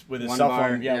with his cell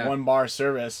phone. Yeah, 1 bar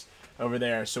service over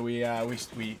there. So we had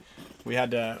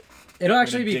to. It'll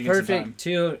actually be perfect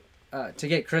to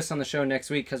get Chris on the show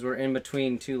next week because we're in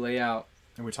between two layout.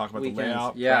 And we talk about weekends. the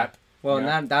layout. Yeah. Prep. Well,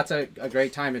 and that's a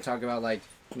great time to talk about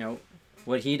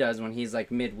what he does when he's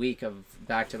midweek of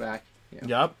back to back.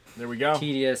 Yep. There we go.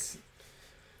 Tedious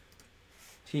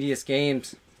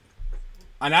games.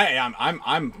 And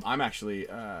I'm actually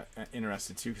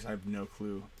interested too because I have no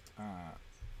clue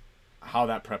how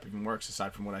that prep even works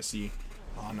aside from what I see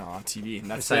on TV, and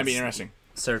that's gonna be interesting.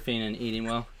 Surfing and eating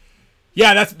well.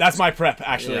 Yeah, that's my prep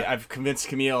actually. Yeah. I've convinced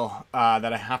Camille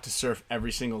that I have to surf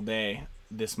every single day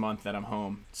this month that I'm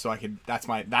home, so I could. That's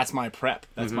my prep.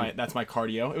 That's my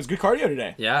cardio. It was good cardio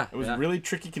today. Yeah, it was really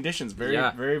tricky conditions.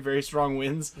 Very very strong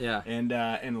winds. Yeah,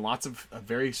 and lots of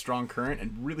very strong current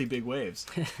and really big waves.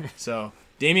 So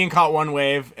Damien caught one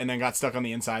wave and then got stuck on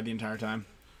the inside the entire time,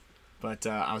 but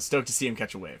I was stoked to see him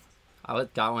catch a wave. I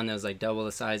got one that was double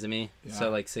the size of me,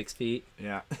 so 6 feet.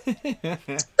 Yeah. When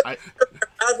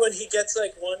he gets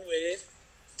one wave.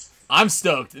 I'm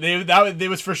stoked. It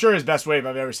was for sure his best wave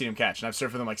I've ever seen him catch, and I've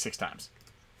surfed with him 6 times.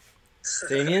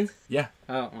 Damien? Yeah.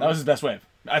 Oh. That was his best wave.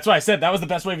 That's why I said that was the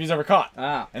best wave he's ever caught.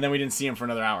 Ah. And then we didn't see him for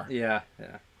another hour. Yeah.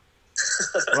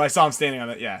 Well, I saw him standing on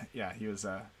it. Yeah, he was.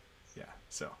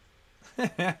 So.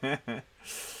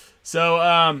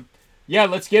 So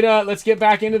let's get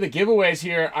back into the giveaways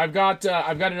here. I've got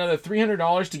another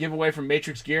 $300 to give away from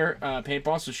Matrix Gear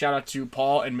paintball. So shout out to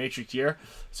Paul and Matrix Gear.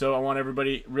 So I want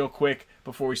everybody real quick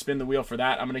before we spin the wheel for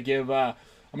that. I'm gonna give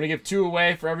 2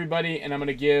 away for everybody, and I'm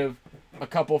gonna give a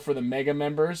couple for the mega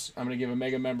members. I'm gonna give a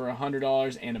mega member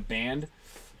 $100 and a band.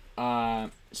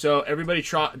 So everybody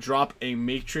drop a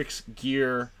Matrix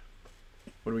Gear.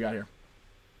 What do we got here?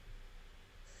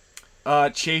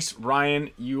 Chase,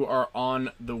 Ryan, you are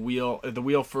on the wheel. The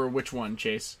wheel for which one,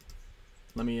 Chase?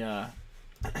 Let me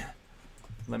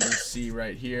see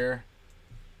right here.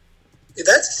 Dude,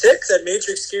 that's sick that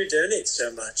Matrix Gear donates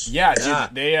so much. Yeah,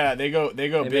 dude, they go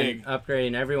They've big. Been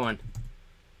upgrading everyone.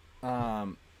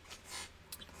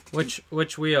 Which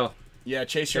wheel? Yeah,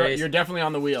 Chase, you're definitely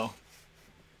on the wheel.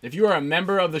 If you are a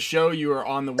member of the show, you are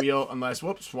on the wheel. Unless,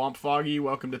 Swamp Foggy,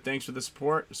 welcome to Thanks for the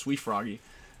Support. Sweet Froggy.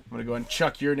 I'm going to go ahead and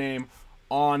chuck your name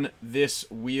on this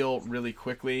wheel really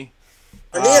quickly.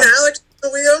 Are me and Alex on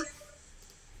the wheel?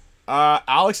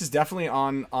 Alex is definitely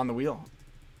on the wheel.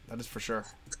 That is for sure.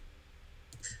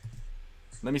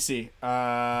 Let me see.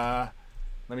 Let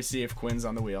me see if Quinn's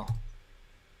on the wheel.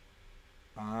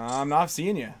 I'm not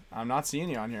seeing you. I'm not seeing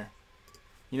you on here.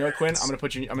 You know what, Quinn? I'm gonna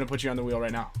put you on the wheel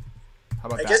right now. How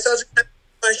about I that? guess I'll just have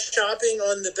my shopping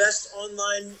on the best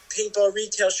online paintball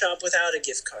retail shop without a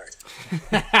gift card.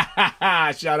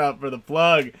 Shout out for the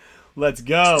plug. Let's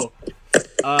go.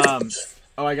 I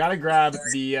gotta grab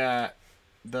the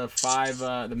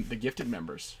gifted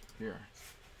members here.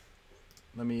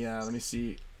 Let me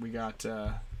see. We got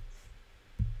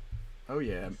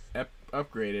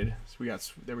upgraded. So we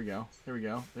got there we go.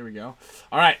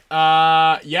 All right.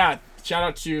 Yeah. Shout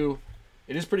out to.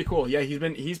 It is pretty cool. Yeah,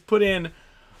 he's put in.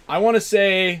 I want to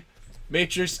say,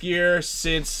 Matrix Gear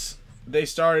since they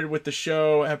started with the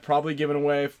show have probably given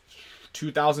away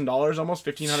 $2,000, almost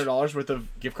 $1,500 worth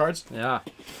of gift cards. Yeah.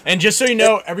 And just so you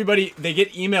know, everybody, they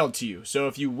get emailed to you. So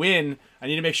if you win, I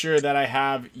need to make sure that I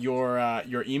have your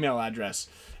email address,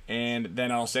 and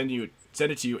then I'll send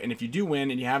it to you. And if you do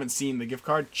win and you haven't seen the gift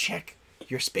card, check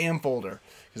your spam folder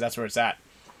because that's where it's at.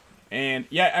 And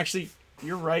yeah, actually,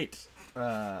 you're right,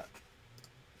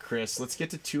 Chris. Let's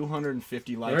get to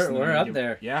 250 likes. We're up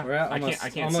there. Yeah, we're at I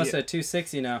can't almost see it. at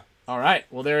 260 now. All right,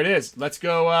 well there it is. Let's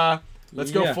go.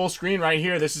 Let's go full screen right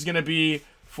here. This is gonna be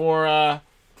for.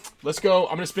 Let's go.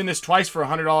 I'm gonna spin this twice for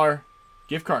 $100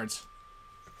 gift cards,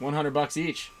 $100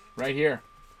 each, right here.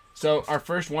 So our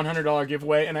first $100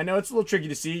 giveaway, and I know it's a little tricky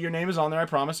to see. Your name is on there. I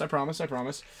promise.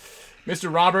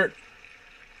 Mr. Robert.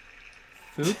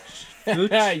 Oops.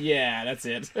 Yeah, that's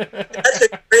it. That's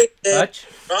a great name. Hutch?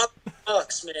 Rob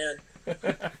Bucks, man.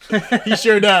 He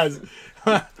sure does.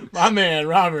 My man,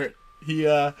 Robert. He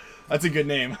that's a good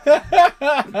name.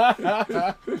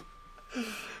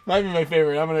 Might be my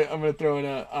favorite. I'm gonna throw in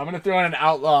an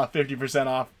outlaw 50%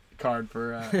 off card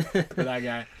for that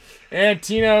guy. And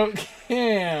Tino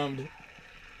Cammed.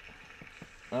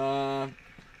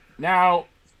 Now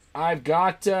I've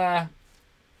got a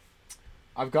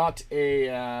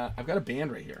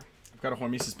band right here. I've got a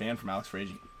Hormesis band from Alex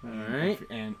Fragi. All right.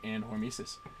 And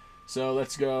Hormesis. So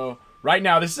let's go right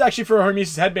now. This is actually for a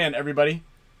Hormesis headband, everybody.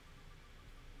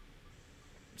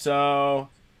 So,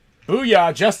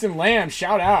 booyah, Justin Lamb,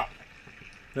 shout out.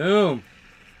 Boom.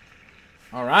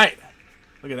 All right.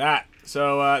 Look at that.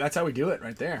 So that's how we do it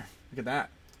right there. Look at that.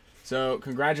 So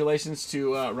congratulations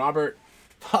to Robert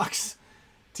Fox,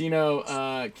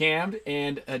 Tino Cammed,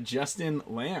 and Justin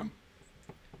Lamb.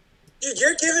 Dude,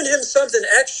 you're giving him something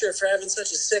extra for having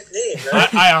such a sick name,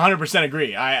 right? I 100%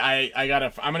 agree.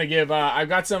 I've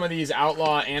got some of these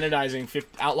outlaw anodizing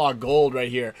outlaw gold right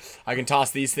here. I can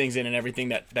toss these things in and everything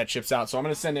that ships out. So I'm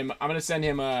gonna send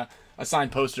him a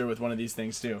signed poster with one of these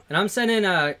things too. And I'm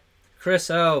sending Chris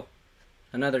O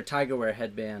another Tiger Wear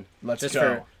headband. Let's just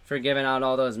go. For giving out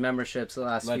all those memberships the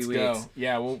last few weeks.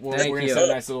 Yeah, we're gonna Thank send a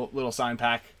nice little sign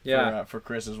pack for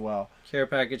Chris as well. Care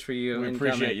package for you. We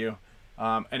appreciate you.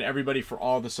 And everybody for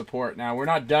all the support. Now, we're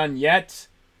not done yet,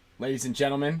 ladies and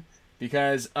gentlemen,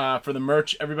 because for the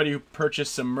merch, everybody who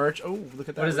purchased some merch. Oh, look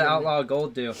at that. What does the Outlaw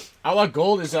Gold do? Outlaw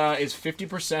Gold is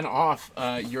 50% off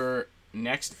your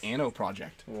next Anno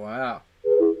project. Wow.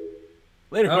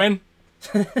 Later, Quinn.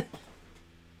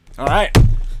 All right.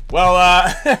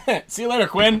 Well, see you later,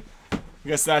 Quinn. I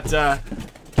guess that...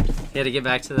 He had to get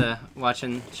back to the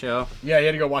watching show. Yeah, he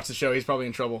had to go watch the show. He's probably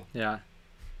in trouble. Yeah.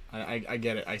 I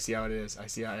get it. I see how it is.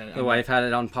 The wife had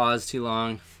it on pause too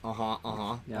long.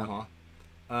 Yeah.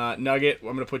 Nugget,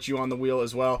 I'm gonna put you on the wheel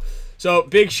as well. So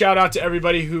big shout out to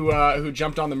everybody who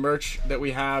jumped on the merch that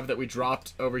we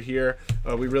dropped over here.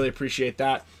 We really appreciate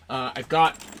that.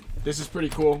 This is pretty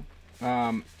cool.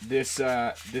 This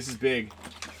is big.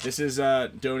 This is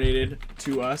donated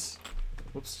to us.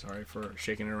 Whoops, sorry for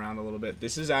shaking it around a little bit.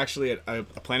 This is actually a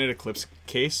Planet Eclipse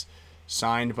case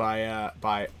signed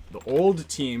by the old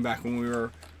team back when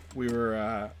we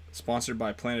were sponsored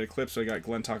by Planet Eclipse. So I got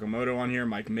Glenn Takamoto on here,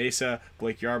 Mike Mesa,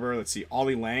 Blake Yarber. Let's see,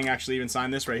 Ollie Lang actually even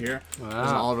signed this right here. Wow.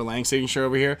 There's an Oliver Lang signature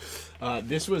over here.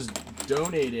 This was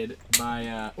donated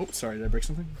by. Oops, sorry, did I break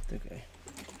something? Okay.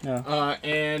 No.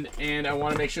 And I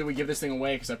want to make sure we give this thing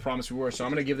away because I promised we were. So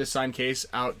I'm gonna give this signed case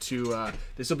out to.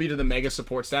 This will be to the Mega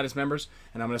Support Status members,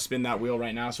 and I'm gonna spin that wheel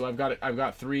right now. So I've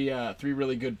got three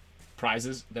really good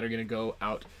prizes that are going to go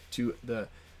out to the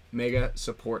Mega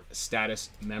Support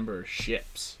Status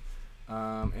memberships.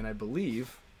 And I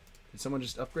believe... Did someone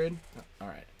just upgrade? Oh, all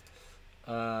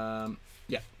right.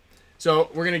 Yeah.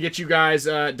 So we're going to get you guys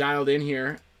dialed in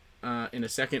here in a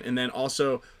second. And then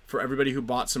also for everybody who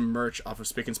bought some merch off of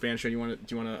Spick and Span Show, do you want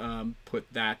to put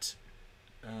that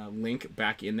link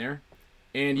back in there?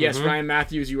 And yes, Ryan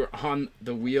Matthews, you were on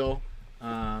the wheel.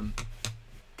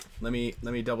 Let me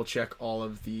double check all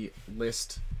of the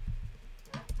list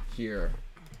here.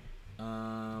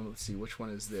 Let's see, which one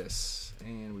is this?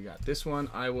 And we got this one.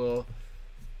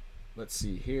 Let's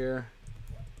see here.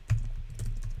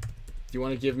 Do you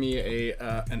want to give me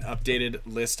an updated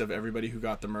list of everybody who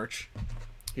got the merch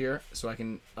here so I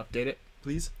can update it,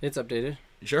 please? It's updated.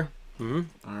 You sure? Mm-hmm.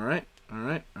 All right.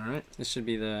 This should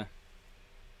be the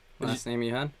last name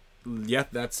you had. Yeah,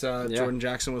 that's Jordan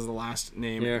Jackson was the last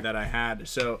name that I had.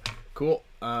 So cool.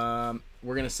 We're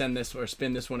gonna send this or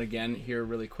spin this one again here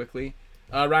really quickly.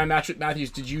 Ryan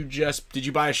Matthews, did you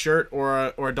buy a shirt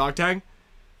or a dog tag?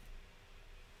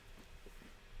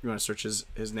 You want to search his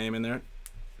name in there?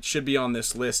 It should be on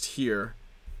this list here.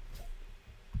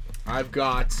 I've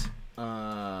got.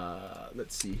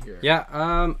 Let's see here.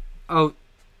 Yeah.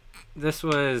 This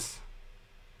was.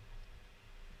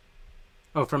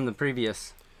 Oh, from the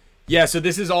previous. Yeah, so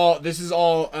this is all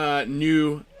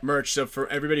new merch. So for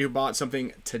everybody who bought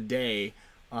something today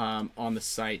on the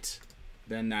site,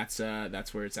 then that's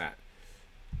where it's at.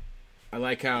 I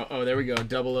like how there we go.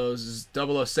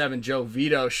 007 Joe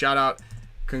Vito, shout out,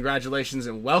 congratulations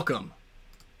and welcome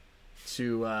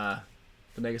to the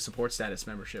Mega Support Status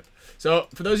membership. So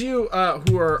for those of you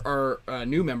who are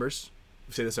new members,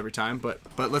 we say this every time, but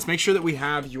let's make sure that we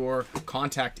have your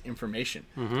contact information,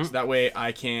 so that way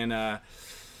I can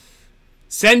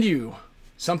send you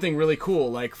something really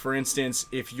cool. Like for instance,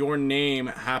 if your name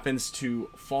happens to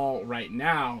fall right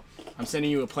now, I'm sending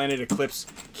you a Planet Eclipse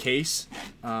case.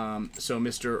 So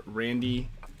Mr. Randy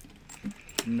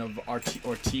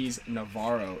Ortiz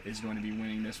Navarro is going to be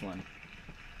winning this one.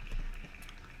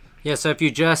 Yeah, so if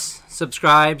you just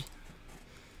subscribed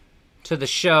to the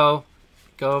show,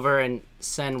 go over and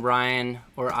send Ryan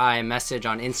or I a message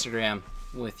on Instagram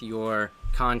with your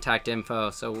contact info.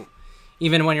 So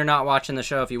even when you're not watching the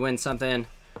show, if you win something,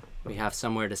 we have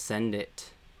somewhere to send it.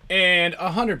 And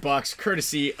 $100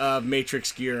 courtesy of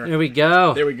Matrix Gear. There we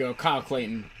go. There we go, Kyle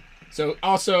Clayton. So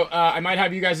also, I might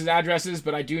have you guys' addresses,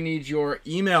 but I do need your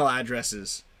email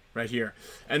addresses right here.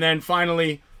 And then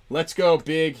finally, let's go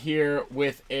big here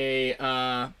with a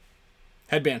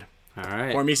headband. All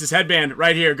right. Hormesis headband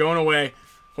right here, going away.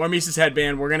 Hormesis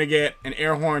headband. We're going to get an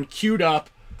air horn queued up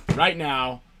right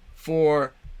now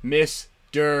for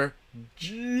Mr.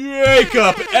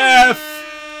 Jacob F.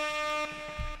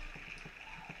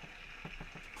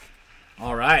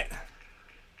 All right.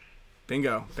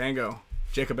 Bingo. Bango.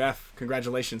 Jacob F.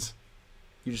 Congratulations.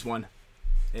 You just won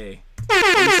a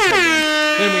Hormesis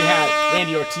headband. Then we have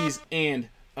Randy Ortiz and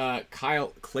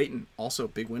Kyle Clayton, also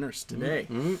big winners today.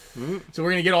 So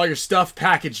we're going to get all your stuff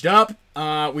packaged up.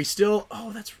 We still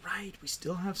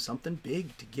have something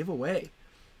big to give away.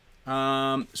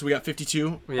 So we got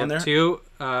 52 We on have there.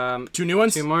 Two new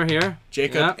ones? Two more here.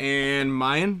 Jacob and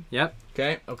Mayan. Yep.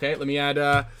 Okay. Let me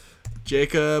add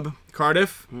Jacob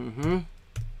Cardiff.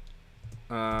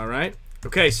 All right.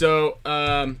 Okay, so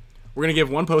we're going to give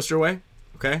one poster away.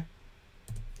 Okay.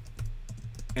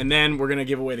 And then we're going to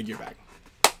give away the gear bag.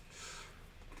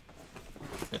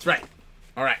 That's right.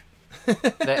 All right.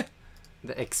 the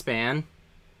expand.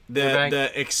 The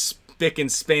Spick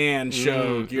and Span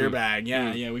show gear bag.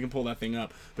 Yeah, we can pull that thing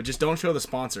up, but just don't show the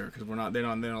sponsor because we're not. They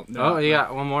don't. Oh, you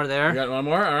got one more there. We got one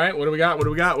more. All right. What do we got?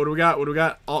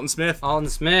 Alton Smith. Alton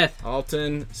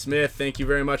Smith. Thank you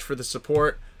very much for the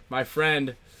support, my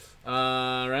friend.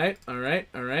 All right.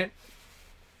 Let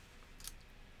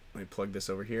me plug this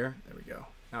over here. There we go.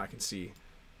 Now I can see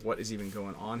what is even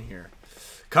going on here.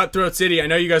 Cutthroat City. I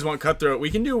know you guys want Cutthroat. We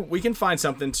can find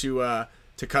something to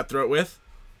Cutthroat with.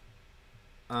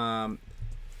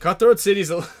 Cutthroat City's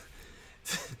a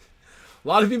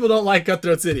lot of people don't like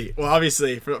Cutthroat City. Well,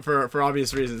 obviously for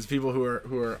obvious reasons. People who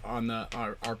are on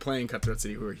are playing Cutthroat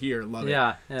City who are here love it.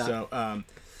 Yeah. So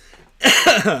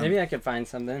maybe I could find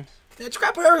something. Yeah,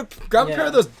 grab a pair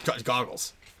of those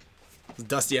goggles. Those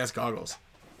dusty ass goggles.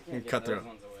 And Cutthroat.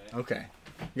 Okay.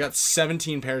 We got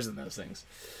 17 pairs of those things.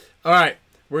 All right.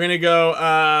 We're gonna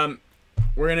go.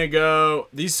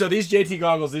 These JT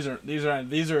goggles. These are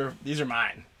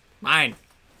mine. Mine.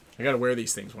 I gotta wear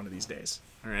these things one of these days.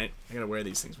 All right.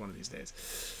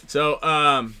 So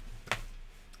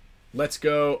let's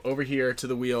go over here to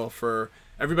the wheel for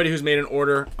everybody who's made an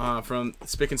order from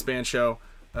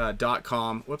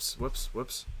spickandspanshow.com.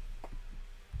 Whoops.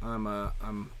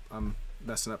 I'm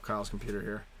messing up Kyle's computer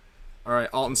here. All right,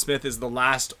 Alton Smith is the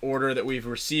last order that we've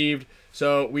received.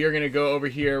 So we are going to go over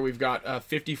here. We've got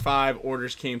 55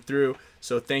 orders came through.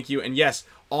 So thank you. And yes,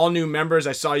 all new members.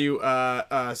 I saw you,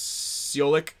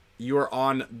 Siolik. You are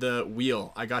on the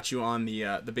wheel. I got you on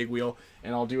the big wheel,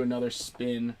 and I'll do another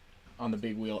spin on the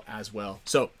big wheel as well.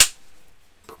 So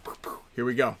here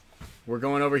we go. we're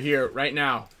going over here right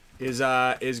now. Is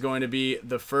going to be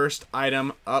the first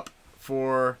item up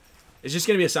for. It's just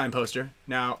going to be a sign poster.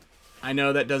 Now, I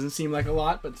know that doesn't seem like a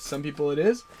lot, but to some people it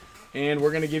is. And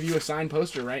we're going to give you a signed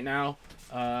poster right now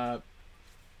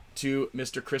to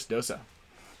Mr. Chris Dosa.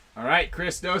 All right,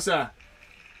 Chris Dosa.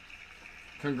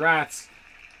 Congrats.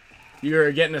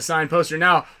 You're getting a signed poster.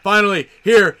 Now, finally,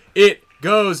 here it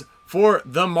goes for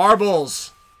the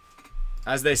marbles.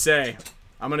 As they say,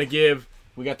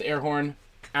 we got the air horn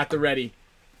at the ready.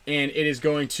 And it is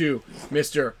going to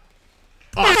Mr.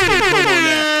 Austin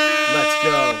Cornett. Let's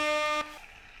go.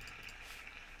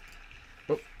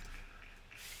 Oh.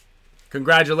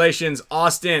 Congratulations,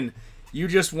 Austin. You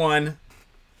just won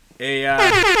a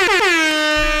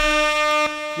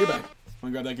gear bag. Want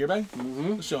to grab that gear bag?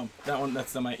 Mm-hmm. Let's show him. That one,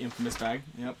 that's my infamous bag.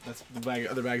 Yep, that's the bag.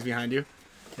 Other bag's behind you.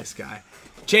 This guy.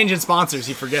 Changing sponsors,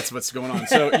 he forgets what's going on.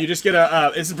 So you just get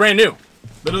it's brand new.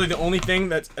 Literally the only thing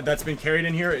that's been carried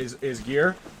in here is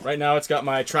gear. Right now it's got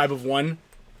my Tribe of One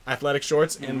athletic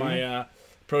shorts and my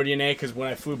Pro DNA, because when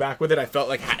I flew back with it, I felt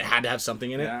like I had to have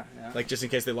something in it. Yeah. Like just in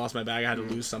case they lost my bag, I had to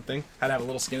lose something. Had to have a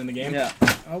little skin in the game. Yeah.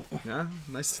 Oh. Yeah,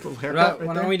 nice little haircut.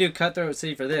 Why don't we do Cutthroat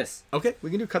City for this? Okay, we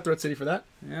can do Cutthroat City for that.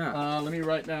 Yeah. Let me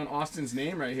write down Austin's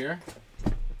name right here.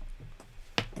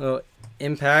 Little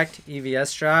Impact EVS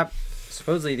strap.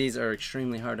 Supposedly these are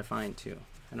extremely hard to find too.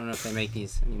 I don't know if they make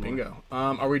these anymore. Bingo.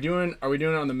 Are we doing it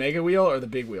on the mega wheel or the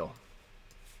big wheel?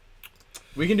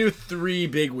 We can do 3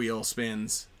 big wheel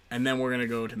spins, and then we're gonna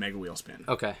go to mega wheel spin.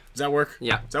 Okay. Does that work?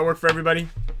 Yeah. Does that work for everybody?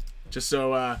 Just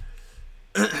so.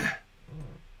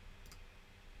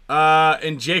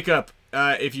 And Jacob,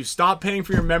 if you stop paying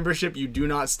for your membership, you do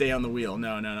not stay on the wheel.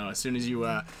 No. As soon as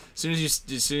you're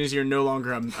no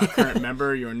longer a current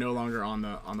member, you are no longer on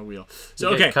the wheel.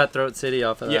 So okay. Cutthroat City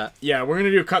off of that. Yeah, we're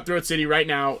gonna do Cutthroat City right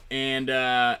now, and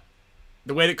the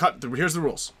way that here's the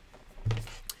rules.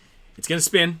 It's gonna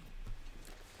spin.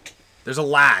 There's a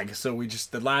lag, so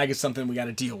the lag is something we got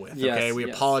to deal with. Yes, okay, we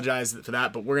apologize for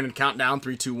that, but we're gonna count down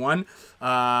 3, 2, 1,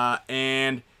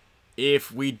 and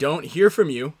if we don't hear from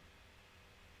you,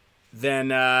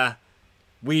 then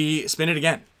we spin it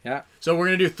again. Yeah. So we're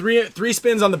gonna do three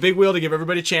spins on the big wheel to give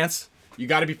everybody a chance. You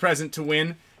got to be present to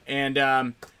win, and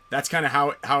that's kind of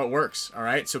how it works. All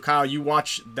right. So Kyle, you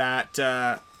watch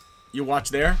that. You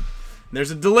watch there. There's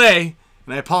a delay,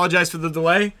 and I apologize for the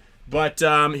delay, but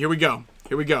here we go.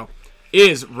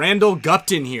 Is Randall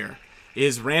Gupton here?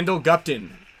 Is Randall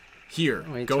Gupton here?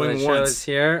 Wait going till it once. shows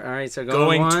here. All right. So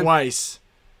going one. Twice.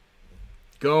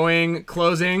 Going,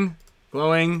 closing,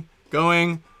 glowing,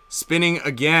 going, spinning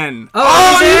again.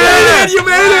 Oh, you made it! You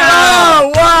made it!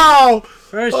 Oh, wow!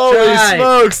 First Holy try.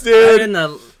 smokes, dude!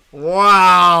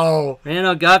 Wow!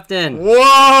 Randall Gupton.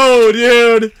 Whoa,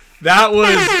 dude! That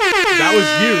was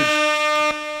huge,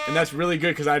 and that's really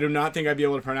good because I do not think I'd be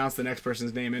able to pronounce the next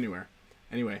person's name anywhere.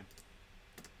 Anyway,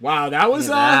 wow, that was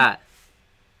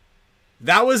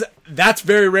that's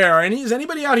very rare. Is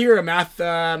anybody out here a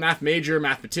math major,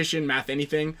 mathematician, math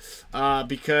anything?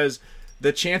 Because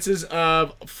the chances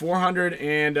of 400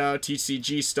 and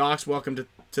TCG stocks, welcome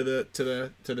to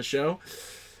the show,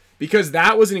 because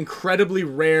that was an incredibly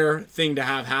rare thing to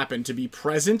have happen, to be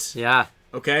present. Yeah.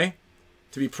 Okay,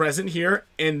 to be present here,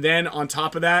 and then on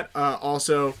top of that,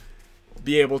 also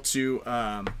be able to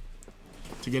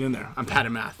get in there. I'm bad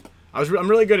at math. I'm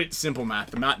really good at simple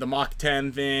math. The Mach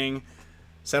 10 thing.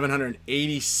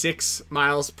 786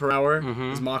 miles per hour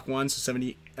is Mach 1, so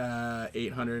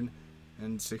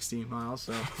 7,860 miles.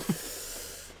 So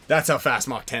that's how fast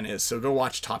Mach 10 is. So go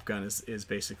watch Top Gun is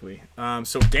basically.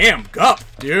 So damn, Gup,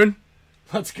 dude.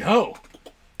 Let's go.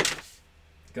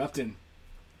 Gupton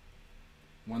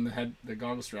won the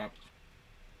goggle strap.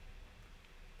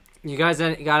 You guys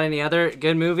got any other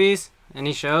good movies?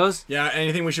 Any shows? Yeah,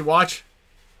 anything we should watch?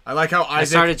 I like how Isaac... I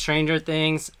started Stranger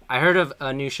Things. I heard of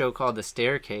a new show called The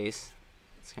Staircase.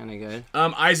 It's kind of good.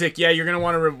 Isaac, yeah, you're going to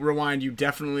want to rewind. You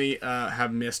definitely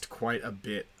have missed quite a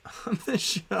bit on the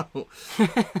show.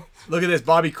 Look at this.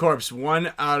 Bobby Corpse,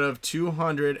 1 out of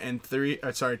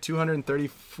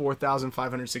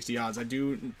 234,560 odds. I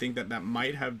do think that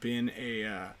might have been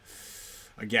a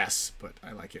guess, but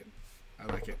I like it.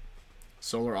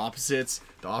 Solar Opposites.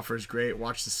 The Offer is great.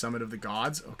 Watch The Summit of the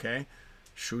Gods. Okay.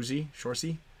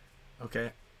 Shorsey.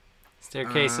 Okay.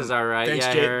 Staircase is all right. Thanks,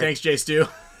 yeah, Thanks, Jay Stu.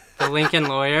 The Lincoln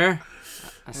Lawyer.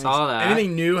 I saw that.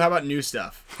 Anything new? How about new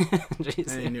stuff?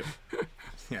 Anything new?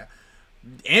 Yeah.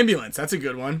 Ambulance. That's a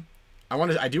good one.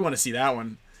 I do want to see that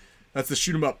one. That's the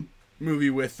shoot 'em up movie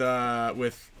with the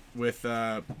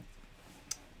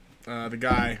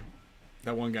guy,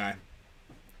 that one guy.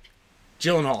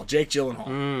 Jake Gyllenhaal.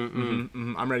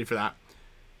 I'm ready for that.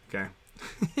 Okay.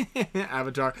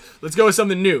 Avatar. Let's go with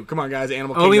something new. Come on, guys.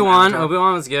 Animal Kingdom. Obi-Wan. Avatar.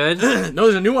 Obi-Wan was good. No,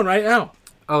 there's a new one right now.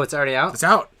 Oh, it's already out? It's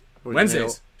out. We're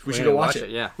Wednesdays. We should gonna go watch it.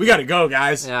 Yeah. We got to go,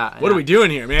 guys. Yeah. What are we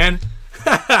doing here, man?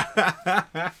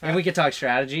 And we could talk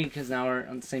strategy because now we're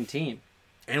on the same team.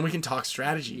 And we can talk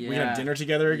strategy. Yeah. We can have dinner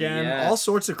together again. Yes. All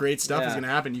sorts of great stuff is Yeah. going to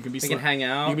happen. You can be We can hang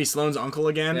out. You can be Sloane's uncle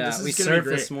again. Yeah, This is we gonna be surfed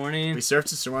great. this morning. We surfed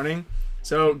this morning.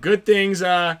 So good things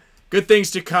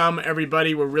to come,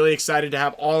 everybody. We're really excited to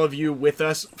have all of you with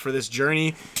us for this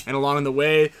journey. And along the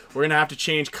way, we're gonna have to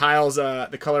change Kyle's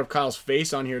the color of Kyle's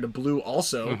face on here to blue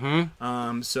also.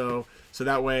 Mm-hmm. So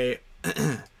that way,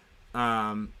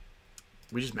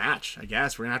 we just match. I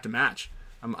guess we're gonna have to match.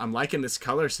 I'm liking this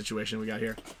color situation we got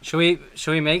here. Should we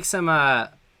make some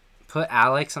put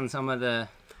Alex on some of the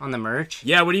merch?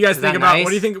 Yeah. What do you guys Is think that about? nice?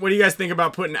 What do you guys think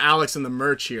about putting Alex on the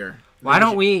merch here? Why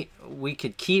don't we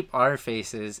could keep our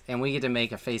faces and we get to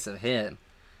make a face of him.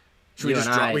 Should we You just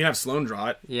and draw? I. We can have Sloane draw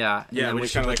it. Yeah. and Yeah, then we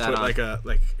just kind of should like that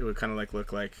put on. like it would kind of like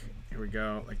look like, here we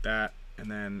go, like that,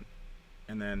 and then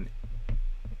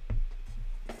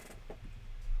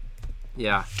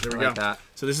Yeah. there we I like go. that.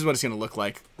 So this is what it's gonna look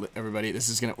like, everybody.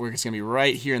 It's gonna be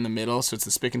right here in the middle. So it's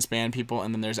the Spick and Span people,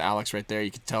 and then there's Alex right there.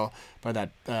 You can tell by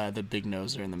that the big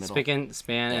nose there in the middle. Spick and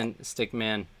Span and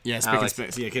Stickman. Yeah, Spick Alex.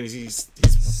 and Span. Yeah, 'cause he's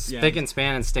Spick and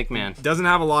Span and Stickman. doesn't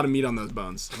have a lot of meat on those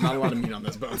bones. Not a lot of meat on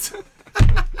those bones.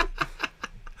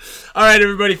 All right,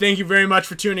 everybody. Thank you very much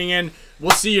for tuning in.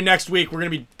 We'll see you next week. We're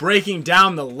going to be breaking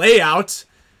down the layout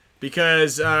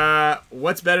because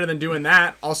what's better than doing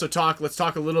that? Also, let's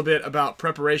talk a little bit about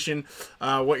preparation,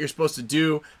 what you're supposed to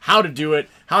do, how to do it,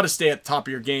 how to stay at the top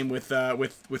of your game with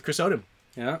Chris Odom.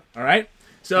 Yeah. All right.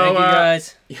 So Thank you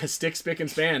guys. yeah, Spick and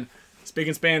Span,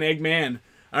 Eggman.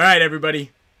 All right,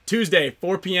 everybody. Tuesday,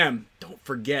 4 p.m. Don't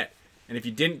forget. And if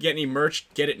you didn't get any merch,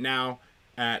 get it now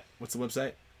at what's the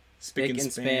website?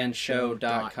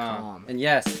 SpickandSpanShow.com. And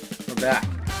yes, we're back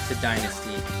to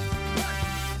Dynasty.